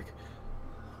she's like,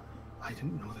 "I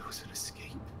didn't know there was an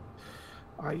escape.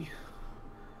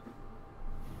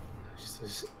 She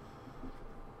says,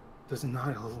 "Does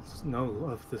Nile know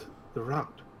of the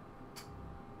route?"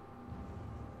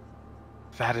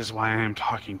 That is why I am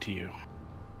talking to you.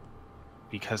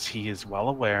 Because he is well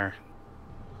aware,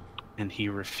 and he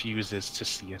refuses to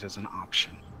see it as an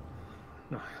option.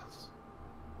 "Niles,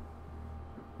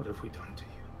 what have we done to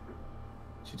you?"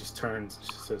 She just turns and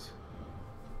she says,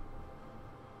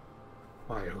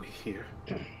 "Why are we here?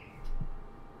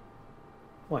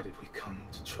 Why did we come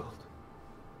to Chult?"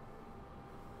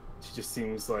 She She just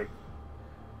seems like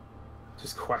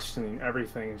just questioning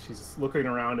everything. She's just looking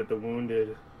around at the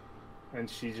wounded, and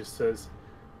she just says,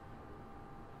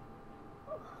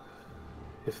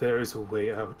 if there is a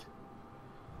way out,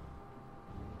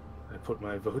 I put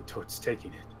my vote towards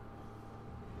taking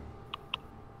it.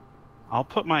 I'll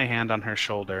put my hand on her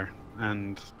shoulder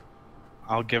and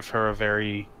I'll give her a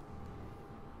very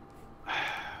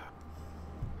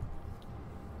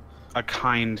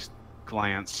kind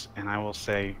glance, and I will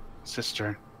say,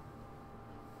 Sister,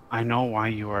 I know why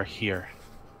you are here,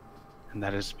 and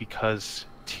that is because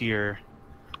Tyr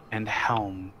and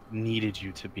Helm needed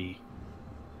you to be.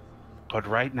 But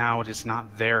right now it is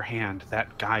not their hand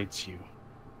that guides you.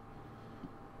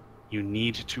 You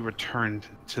need to return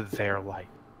to their light.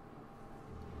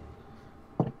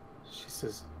 She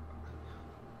says,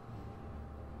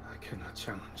 I cannot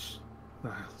challenge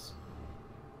Niles.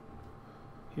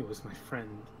 He was my friend.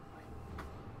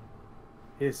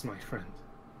 Is my friend.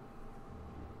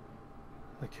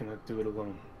 I cannot do it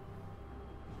alone.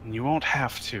 You won't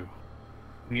have to.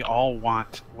 We all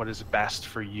want what is best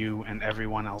for you and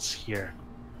everyone else here.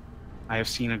 I have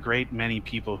seen a great many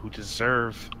people who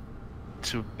deserve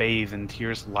to bathe in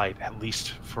Tyr's light at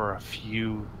least for a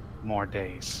few more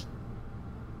days.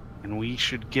 And we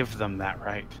should give them that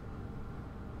right.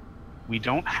 We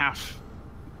don't have...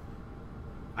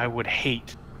 I would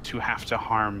hate to have to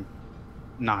harm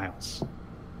Niles.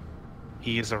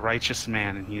 He is a righteous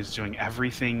man and he is doing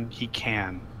everything he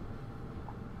can.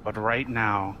 But right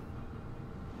now,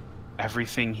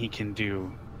 everything he can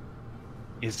do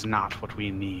is not what we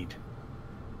need.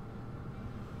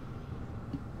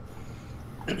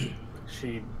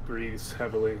 She breathes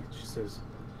heavily. She says,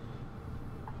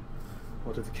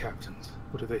 what are the captains?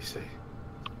 What do they say?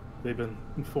 They've been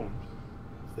informed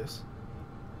of this?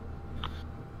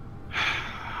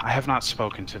 I have not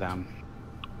spoken to them.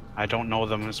 I don't know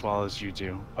them as well as you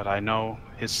do, but I know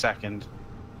his second.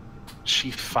 She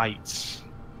fights.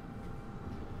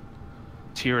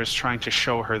 Tyr is trying to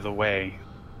show her the way,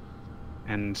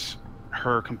 and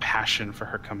her compassion for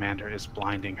her commander is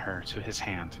blinding her to his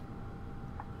hand,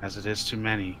 as it is to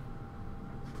many.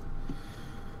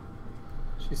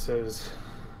 She says,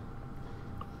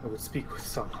 I would speak with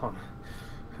Salhana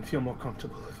and feel more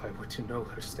comfortable if I were to know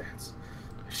her stance.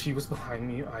 If she was behind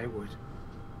me, I would.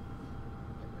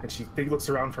 And she looks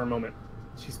around for a moment.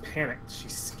 She's panicked,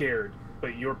 she's scared,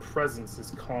 but your presence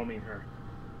is calming her.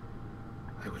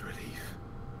 I would relieve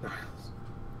Niles.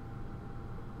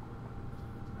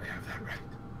 I have that right.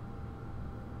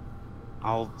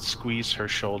 I'll squeeze her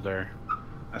shoulder,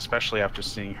 especially after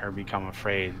seeing her become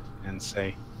afraid, and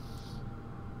say,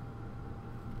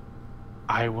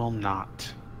 I will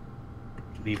not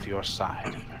leave your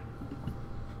side.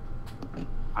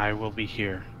 I will be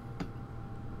here.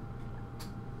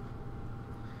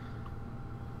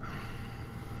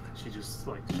 She just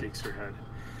like shakes her head.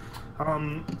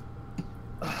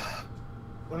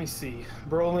 Let me see.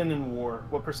 Brolin and War.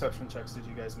 What perception checks did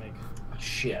you guys make?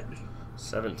 Shit.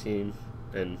 17,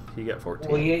 and he got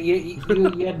 14. Well,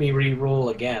 you had me re-roll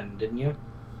again, didn't you?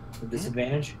 With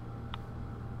disadvantage?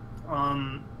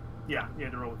 Yeah, you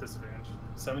had to roll with disadvantage.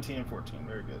 17 and 14,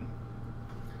 very good.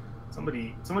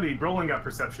 Somebody, Brolin got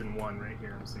perception 1 right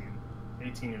here. I'm seeing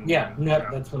 18 and 1. Yeah, no, Yeah.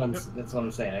 that's what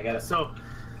I'm saying. I got it. So,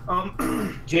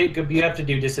 Jacob, you have to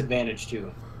do disadvantage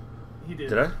too. he did.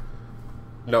 Did I?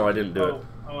 No, I didn't do it.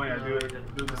 Oh yeah,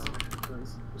 do this.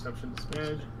 Perception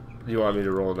disadvantage. Do you want me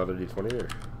to roll another d20 or?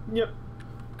 Yep.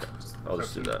 I'll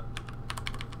just do that.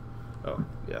 Oh,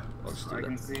 yeah, I'll just do I that.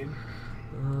 can see.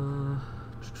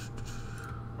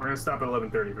 We're gonna stop at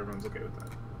 11:30 if everyone's okay with that.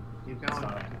 Keep going.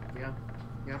 Yeah.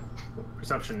 Yep.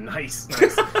 Perception, nice.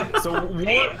 So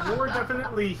War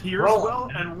definitely hears Roll. well,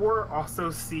 and War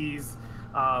also sees.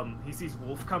 He sees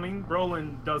Wolf coming.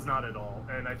 Brolin does not at all,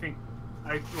 and I think,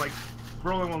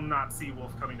 Brolin will not see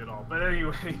Wolf coming at all. But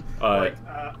anyway,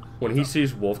 when he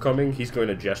sees Wolf coming, he's going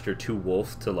to gesture to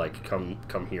Wolf to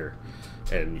come here,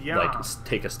 and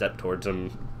take a step towards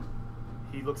him.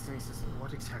 He looks and he says,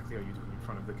 "What exactly are you doing in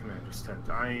front of the commander's tent?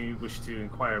 I wish to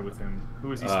inquire with him.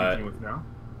 Who is he speaking with now?"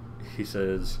 He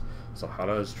says,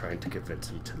 Salhana is trying to convince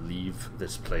him to leave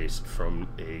this place from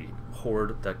a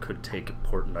horde that could take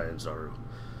Port Nyanzaru.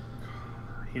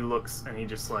 He looks and he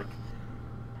just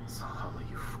Salhana,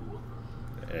 you fool.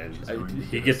 And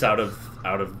he gets out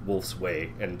of Wolf's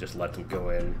way and just lets him go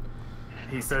in.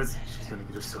 He says, she's going to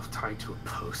get herself tied to a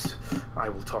post. I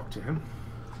will talk to him.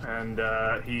 And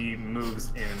he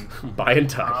moves in. By in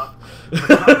time.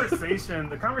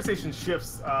 The conversation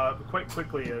shifts quite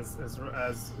quickly as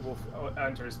Wolf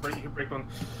enters. Breakbone,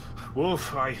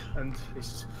 Wolf, I'm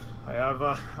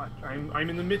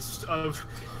in the midst of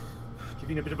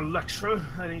giving a bit of a lecture,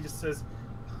 and he says,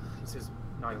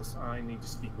 Niles, I need to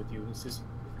speak with you. He says,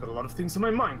 I've got a lot of things in my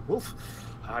mind, Wolf.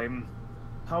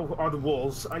 How are the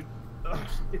walls?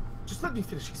 Just let me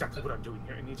finish exactly what I'm doing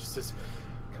here. And he just says,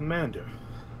 Commander,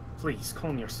 please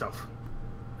calm yourself.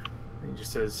 And he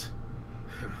just says,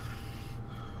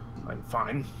 I'm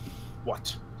fine.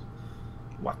 What?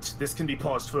 This can be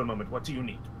paused for a moment. What do you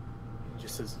need? He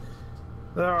just says,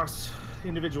 there are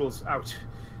individuals out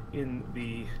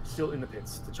still in the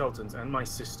pits, the Chaltons and my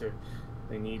sister.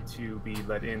 They need to be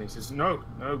let in. He says, no,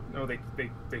 they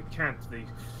can't. The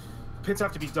pits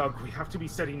have to be dug. We have to be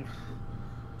setting.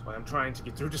 That's why I'm trying to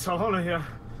get through to Salhana here.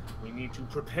 We need to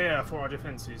prepare for our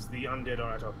defenses. The undead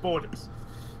are at our borders.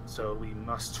 So we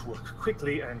must work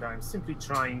quickly, and I'm simply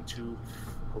trying to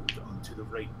hold on to the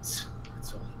reins.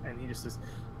 That's all. And he just says,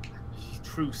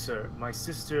 true, sir. My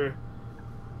sister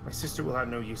will have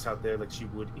no use out there like she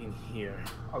would in here.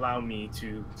 Allow me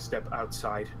to step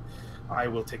outside. I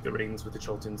will take the reins with the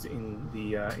Chaltons in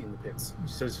the pits.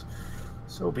 He says,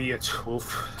 so be it,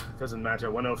 Wolf. Doesn't matter,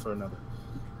 one elf or another.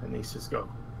 And he says, go.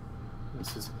 And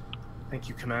he says, thank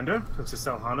you, Commander. Looks to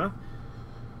Salhana.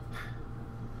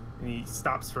 And he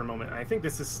stops for a moment. I think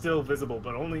this is still visible,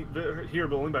 but only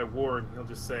by ward. He'll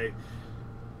just say,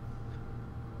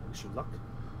 wish you luck.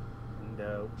 And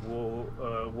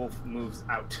Wolf moves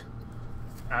out.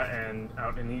 And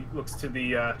he looks to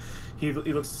the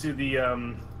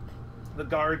the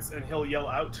guards, and he'll yell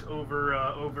out over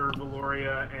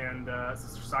Valoria and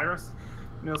Sister Cyrus,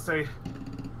 and he'll say,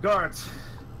 guards,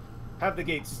 have the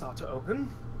gates start to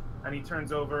open. And he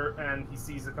turns over and he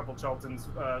sees a couple Chaltons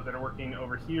that are working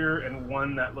over here, and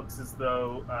one that looks as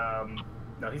though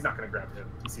no, he's not going to grab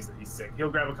him. He sees that he's sick.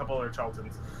 He'll grab a couple other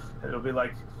Chaltons, and it'll be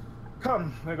like,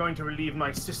 come, we're going to relieve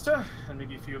my sister and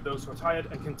maybe a few of those who are tired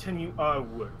and continue our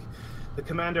work. The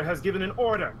commander has given an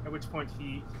order, at which point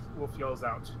Wolf yells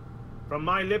out, from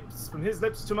his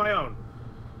lips to my own.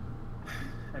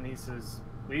 And he says,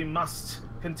 we must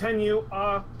continue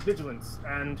our vigilance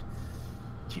and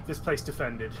keep this place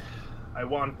defended. I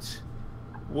want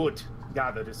wood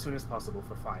gathered as soon as possible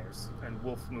for fires. And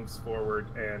Wolf moves forward,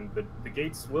 and the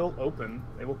gates will open.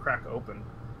 They will crack open.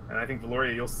 And I think,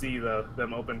 Valoria, you'll see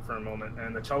them open for a moment,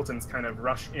 and the Chaltons kind of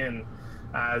rush in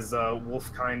as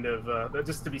Wolf kind of,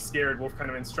 just to be scared, Wolf kind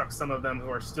of instructs some of them who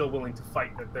are still willing to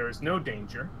fight that there is no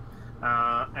danger,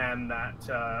 and that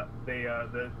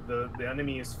the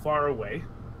enemy is far away,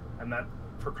 and that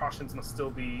precautions must still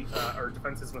be, or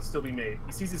defenses must still be made.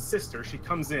 He sees his sister. She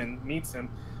comes in, meets him.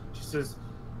 She says,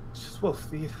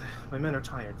 Wolf, my men are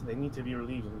tired. They need to be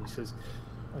relieved. And he says,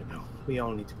 I know. We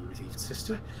all need to be relieved,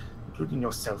 sister, including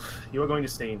yourself. You are going to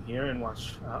stay in here and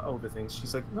watch over things.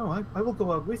 She's like, no, I will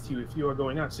go out with you if you are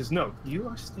going out. She says, no, you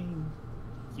are staying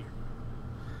here.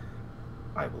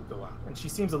 I will go out. And she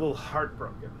seems a little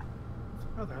heartbroken.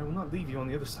 Brother, I will not leave you on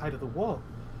the other side of the wall.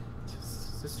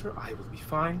 Sister, I will be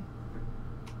fine.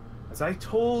 As I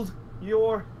told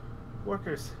your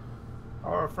workers,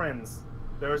 our friends,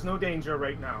 there is no danger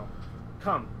right now.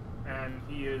 Come. And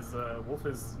Wolf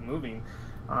is moving.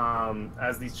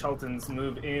 As these Chaltons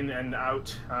move in and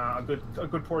out, a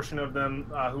good portion of them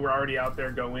who are already out there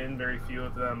go in. Very few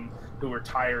of them who are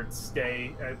tired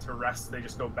stay to rest. They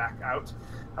just go back out.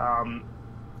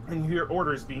 And you hear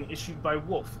orders being issued by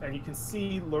Wolf, and you can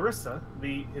see Larissa,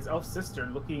 his elf sister,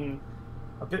 looking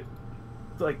a bit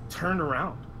like turned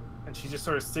around, and she's just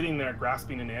sort of sitting there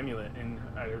grasping an amulet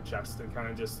at her chest and kind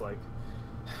of just like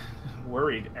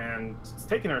worried. And it's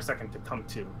taken her a second to come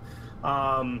to.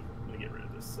 Let me get rid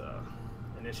of this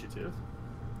initiative.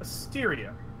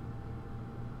 Asteria.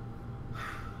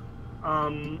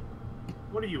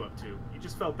 What are you up to? You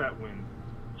just felt that wind.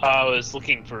 I was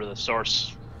looking for the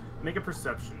source. Make a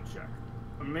perception check.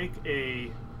 Make a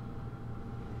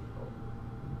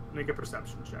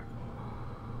perception check.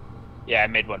 Yeah, I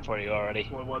made one for you already.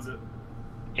 What was it?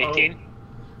 18. Oh,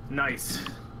 nice.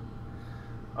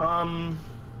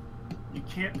 You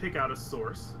can't pick out a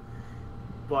source,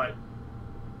 but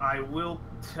I will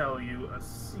tell you a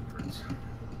secret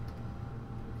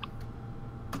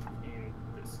in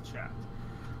this chat.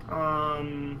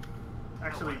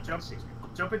 Actually, jump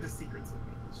into secrets with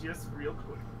me, just real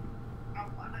quick.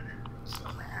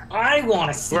 I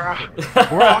want to see. We're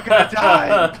all gonna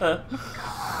die.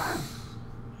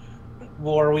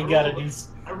 War, we gotta do.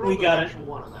 I rolled We an gotta, actual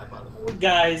one on that, by the way.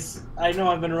 guys. I know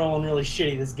I've been rolling really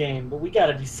shitty this game, but we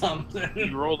gotta do something.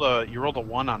 You rolled a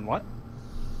 1 on what?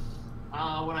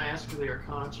 When I asked for the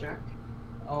Arcana check.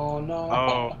 Oh no.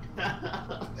 Oh,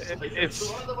 It's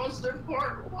one of the most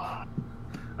important ones.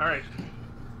 All right.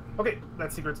 Okay,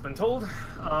 that secret's been told.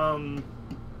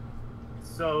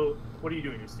 So, what are you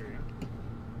doing, Asteria?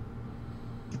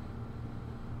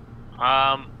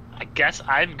 I guess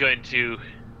I'm going to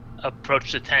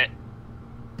approach the tent.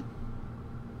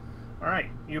 All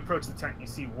right, you approach the tent. You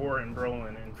see Warren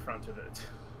Brolin in front of it.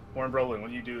 Warren Brolin,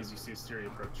 what you do is you see Asteria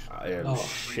approach. I am Oh.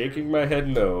 shaking my head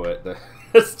no at the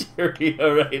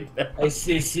Hysteria right now.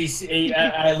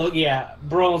 I look, yeah.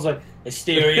 Brolin's like,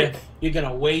 Hysteria, you're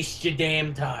gonna waste your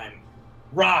damn time.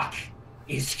 Rock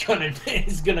is gonna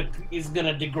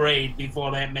degrade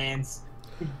before that man's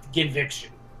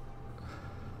conviction.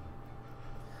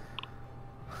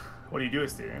 What do you do,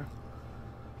 Asteria?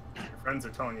 Your friends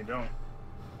are telling you don't.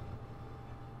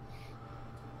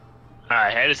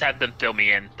 Alright, I just have them fill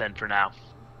me in then for now.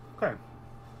 Okay.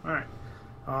 All right.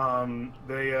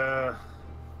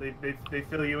 They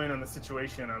fill you in on the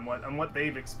situation on what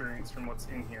they've experienced from what's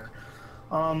in here.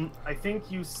 I think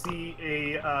you see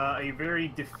a very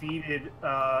defeated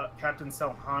Captain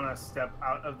Selhana step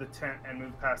out of the tent and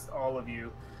move past all of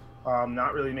you,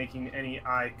 not really making any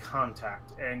eye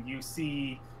contact. And you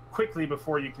see quickly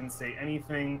before you can say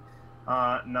anything,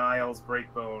 Nile's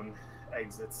Breakbone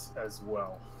exits as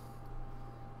well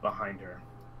behind her.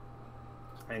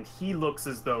 And he looks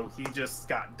as though he just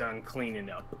got done cleaning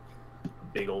up a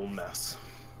big old mess.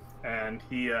 And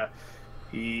he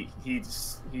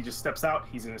just steps out.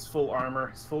 He's in his full armor,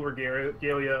 his full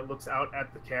regalia, looks out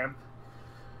at the camp,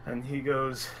 and he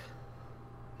goes,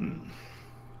 "No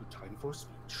time for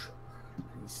speech."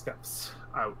 And he steps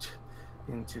out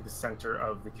into the center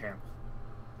of the camp.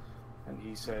 And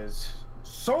he says,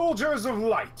 "Soldiers of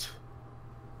light,"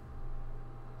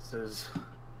 says,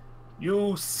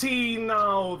 "you see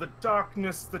now the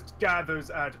darkness that gathers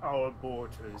at our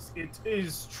borders. It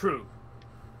is true.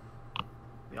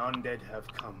 The undead have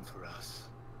come for us.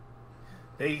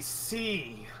 They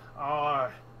see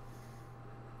our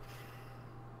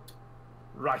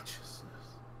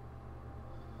righteousness,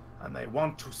 and they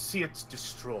want to see it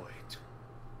destroyed.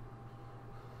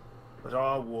 But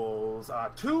our walls are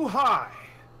too high,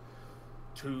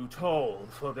 too tall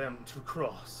for them to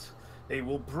cross. They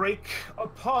will break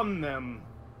upon them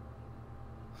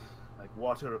like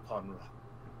water upon rock."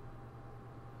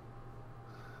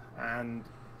 And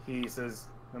he says,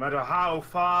 "No matter how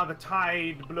far the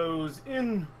tide blows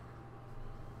in,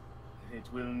 it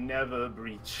will never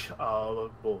breach our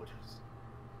borders."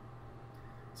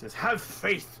 He says, "Have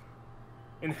faith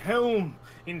in Helm,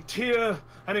 in Tyr,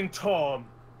 and in Torm.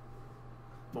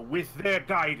 For with their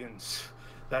guidance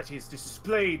that is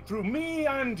displayed through me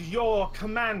and your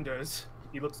commanders,"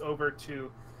 he looks over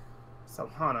to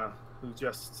Selhana, who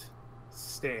just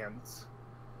stands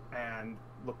and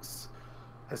looks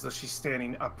as though she's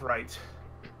standing upright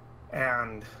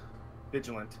and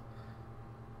vigilant.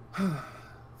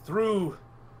 "Through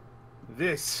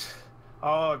this,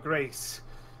 our grace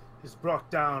is brought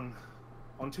down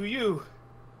onto you.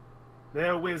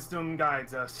 Their wisdom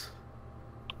guides us,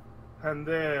 and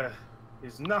there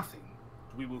is nothing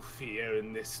we will fear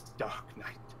in this dark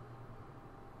night."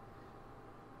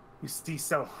 You see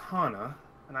Selhana,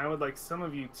 and I would like some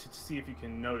of you to see if you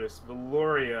can notice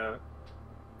Valoria.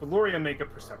 Valoria, make a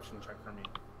perception check for me.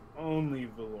 Only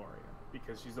Valoria,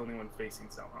 because she's the only one facing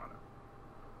Selhana.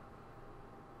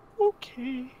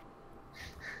 Okay.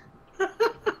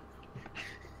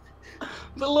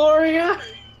 Valoria!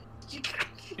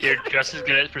 You're just as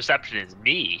good at perception as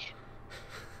me.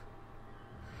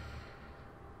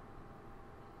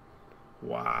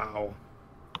 Wow.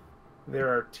 There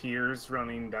are tears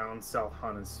running down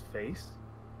Selhana's face,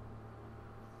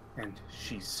 and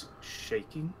she's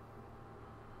shaking.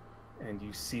 And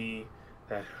you see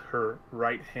that her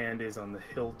right hand is on the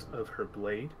hilt of her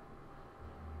blade.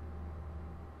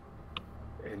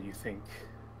 And you think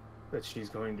that she's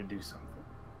going to do something.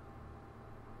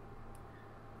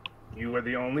 You are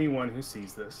the only one who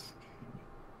sees this.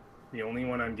 The only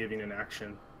one I'm giving an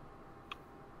action.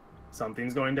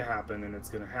 Something's going to happen, and it's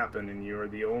going to happen, and you are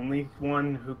the only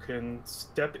one who can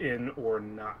step in or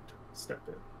not step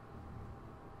in.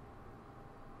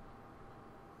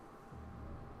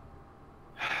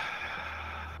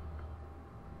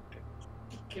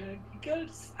 You gotta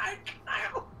decide,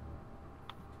 Kyle.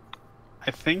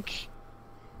 I think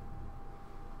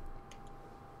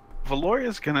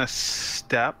Valoria's gonna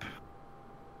step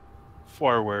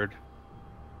forward.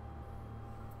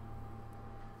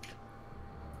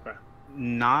 Okay.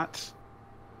 Not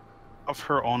of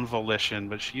her own volition,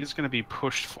 but she is going to be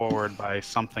pushed forward by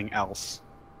something else.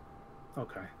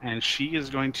 Okay. And she is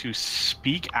going to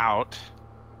speak out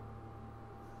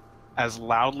as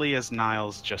loudly as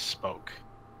Niles just spoke.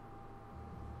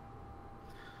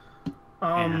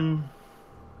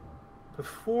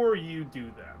 Before you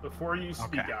do that, before you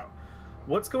speak Okay. out,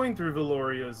 what's going through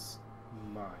Valoria's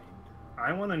mind?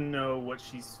 I want to know what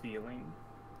she's feeling.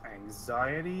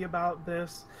 Anxiety about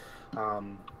this,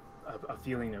 a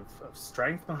feeling of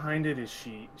strength behind it. Is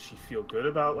she feel good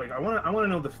about, like, I want to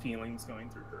know the feelings going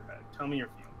through her head. Tell me your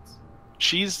feelings.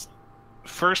 She's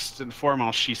first and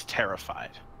foremost, she's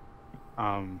terrified.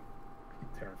 Terrified.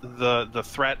 The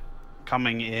threat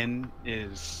coming in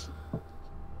is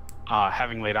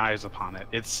having laid eyes upon it.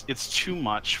 It's too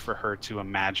much for her to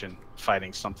imagine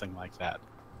fighting something like that.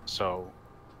 So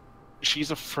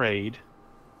she's afraid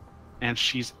and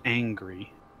she's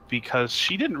angry because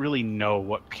she didn't really know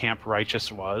what Camp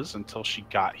Righteous was until she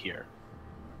got here.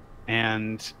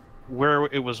 And where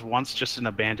it was once just an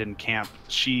abandoned camp,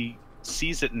 she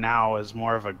sees it now as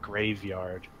more of a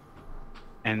graveyard.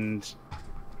 And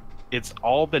it's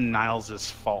all been Niles'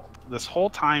 fault. This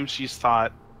whole time she's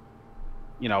thought,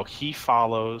 you know, he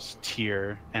follows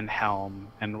Tyr and Helm,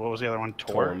 and what was the other one?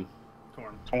 Torn.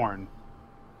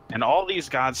 And all these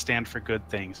gods stand for good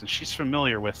things, and she's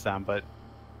familiar with them, but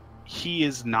he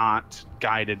is not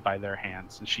guided by their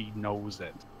hands, and she knows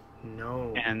it.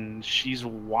 No. And she's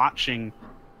watching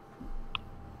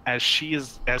as he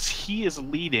is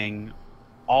leading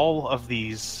all of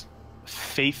these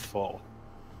faithful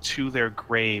to their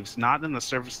graves, not in the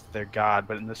service of their god,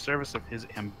 but in the service of his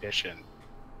ambition.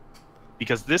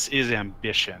 Because this is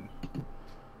ambition.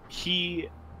 He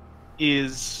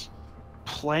is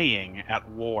playing at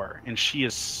war, and she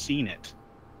has seen it,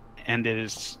 and it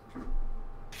is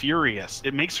furious.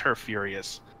 It makes her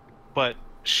furious, but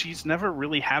she's never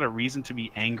really had a reason to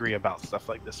be angry about stuff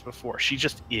like this before. She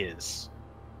just is.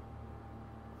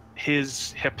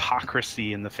 His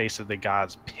hypocrisy in the face of the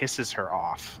gods pisses her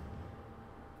off,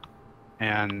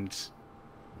 and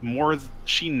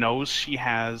she knows she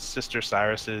has Sister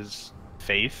Cyrus's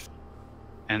faith,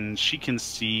 and she can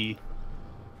see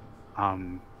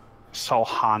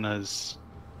Salhana's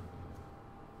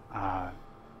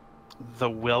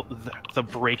the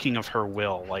breaking of her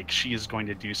will. Like, she is going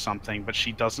to do something, but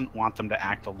she doesn't want them to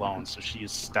act alone, so she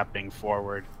is stepping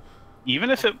forward,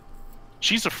 even if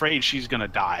she's afraid she's gonna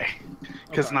die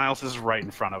because Okay. Niles is right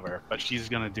in front of her, but she's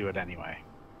gonna do it anyway.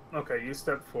 Okay, you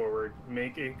step forward.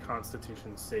 Make a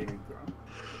Constitution saving throw.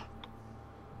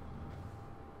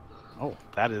 Oh,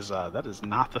 that is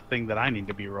not the thing that I need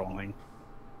to be rolling.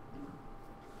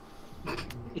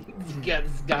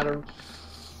 got her.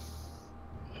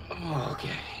 Oh,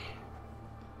 okay.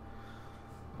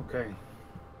 Okay.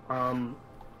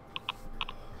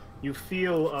 You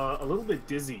feel a little bit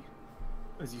dizzy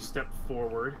as you step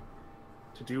forward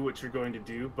to do what you're going to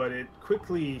do, but it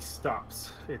quickly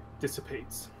stops. It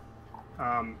dissipates.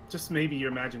 Just maybe you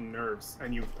imagine nerves,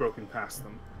 and you've broken past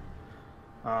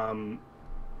them.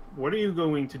 What are you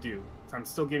going to do? I'm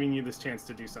still giving you this chance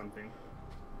to do something.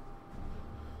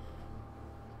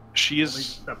 She Only is.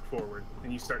 step forward,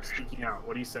 and you start speaking out.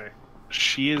 What do you say?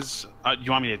 She is.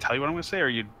 You want me to tell you what I'm going to say, or are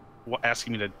you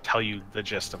asking me to tell you the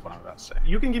gist of what I'm about to say?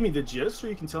 You can give me the gist, or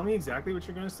you can tell me exactly what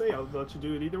you're going to say. I'll let you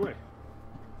do it either way.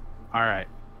 All right.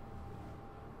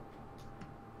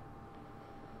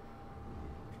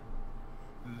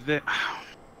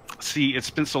 See, it's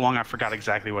been so long I forgot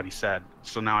exactly what he said,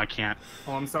 so now I can't.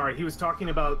 Oh, I'm sorry. He was talking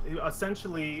about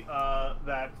essentially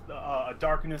that a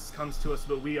darkness comes to us,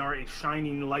 but we are a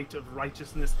shining light of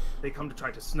righteousness. They come to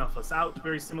try to snuff us out.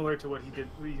 Very similar to what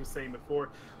he was saying before.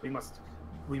 We must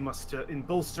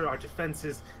bolster our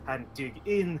defenses and dig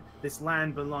in. This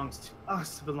land belongs to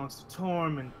us. It belongs to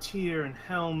Torm and Tyr and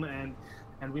Helm, and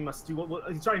we must do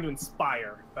what he's trying to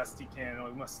inspire best he can.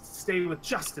 We must stay with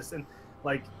justice and,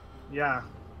 like, yeah.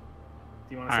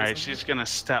 Do you want to say All right, something? she's gonna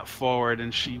step forward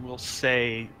and she will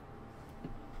say,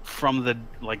 from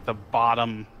the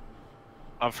bottom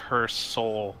of her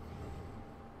soul,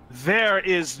 "There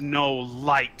is no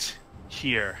light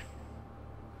here,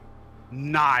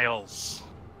 Niles.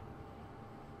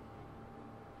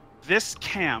 This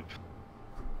camp,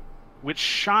 which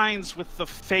shines with the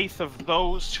faith of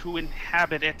those who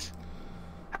inhabit it,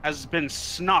 has been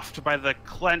snuffed by the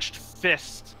clenched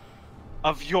fist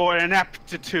of your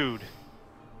ineptitude.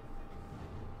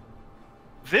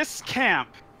 This camp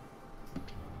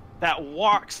that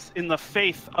walks in the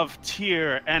faith of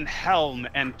Tyr and Helm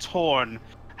and Torn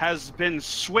has been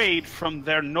swayed from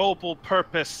their noble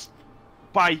purpose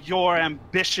by your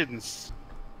ambitions,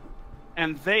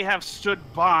 and they have stood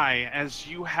by as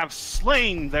you have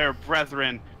slain their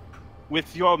brethren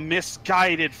with your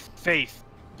misguided faith.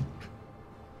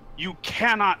 You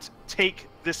cannot take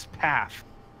this path.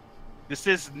 This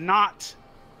is not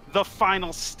the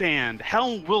final stand.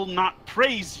 Helm will not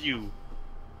praise you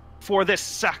for this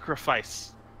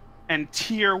sacrifice, and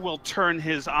Tyr will turn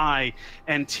his eye,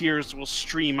 and tears will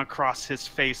stream across his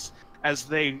face as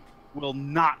they will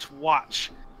not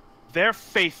watch their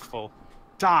faithful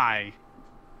die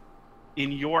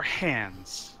in your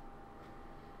hands.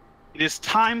 It is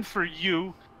time for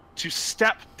you to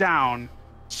step down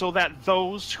so that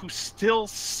those who still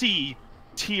see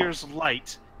Tyr's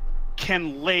light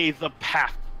can lay the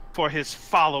path for his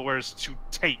followers to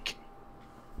take.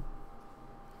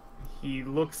 He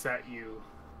looks at you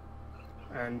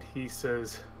and he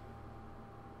says,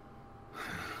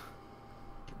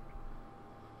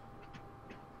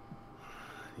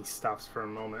 he stops for a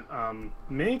moment.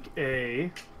 Make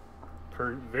a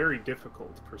very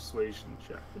difficult persuasion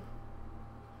check.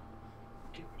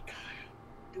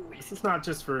 This is not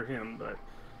just for him, but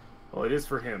well, it is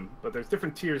for him. But there's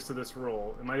different tiers to this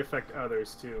roll. It might affect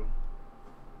others too.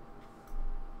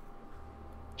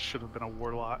 Should have been a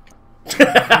warlock.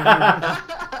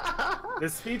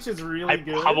 This speech is really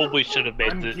good. I probably should have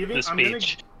made the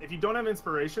speech. If you don't have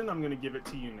inspiration, I'm going to give it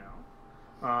to you now.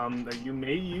 That you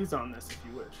may use on this if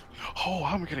you wish. Oh,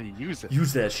 I'm gonna use it.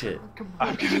 Use that shit.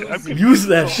 I'm gonna Use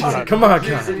that shit. Come on,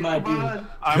 guys.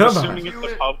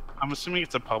 I'm assuming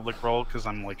it's a public roll because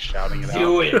I'm like shouting it out.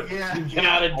 Do it. Yeah. You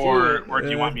gotta do it. Or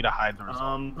do you want me to hide the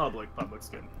result? Public's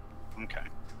good. Okay.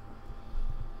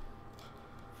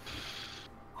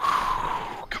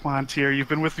 Come on, Tyr, you've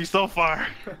been with me so far.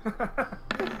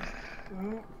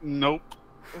 Nope.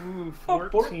 Ooh,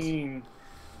 14.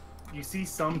 You see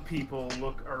some people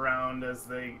look around as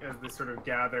they sort of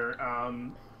gather,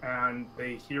 and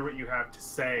they hear what you have to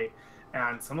say.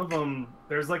 And some of them,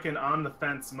 there's like an on the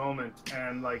fence moment,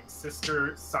 and like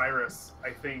Sister Cyrus, I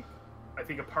think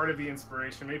a part of the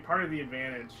inspiration, maybe part of the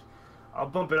advantage, I'll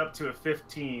bump it up to a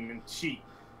 15 and cheat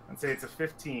and say it's a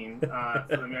 15. So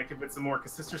then I can fit some more,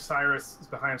 because Sister Cyrus is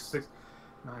behind 6.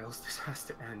 Niles, this has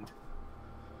to end.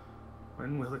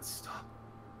 When will it stop?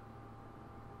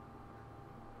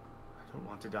 I don't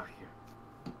want to die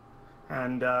here.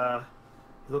 And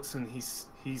he looks, and he's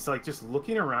like just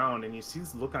looking around, and you see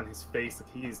this look on his face,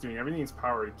 like he is doing everything in his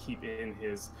power to keep in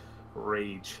his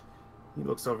rage. He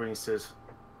looks over and he says,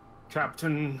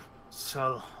 "Captain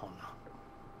Salhona,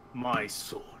 my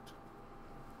sword."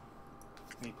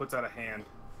 And he puts out a hand,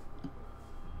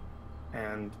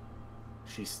 and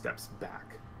she steps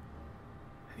back.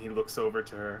 And he looks over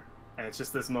to her, and it's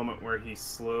just this moment where he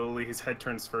slowly, his head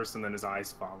turns first, and then his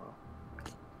eyes follow.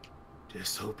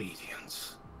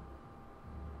 Disobedience.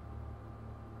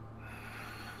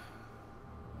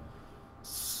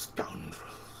 Scoundrels.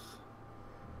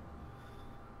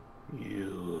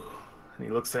 You. And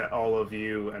he looks at all of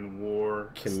you and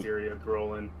War, Hysteria,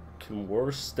 Grolin. Can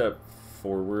War step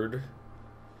forward?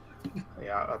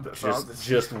 Yeah,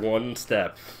 just one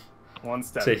step. One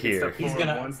step. To here. He's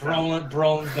gonna, Brolin's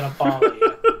gonna follow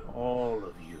you. All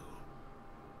of you.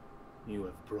 You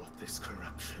have brought this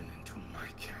corruption into my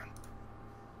camp.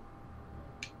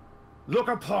 Look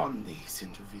upon these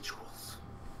individuals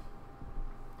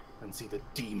and see the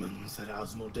demons that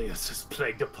Asmodeus has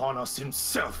plagued upon us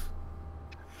himself.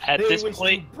 At this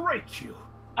point, to break you.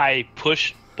 I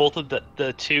push both of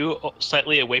the two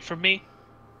slightly away from me,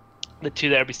 the two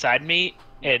that are beside me,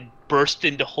 and burst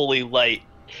into holy light.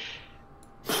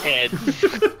 And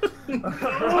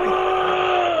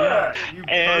yeah, you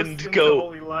and burst into go.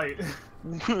 Holy light.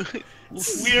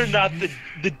 We're not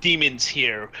the demons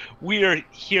here. We are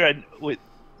here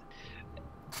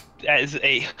as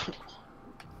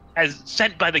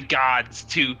sent by the gods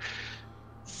to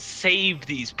save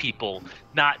these people,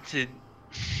 not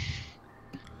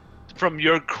from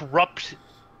your corrupt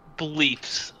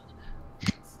beliefs.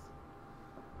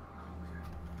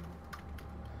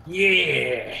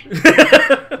 Yeah.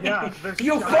 Yeah,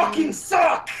 You fucking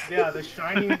suck. Yeah, the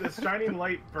shining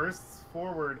light bursts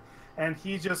forward, and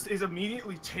he just is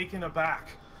immediately taken aback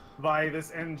by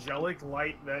this angelic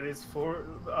light that is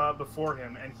before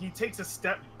him, and he takes a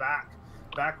step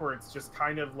backwards, just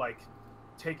kind of like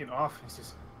taken off. And he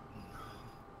says,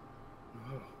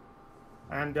 "No."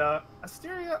 And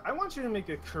Asteria, I want you to make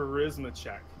a charisma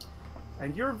check,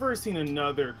 and you're versing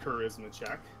another charisma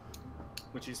check,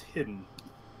 which is hidden.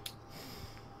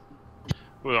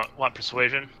 We want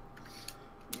persuasion.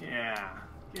 Yeah,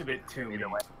 give it to me.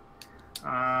 Because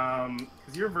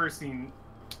you're versing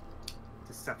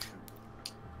deception.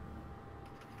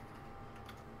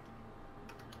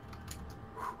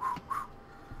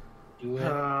 Do it.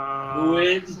 Do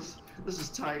it. This is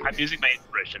tight. I'm using my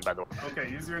inspiration, by the way. Okay,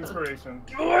 use your inspiration.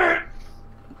 Do it.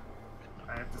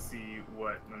 I have to see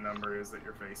what the number is that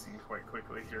you're facing quite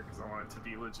quickly here, because I want it to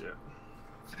be legit.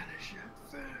 Finish it.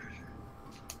 Finish it.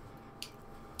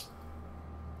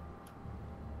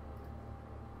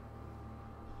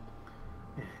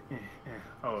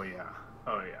 Oh yeah,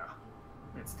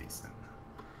 it's decent.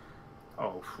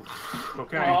 Oh,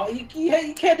 okay. Oh, you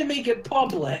had to make it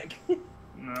public.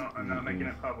 No, I'm not making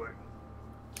it public.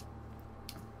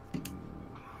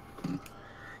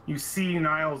 You see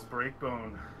Nile's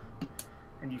breakbone,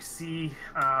 and you see,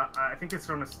 I think it's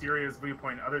from Asteria's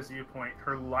viewpoint, others' viewpoint,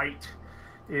 her light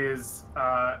is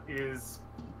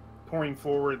pouring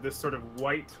forward this sort of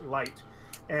white light,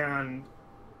 and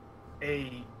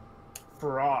a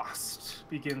frost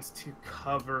begins to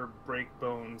cover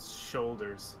Breakbone's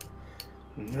shoulders.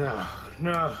 No,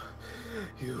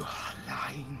 you are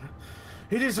lying.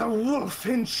 It is a wolf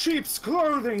in sheep's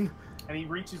clothing. And he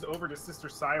reaches over to Sister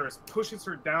Cyrus, pushes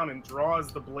her down, and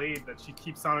draws the blade that she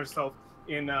keeps on herself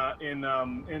in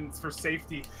for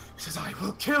safety. He says, "I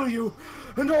will kill you,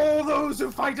 and all those who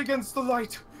fight against the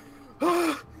light."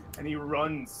 And he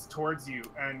runs towards you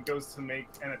and goes to make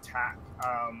an attack.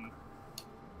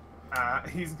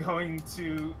 He's gonna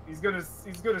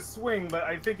swing, but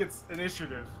I think it's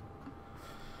initiative.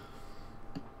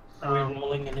 Are we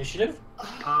rolling initiative?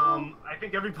 I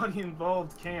think everybody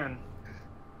involved can.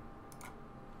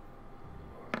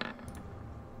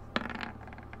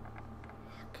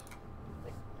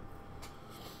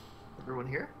 Everyone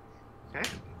here? Okay.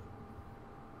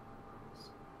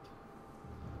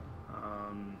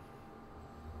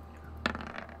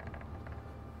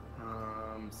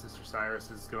 Sister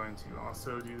Cyrus is going to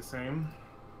also do the same.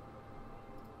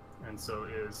 And so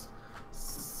is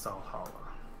Salhalla.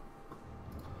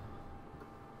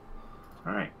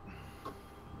 Alright.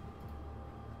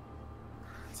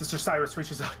 Sister Cyrus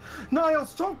reaches out.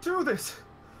 "Niles, don't do this!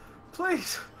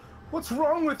 Please! What's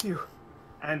wrong with you?"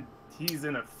 And he's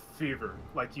in a fever.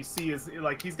 Like, you see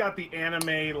he's got the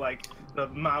anime, like, the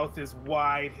mouth is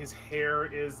wide, his hair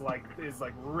is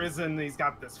risen, he's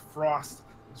got this frost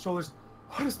shoulders.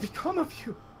 "What has become of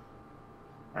you?"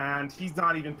 And he's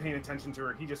not even paying attention to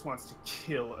her. He just wants to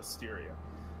kill Asteria.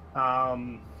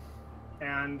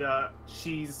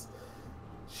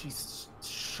 She's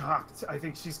shocked. I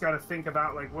think she's got to think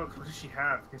about, like, what does she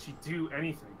have? Can she do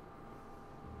anything?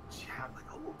 Does she have,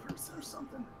 like, a little person or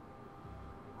something?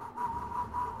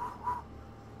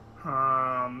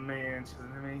 Oh man, she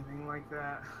doesn't have anything like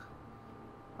that.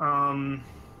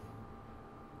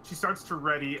 She starts to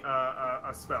ready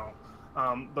a spell.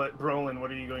 But Brolin,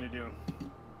 what are you going to do?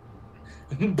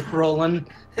 Brolin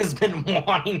has been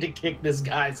wanting to kick this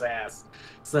guy's ass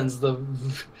since the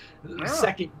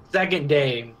second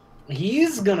day.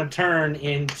 He's gonna turn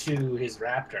into his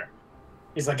raptor.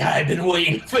 He's like, "I've been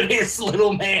waiting for this,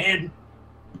 little man."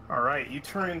 All right, you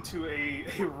turn into a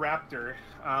raptor.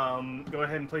 Go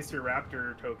ahead and place your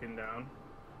raptor token down,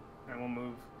 and we'll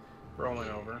move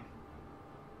Brolin over.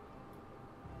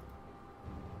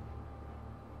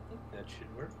 I think that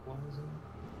should work. What is it?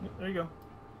 Yep, there you go.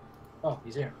 Oh,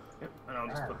 he's here. Yep, and I'll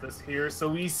just put this here. So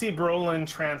we see Brolin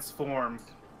transform,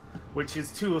 which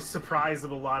is to a surprise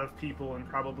of a lot of people and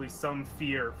probably some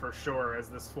fear for sure, as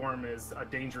this form is a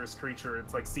dangerous creature.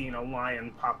 It's like seeing a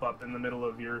lion pop up in the middle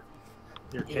of your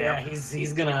camp. Yeah,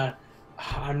 he's gonna.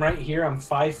 I'm right here. I'm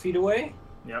 5 feet away.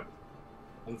 Yep.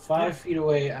 I'm 5 feet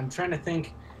away. I'm trying to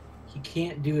think. He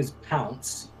can't do his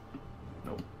pounce.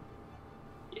 Nope.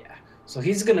 Yeah. So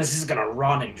he's gonna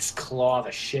run and just claw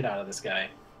the shit out of this guy.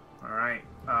 All right.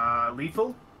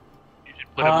 Lethal? You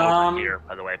should put him over here,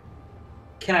 by the way.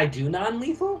 Can I do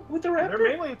non-lethal with the raptor?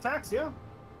 They're melee attacks, yeah.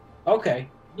 Okay.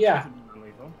 Yeah.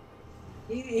 Non-lethal.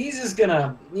 He's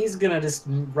gonna just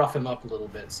rough him up a little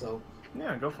bit. So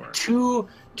Yeah, go for it.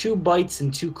 two bites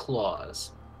and 2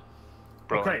 claws.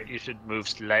 Bro, Okay. you should move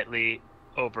slightly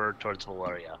over towards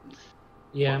Valoria.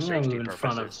 Yeah, for I'm gonna safety move in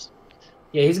front of. purposes.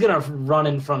 Yeah, he's gonna run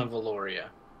in front of Valoria,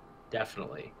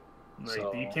 definitely. Like,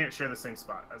 So- you can't share the same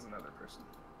spot as another person.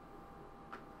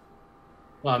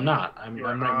 Well, I'm not. I'm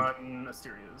You're right. on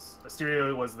Asteria's.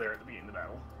 Asteria was there at the beginning of the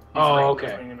battle. He's Oh, right okay.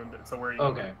 between him and- So where are you?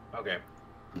 Okay. Okay.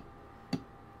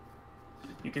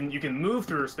 You can move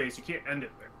through her space. You can't end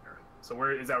it there. So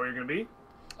where is that? Where you're gonna be?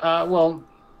 Well,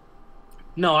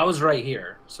 no, I was right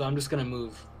here, so I'm just gonna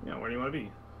move Yeah. Where do you want to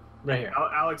be? right here.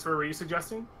 Alex, where were you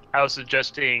suggesting? I was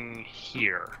suggesting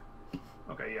here.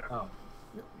 Okay. Yeah. Oh,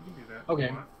 Yep, you can do that. Okay. If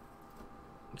you want.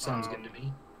 sounds good to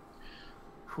me.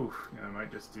 Whew, yeah, I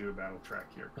might just do a battle track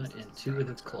here. 'cause this And is 2 kind with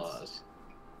of its intense. claws.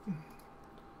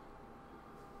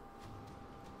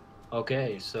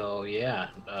 Okay, so yeah,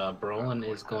 Brolin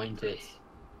is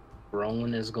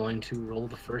going to roll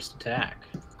the first attack.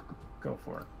 Go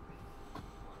for it.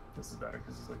 This is better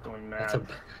because he's like going That's mad.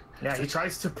 Yeah, he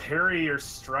tries to parry or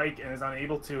strike and is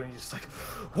unable to, and he's just like,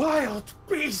 "Wild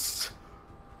beast!"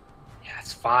 Yeah,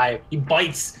 it's 5. He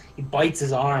bites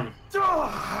his arm.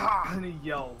 And he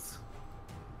yells,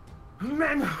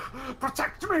 "Men,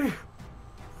 protect me!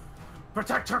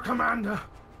 Protect her, Commander!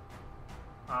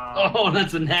 Oh,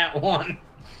 that's a nat 1.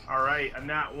 All right, a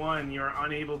nat 1. You're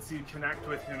unable to connect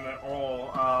with him at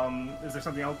all. Is there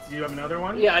something else? Do you have another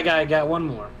one? Yeah, I got one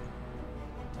more.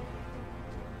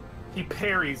 He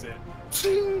parries it.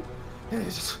 Ching! And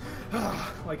it's just,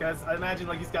 like as I imagine,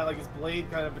 like he's got like his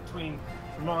blade kind of between.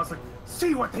 Almost like,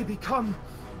 see what they become,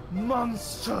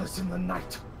 monsters in the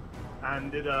night.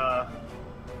 And it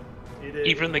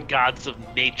Even the gods of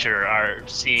nature are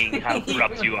seeing how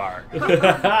corrupt you are. It is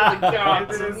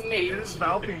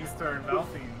Valfine's turn.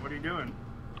 Valfine, what are you doing?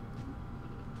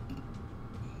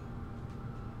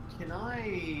 Can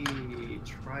I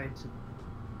try to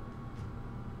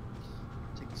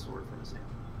take the sword from his hand?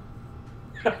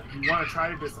 You want to try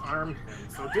to disarm him.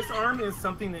 So disarm is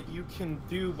something that you can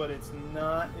do, but it's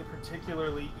not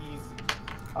particularly easy.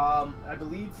 I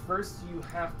believe first you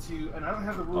have to, and I don't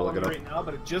have the rule on me right now,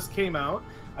 but it just came out.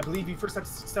 I believe you first have to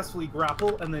successfully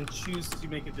grapple and then choose to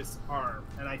make a disarm.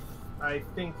 And I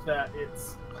think that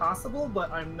it's possible,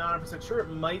 but I'm not 100% sure. It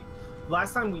might.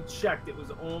 Last time we checked, it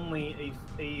was only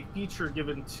a feature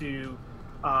given to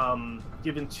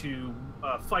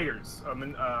fighters,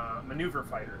 maneuver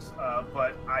fighters.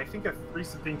 But I think a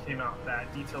recent thing came out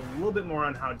that detailed a little bit more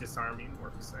on how disarming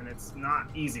works, and it's not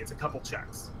easy. It's a couple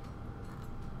checks.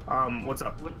 What's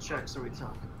up? What checks are we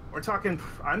talking? We're talking.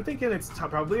 I'm thinking it's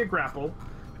probably a grapple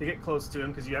to get close to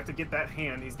him because you have to get that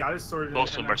hand. He's got his sword.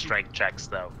 Most of them are strength checks,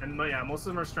 though. And yeah, most of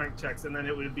them are strength checks, and then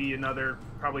it would be another,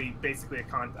 probably basically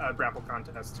a grapple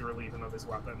contest to relieve him of his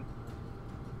weapon.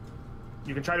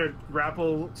 You can try to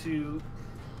grapple to...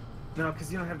 No,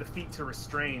 because you don't have the feat to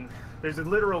restrain. There's a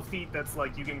literal feat that's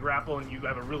like you can grapple and you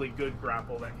have a really good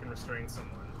grapple that can restrain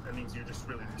someone. That means you're just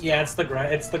really... Yeah, it's the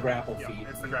grapple feat. Yeah,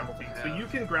 it's the grapple feat. So you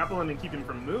can grapple him and keep him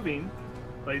from moving,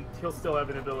 but he'll still have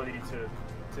an ability to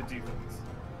do things.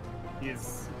 He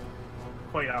is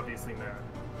quite obviously mad.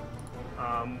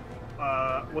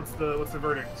 What's the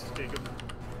verdict, Jacob?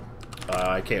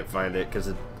 I can't find it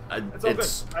because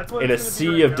it's what in a it's sea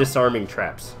right of now. disarming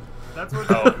traps. That's what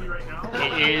it's going to be right now?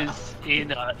 It is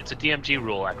in. It's a DMG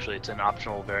rule, actually. It's an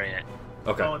optional variant.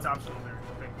 Okay. Oh, it's optional there.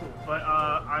 Okay, cool. But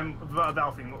I'm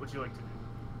Valfine. What would you like to do?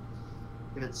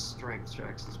 If it's strength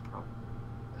checks, it's probably.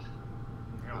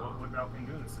 Yeah, what would Valfine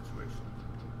do in this situation?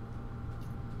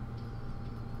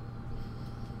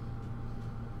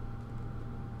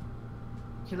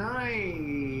 Can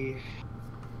I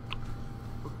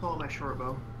pull out my short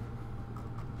bow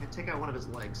and take out one of his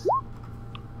legs?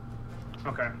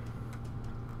 Okay.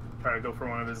 Try to go for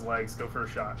one of his legs. Go for a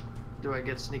shot. Do I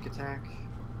get sneak attack?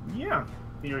 Yeah,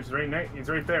 he's right. He's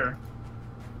right there.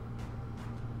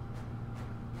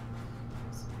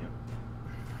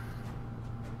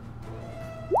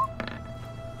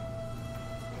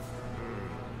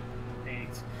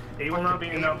 Eight will not be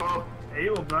enough. 8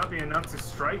 will not be enough to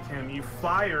strike him. You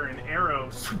fire an arrow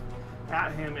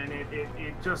at him, and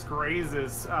it just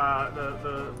grazes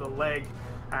the leg,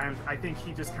 and I think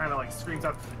he just kind of like screams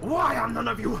out, "Why are none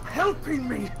of you helping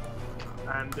me?"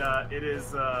 And it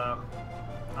is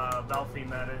Valfine.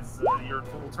 That is your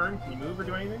full turn. Can you move or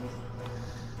do anything?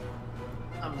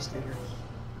 I'm just here.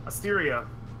 Asteria.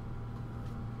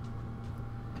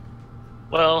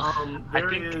 Well,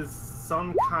 there is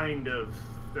some kind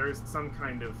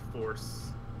of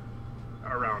force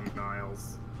around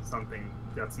Niles. Something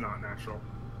that's not natural.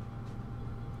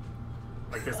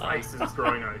 Like this ice is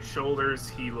growing on his shoulders.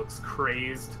 He looks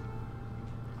crazed.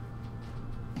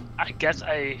 I guess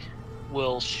I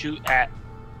will shoot at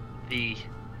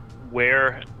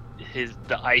where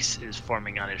the ice is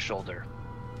forming on his shoulder.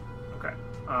 Okay.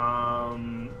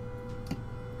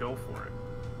 Go for it.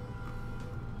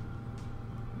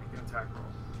 Make an attack roll.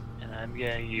 And I'm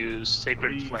gonna use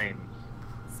Sacred Flame.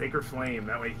 Sacred Flame.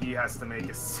 That way he has to make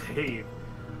a save.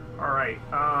 All right.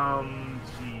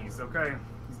 Jeez. Okay.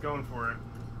 He's going for it.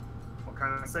 What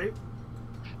kind of save?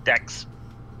 Dex.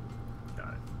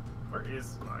 Got it. Where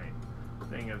is my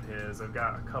thing of his? I've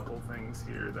got a couple things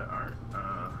here that aren't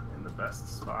in the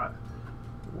best spot.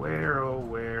 Where, oh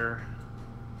where?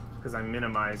 Because I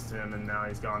minimized him and now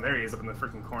he's gone. There he is up in the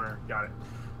freaking corner. Got it.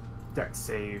 Dex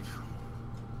save.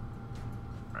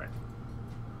 All right.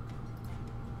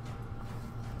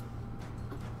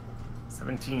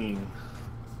 17.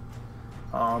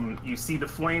 You see the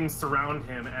flames surround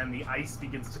him and the ice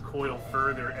begins to coil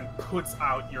further and puts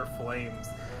out your flames.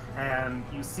 And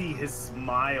you see his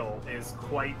smile is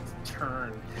quite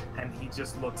turned and he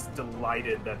just looks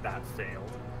delighted that that failed.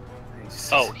 And he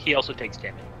just... Oh, he also takes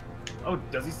damage. Oh,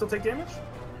 does he still take damage?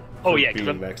 Oh yeah, because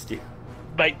being next to you.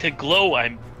 But to glow,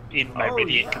 I'm in my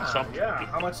radiant consumption. Yeah,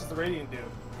 how much does the radiant do?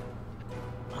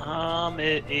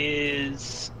 It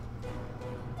is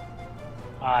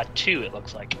 2, it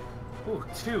looks like. Ooh,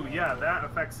 2. Yeah, that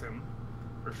affects him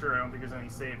for sure. I don't think there's any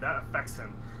save. That affects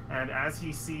him. And as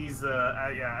he sees, that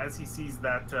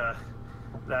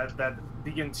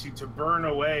begin to burn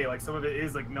away, like some of it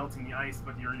is like melting the ice,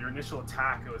 but your initial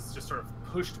attack, it was just sort of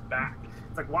pushed back.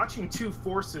 It's like watching two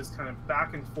forces kind of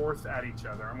back and forth at each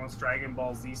other, almost Dragon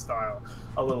Ball Z style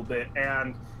a little bit.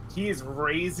 And he is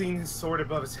raising his sword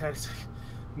above his head. It's like,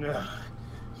 no,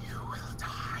 you will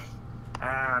die.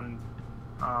 And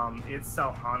it's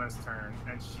Salhana's turn,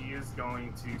 and she is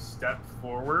going to step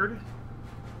forward,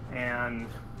 and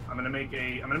I'm gonna make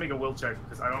a will check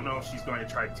because I don't know if she's going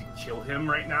to try to kill him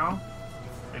right now,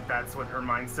 if that's what her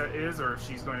mindset is, or if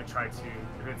she's going to try to,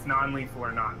 if it's non-lethal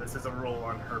or not. This is a roll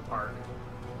on her part.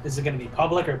 Is it going to be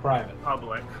public or private?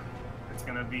 Public. It's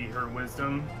gonna be her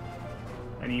wisdom.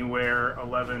 Anywhere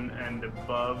 11 and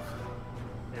above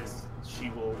is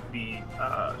she will be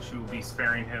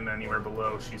sparing him. Anywhere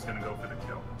below, she's gonna go for the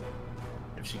kill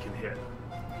if she can hit.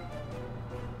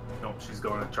 Nope, she's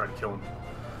going to try to kill him.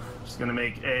 She's gonna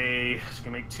make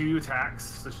 2 attacks.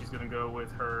 So she's gonna go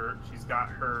with her. She's got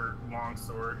her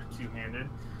longsword 2-handed.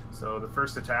 So the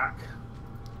first attack.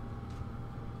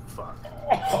 Fuck.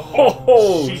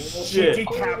 Oh, she shit.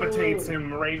 decapitates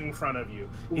him right in front of you.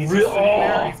 He's Really? just sitting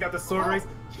there. He's got the sword raised.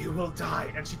 You will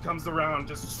die. And she comes around,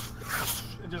 just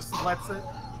lets it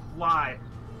fly,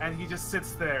 and he just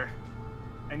sits there,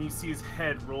 and you see his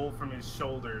head roll from his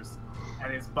shoulders,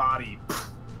 and his body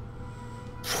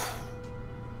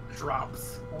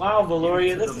drops. Wow,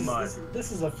 Valoria, into the mud.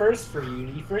 this is a first for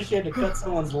you. First you had to cut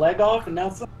someone's leg off, and now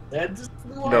someone's head just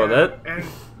flew off. No, that.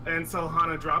 And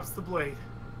Salhana drops the blade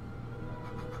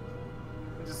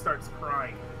and just starts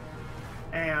crying.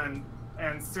 And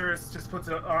Cirrus just puts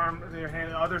an arm in her hand,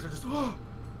 and others are just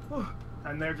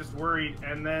and they're just worried.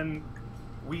 And then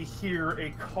we hear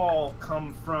a call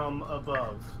come from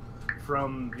above,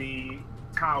 from the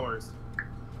towers.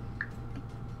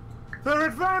 They're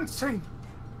advancing!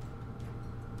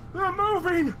 They're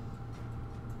moving!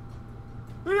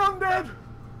 The undead!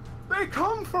 They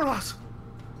come for us!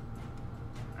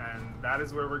 And that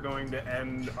is where we're going to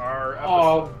end our episode.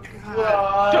 Oh,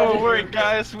 God. Don't worry,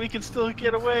 guys. We can still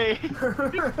get away.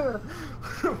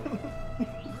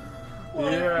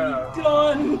 What Yeah. have we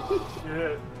done?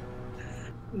 Shit.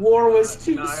 War was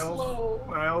too Niles- slow.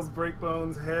 Niles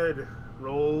Breakbone's head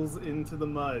rolls into the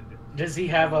mud. Does he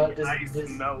have a... The ice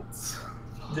melts.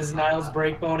 Does Niles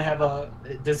Breakbone have a...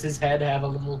 Does his head have a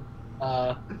little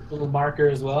marker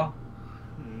as well?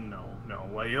 No.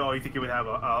 Well, you think it would have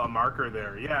a marker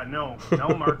there? Yeah, no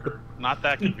marker. Not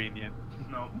that convenient.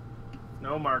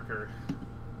 No marker.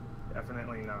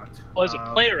 Definitely not. Well, as a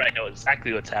player, I know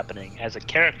exactly what's happening. As a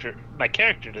character, my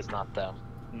character does not, though.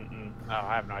 Oh,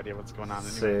 I have no idea what's going on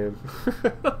anyway. Same.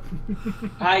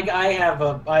 I have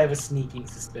a sneaking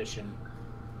suspicion.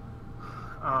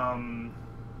 Oh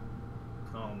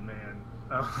man.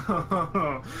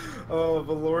 Oh,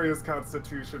 Valoria's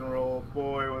Constitution roll.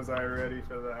 Boy, was I ready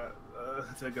for that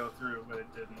to go through, but it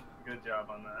didn't. Good job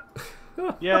on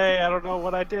that. Yay, I don't know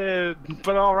what I did,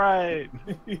 but alright.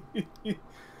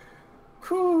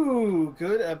 Whew,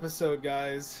 good episode,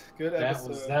 guys. Good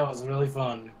episode. That was really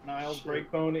fun. Niles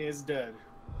Breakbone is dead.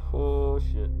 Oh,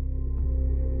 shit.